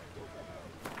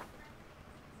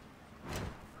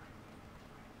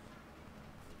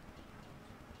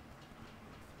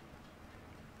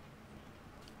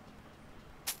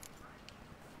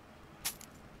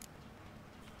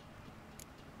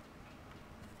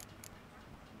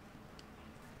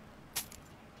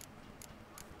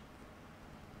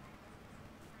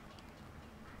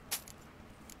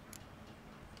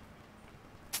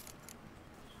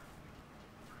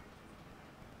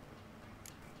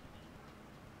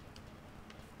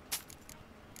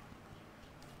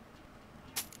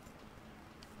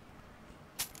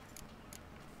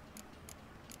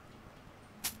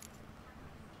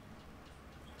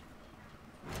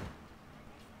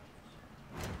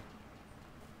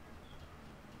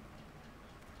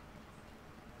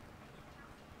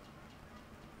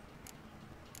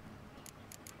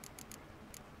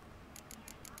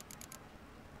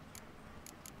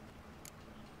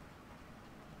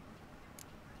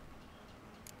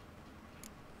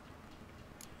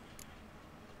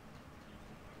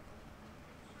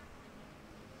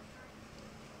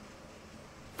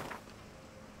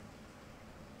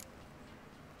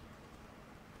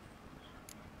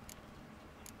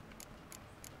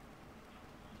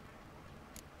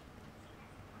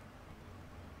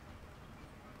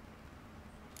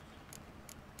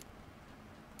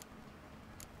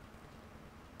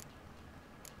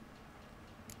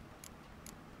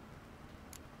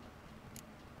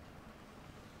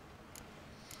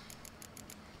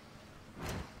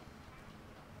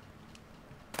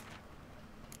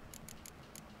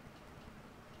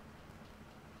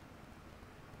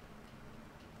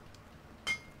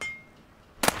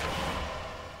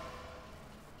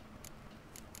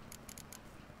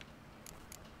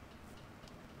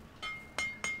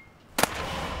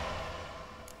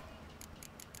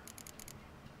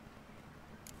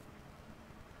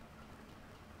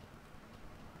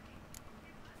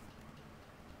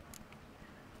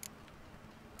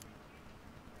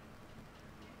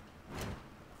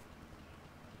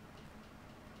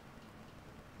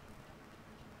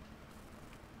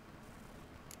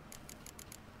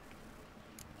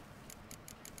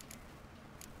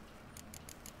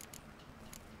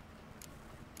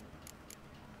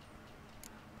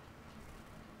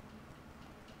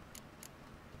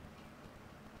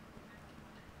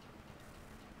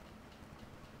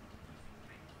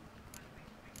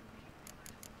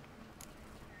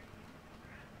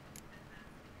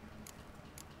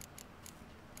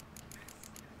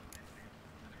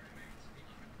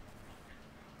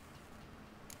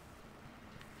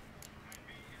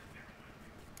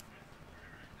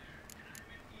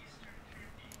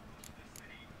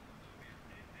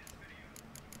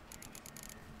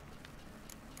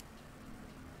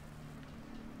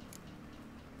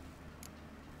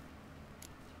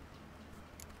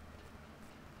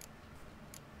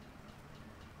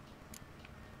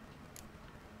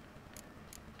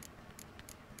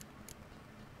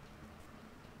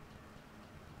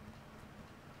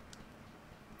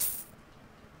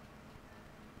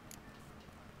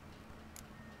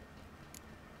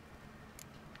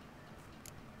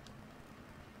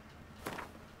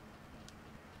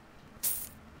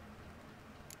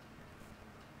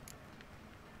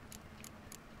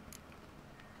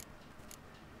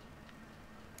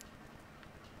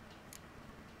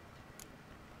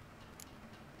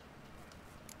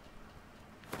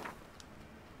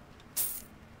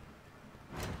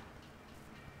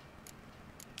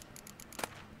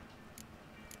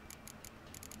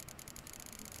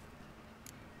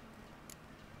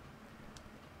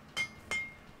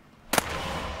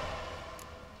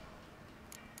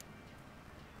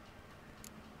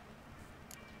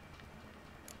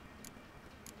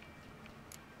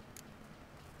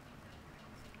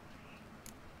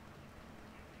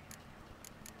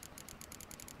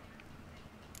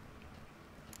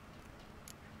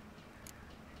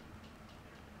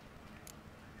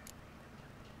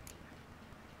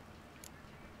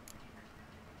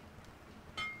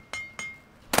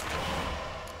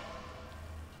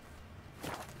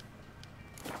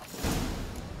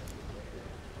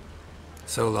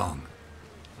 So long.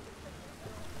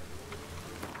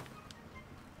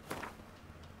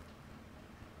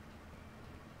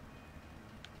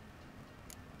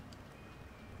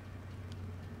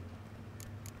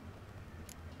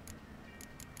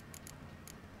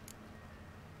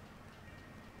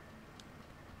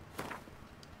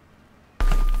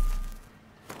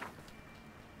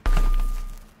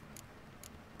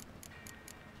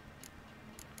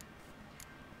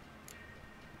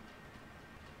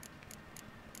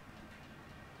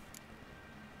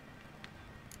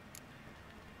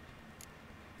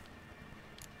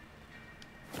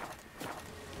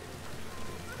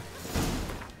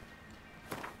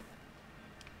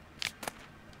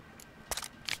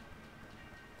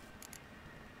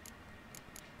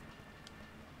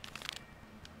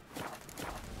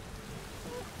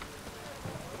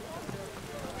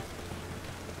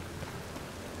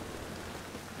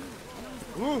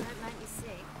 Ooh. That might be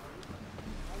sick.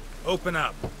 Open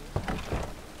up.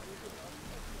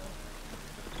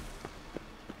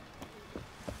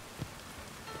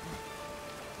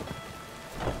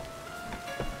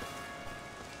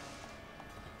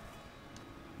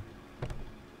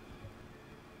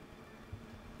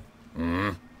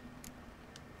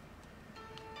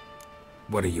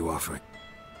 What are you offering?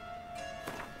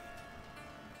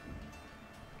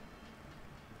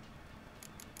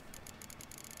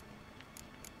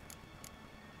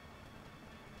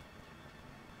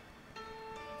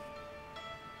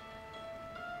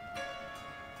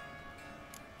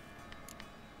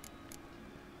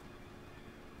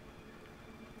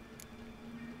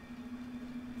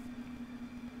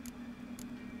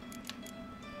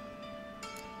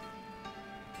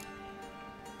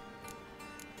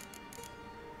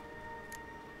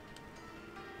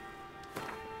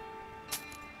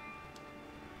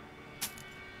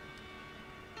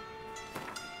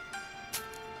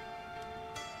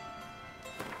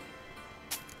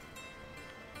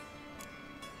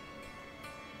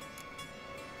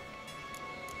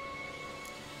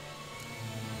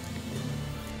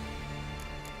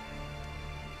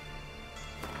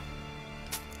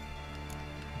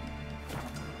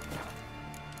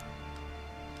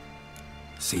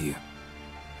 See you.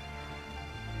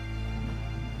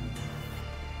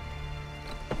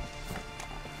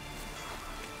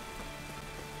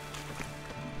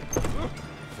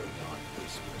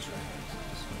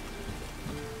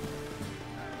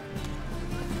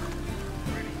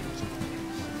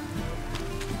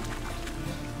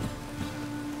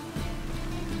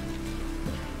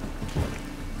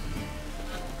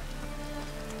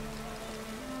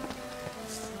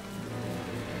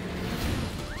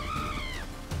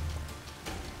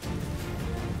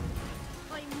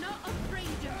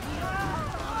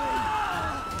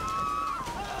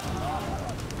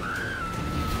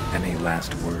 Any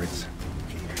last words?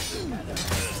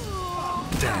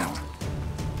 Down.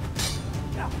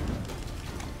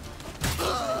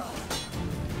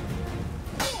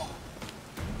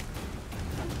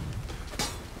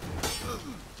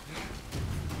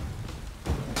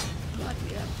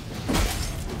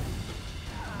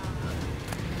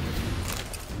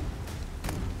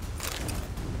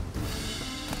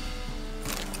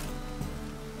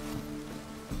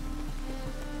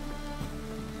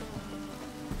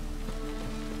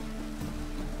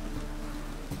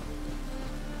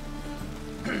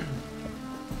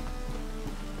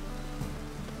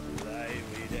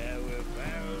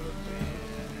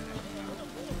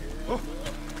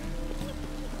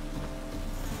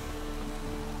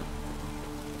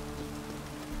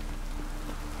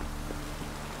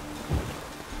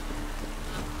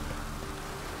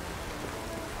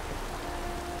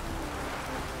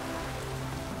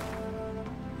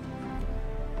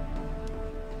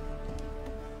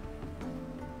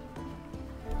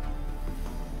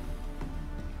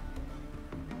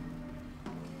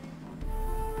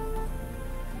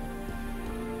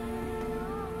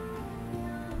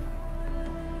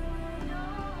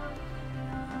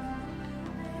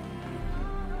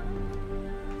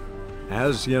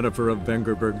 As Yennefer of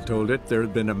Vengerberg told it, there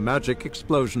had been a magic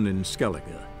explosion in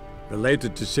Skellige.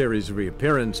 Related to Ciri's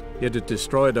reappearance, it had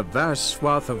destroyed a vast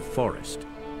swath of forest.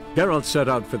 Geralt set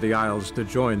out for the Isles to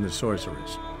join the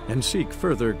sorceress and seek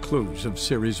further clues of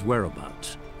Ciri's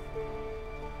whereabouts.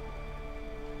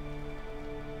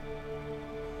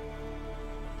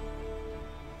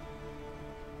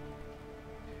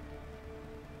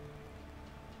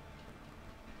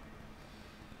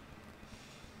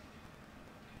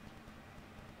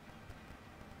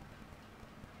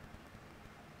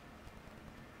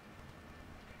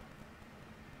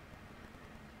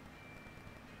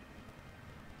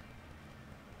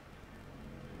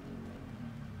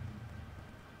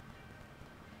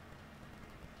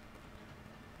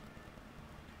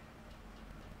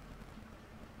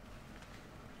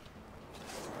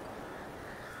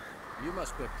 You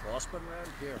must be prospering around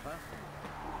here, huh?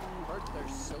 Heard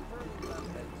there's silver in that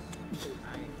place.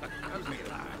 Tell me,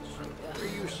 lads, are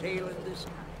you sailing this?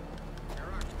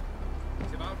 Geralt,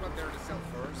 it's about what they're to sell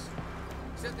first.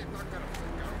 Said they've knocked out a full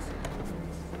garrison.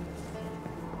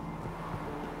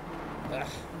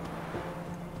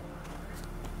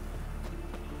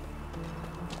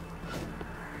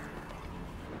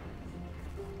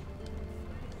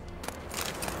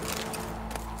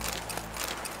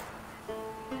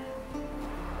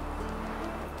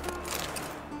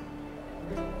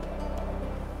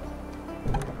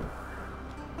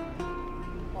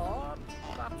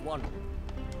 One.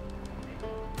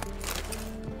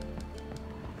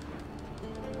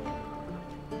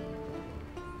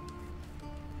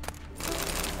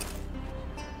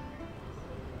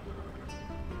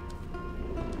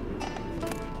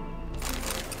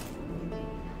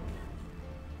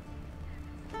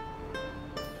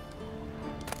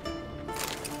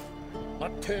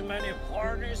 Not too many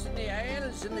foreigners in the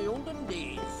Isles in the olden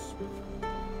days.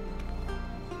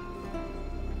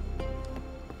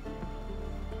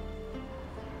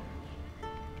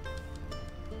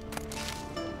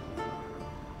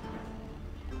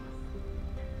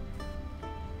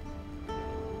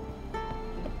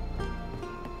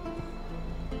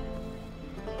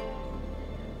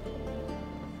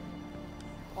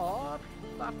 Oh,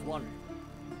 that one.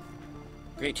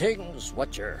 Greetings,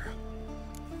 Watcher.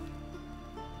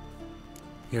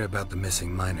 Hear about the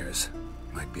missing miners.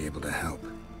 Might be able to help.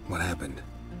 What happened?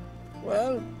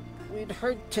 Well, we'd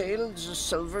heard tales of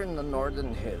silver in the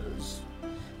northern hills,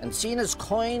 and seen as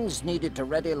coins needed to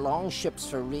ready longships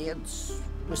for raids,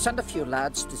 we sent a few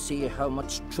lads to see how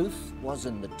much truth was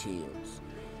in the tales.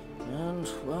 And,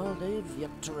 well, they've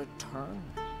yet to return.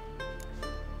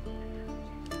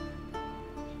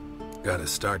 Gotta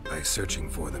start by searching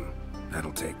for them.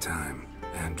 That'll take time,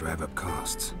 and drive up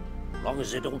costs. Long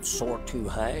as they don't soar too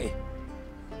high.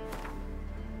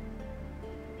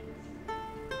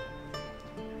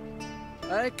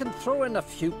 I can throw in a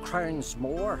few crowns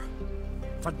more,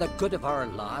 for the good of our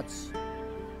lads.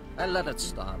 I'll let it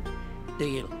stand.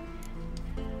 Deal.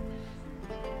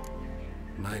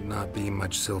 Might not be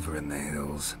much silver in the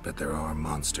hills, but there are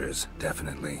monsters,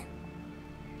 definitely.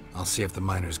 I'll see if the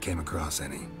miners came across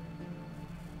any.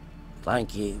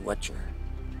 Thank ye, Watcher.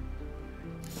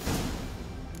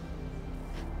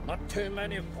 Not too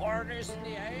many foreigners in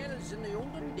the Isles in the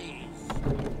olden days.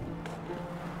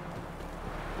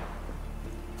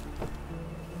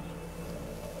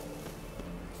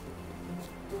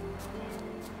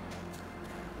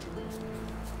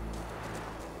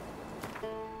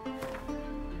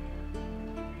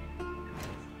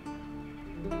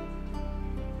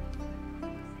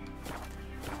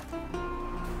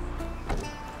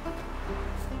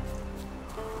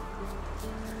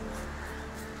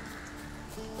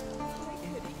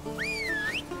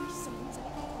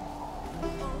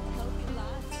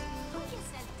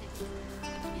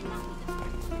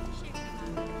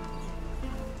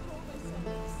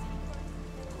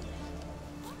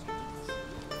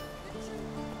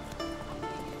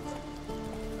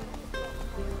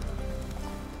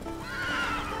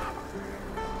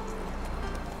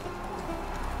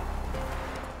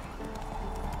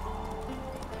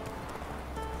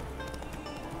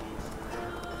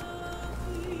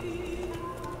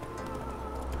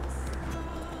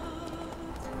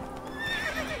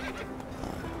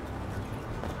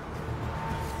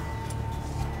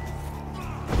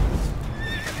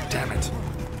 Damn it!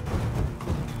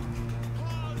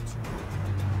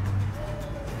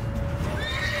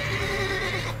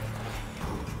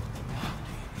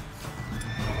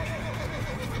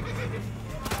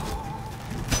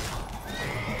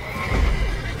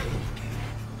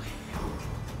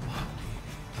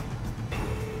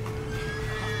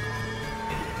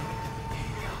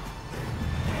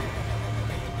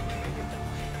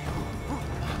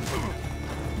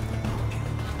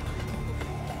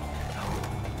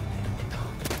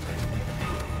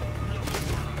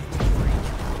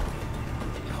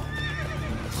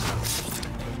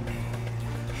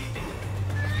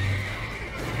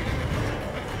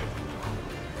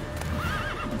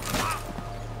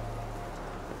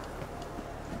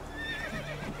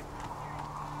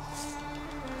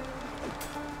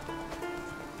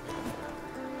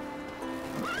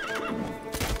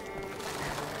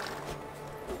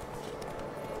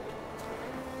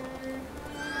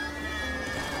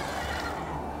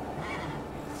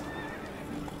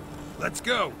 Let's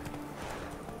go!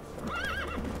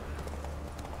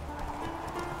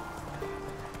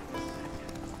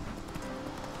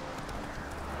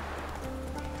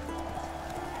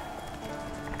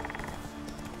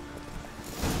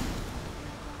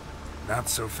 Not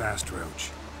so fast,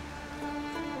 Roach.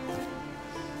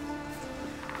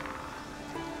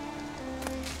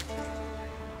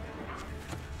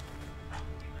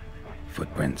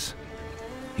 Footprints.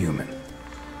 Human.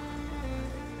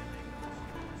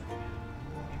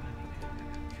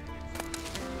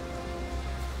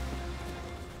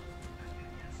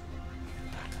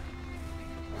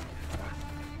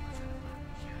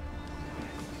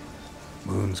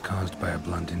 Wounds caused by a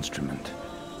blunt instrument.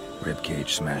 Ribcage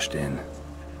smashed in.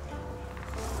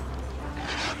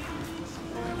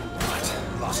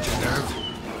 What? Lost your nerve?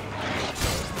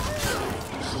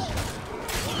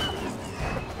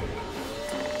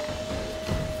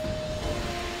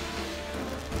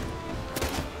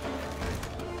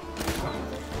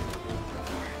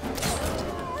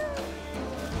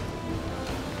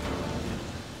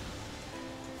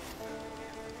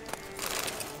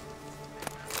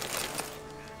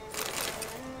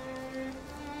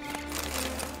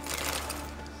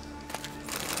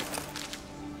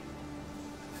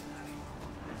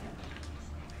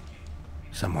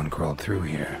 Someone crawled through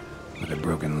here with a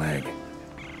broken leg.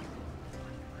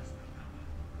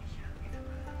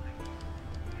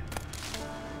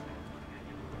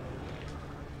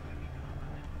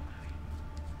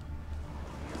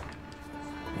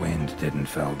 Wind didn't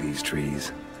fell these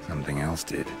trees. Something else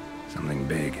did. Something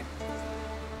big.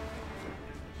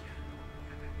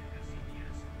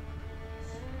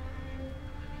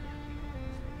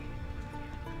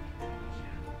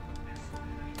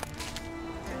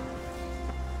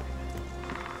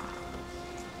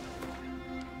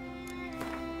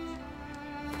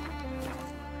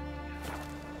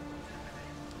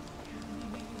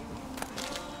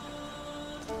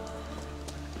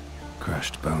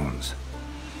 Crushed bones.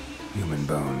 Human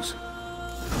bones.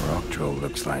 A rock troll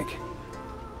looks like.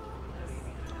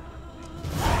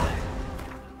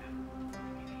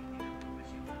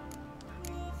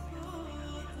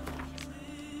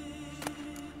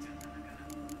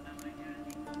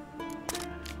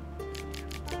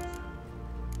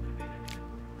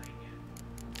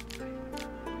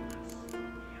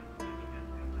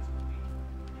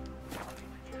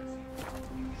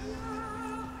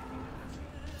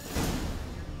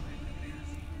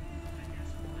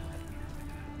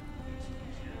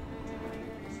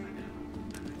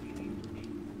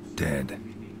 Dead.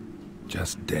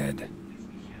 Just dead.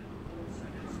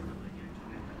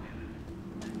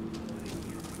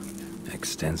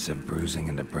 Extensive bruising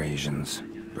and abrasions.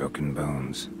 Broken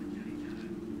bones.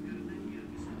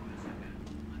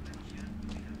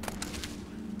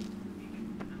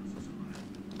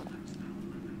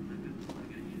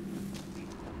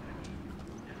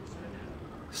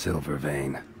 Silver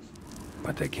vein.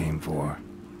 What they came for.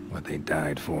 What they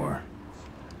died for.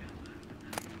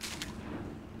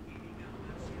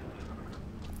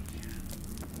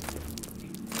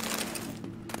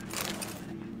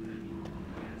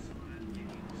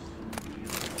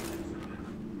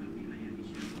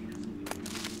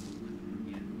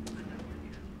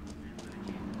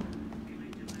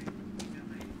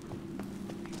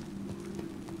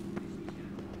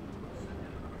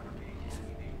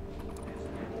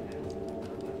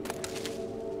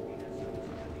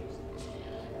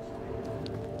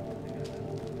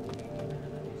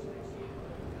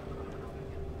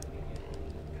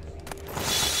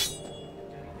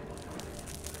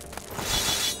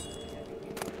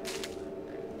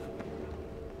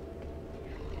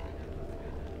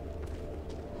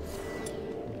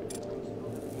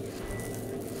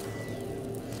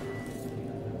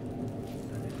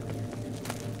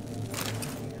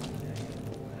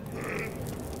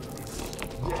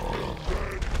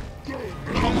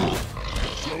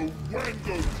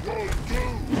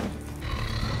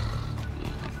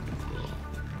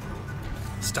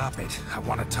 Stop it. I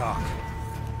want to talk.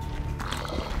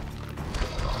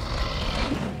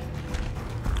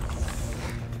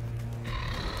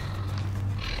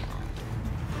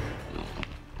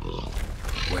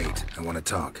 Wait, I want to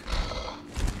talk.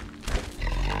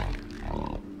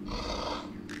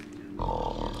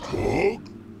 Talk?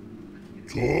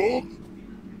 Talk?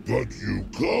 But you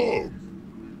come.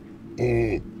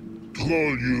 Or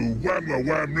call you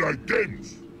wham-a-wham like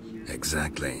them's?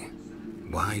 Exactly.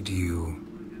 Why do you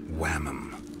wham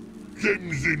 'em?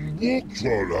 Them's in walk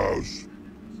troll house.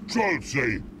 Trolls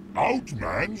say out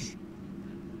mans,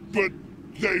 but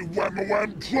they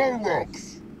wham-a-wham troll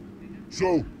rocks.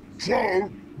 So troll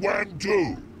wham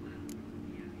too.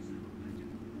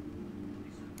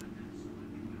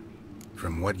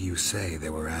 From what you say, they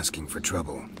were asking for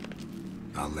trouble.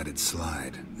 I'll let it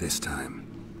slide this time.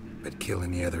 But kill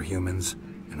any other humans,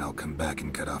 and I'll come back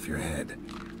and cut off your head.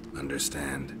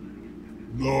 Understand?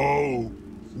 No.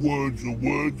 Words are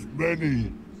words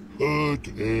many. Hurt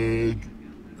head.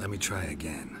 Let me try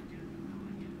again.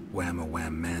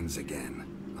 Wham-a-wham mans again.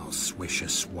 I'll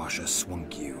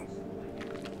swish-a-swash-a-swunk you.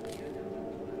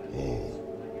 Oh.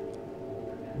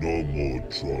 No more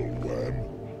troll wham.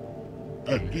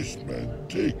 And this man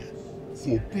take.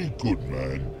 For be good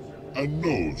man. And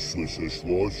no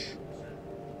swish-a-swash.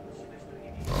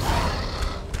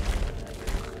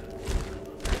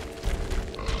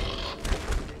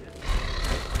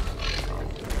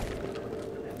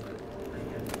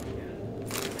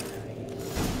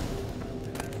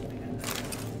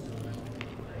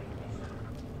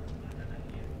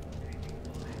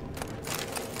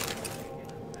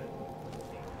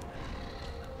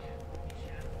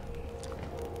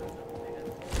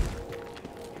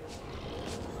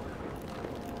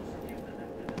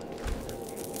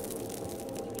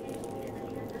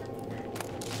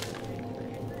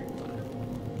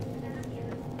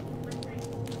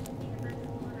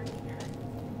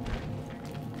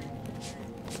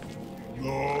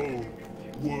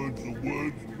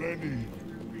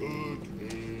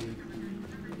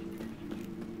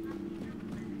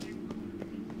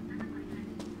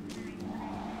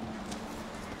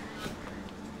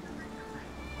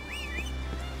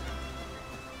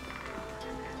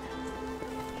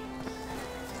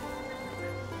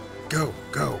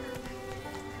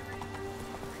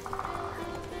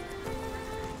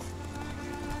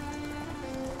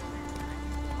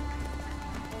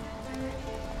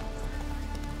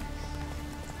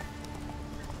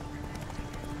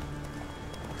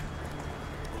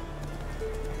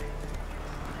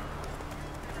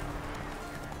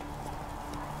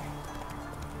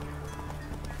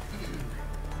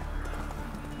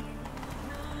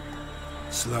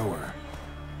 Slower.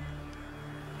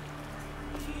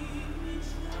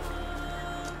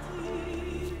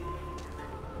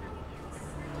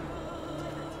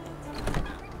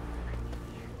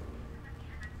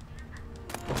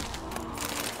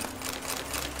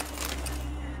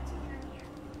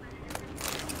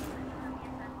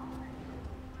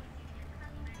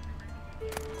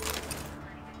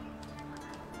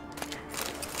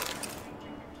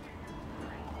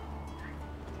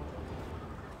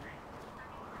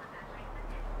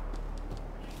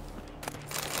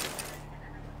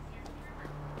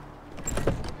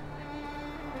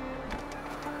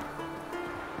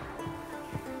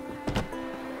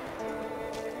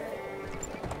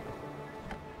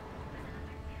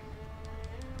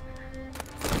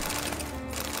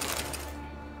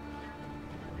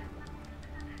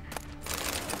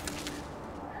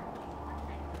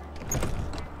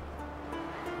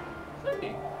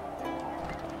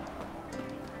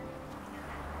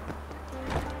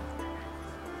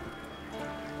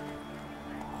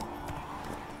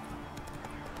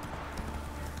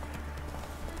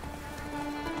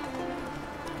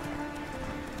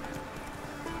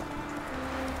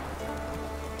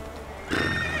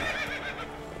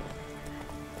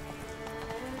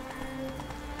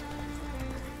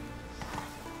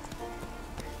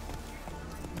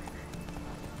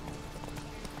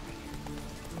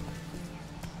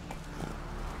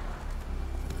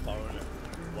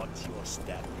 What's your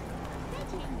step?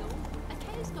 They don't know. A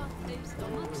cow's got two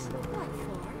stomachs. What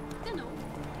for? Dunno.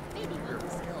 Maybe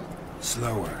one's full.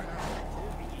 Slower.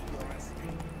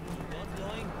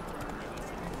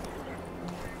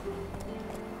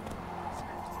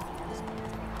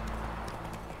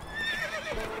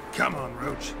 Come on,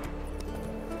 Roach.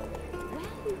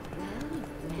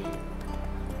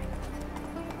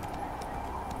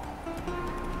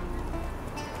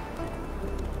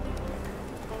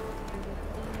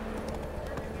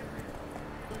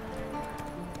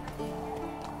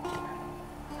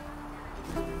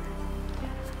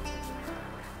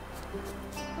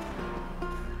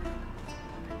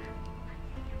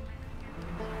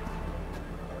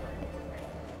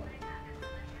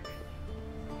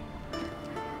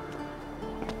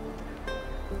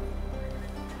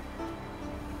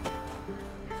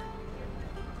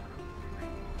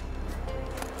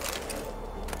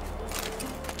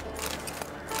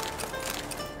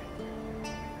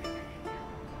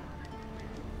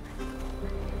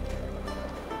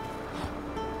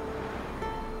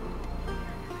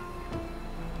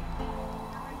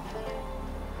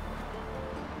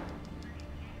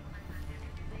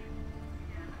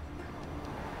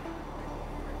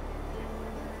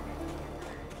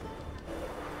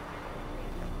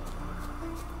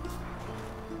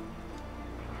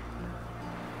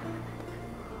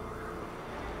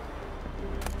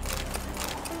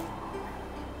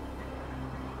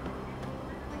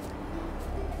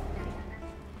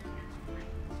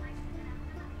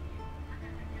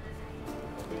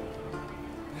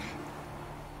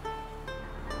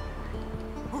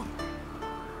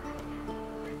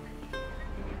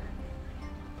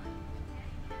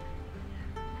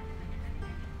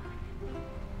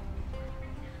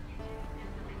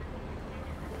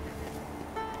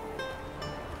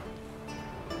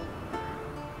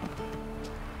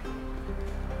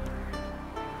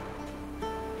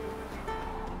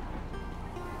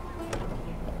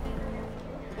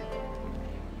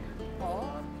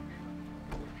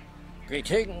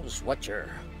 Greetings,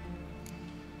 Watcher.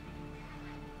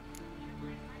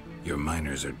 Your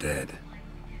miners are dead.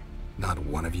 Not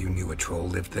one of you knew a troll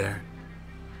lived there?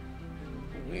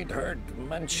 We'd heard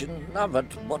mention of it,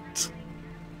 but...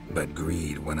 But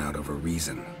greed went out over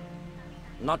reason.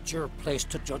 Not your place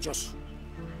to judge us.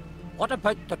 What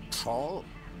about the troll?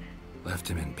 Left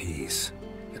him in peace.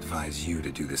 Advise you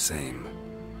to do the same.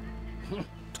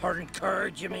 Turn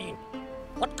card, you mean?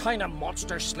 What kind of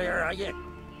monster slayer are you?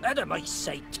 Out of my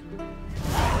sight.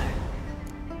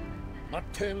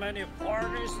 Not too many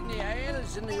foreigners in the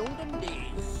Isles in the olden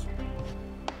days.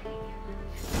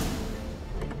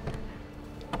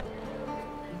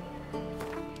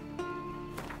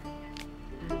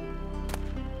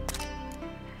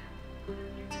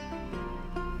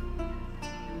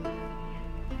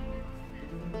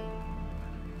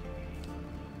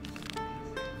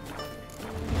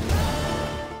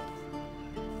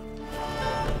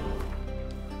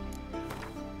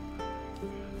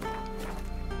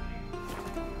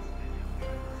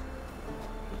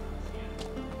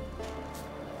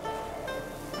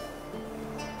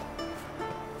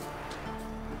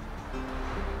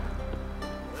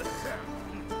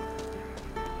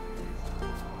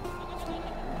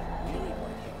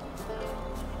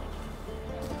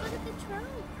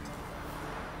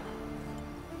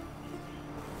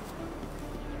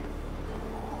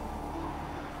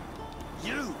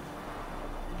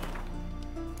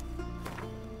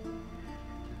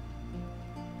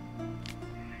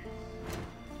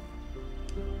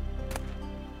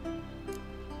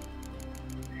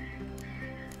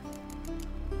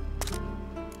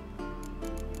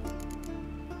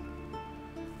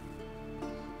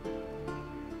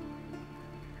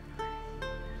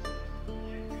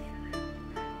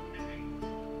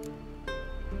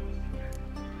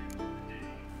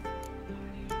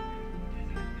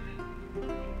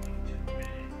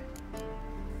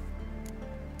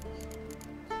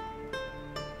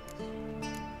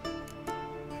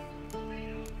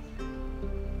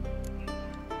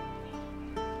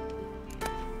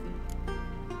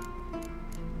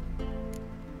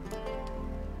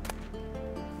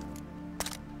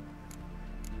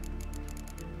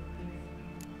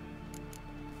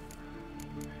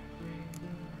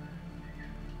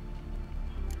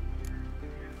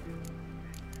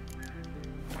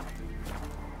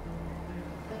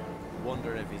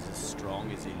 wonder if he's as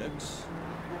strong as he looks.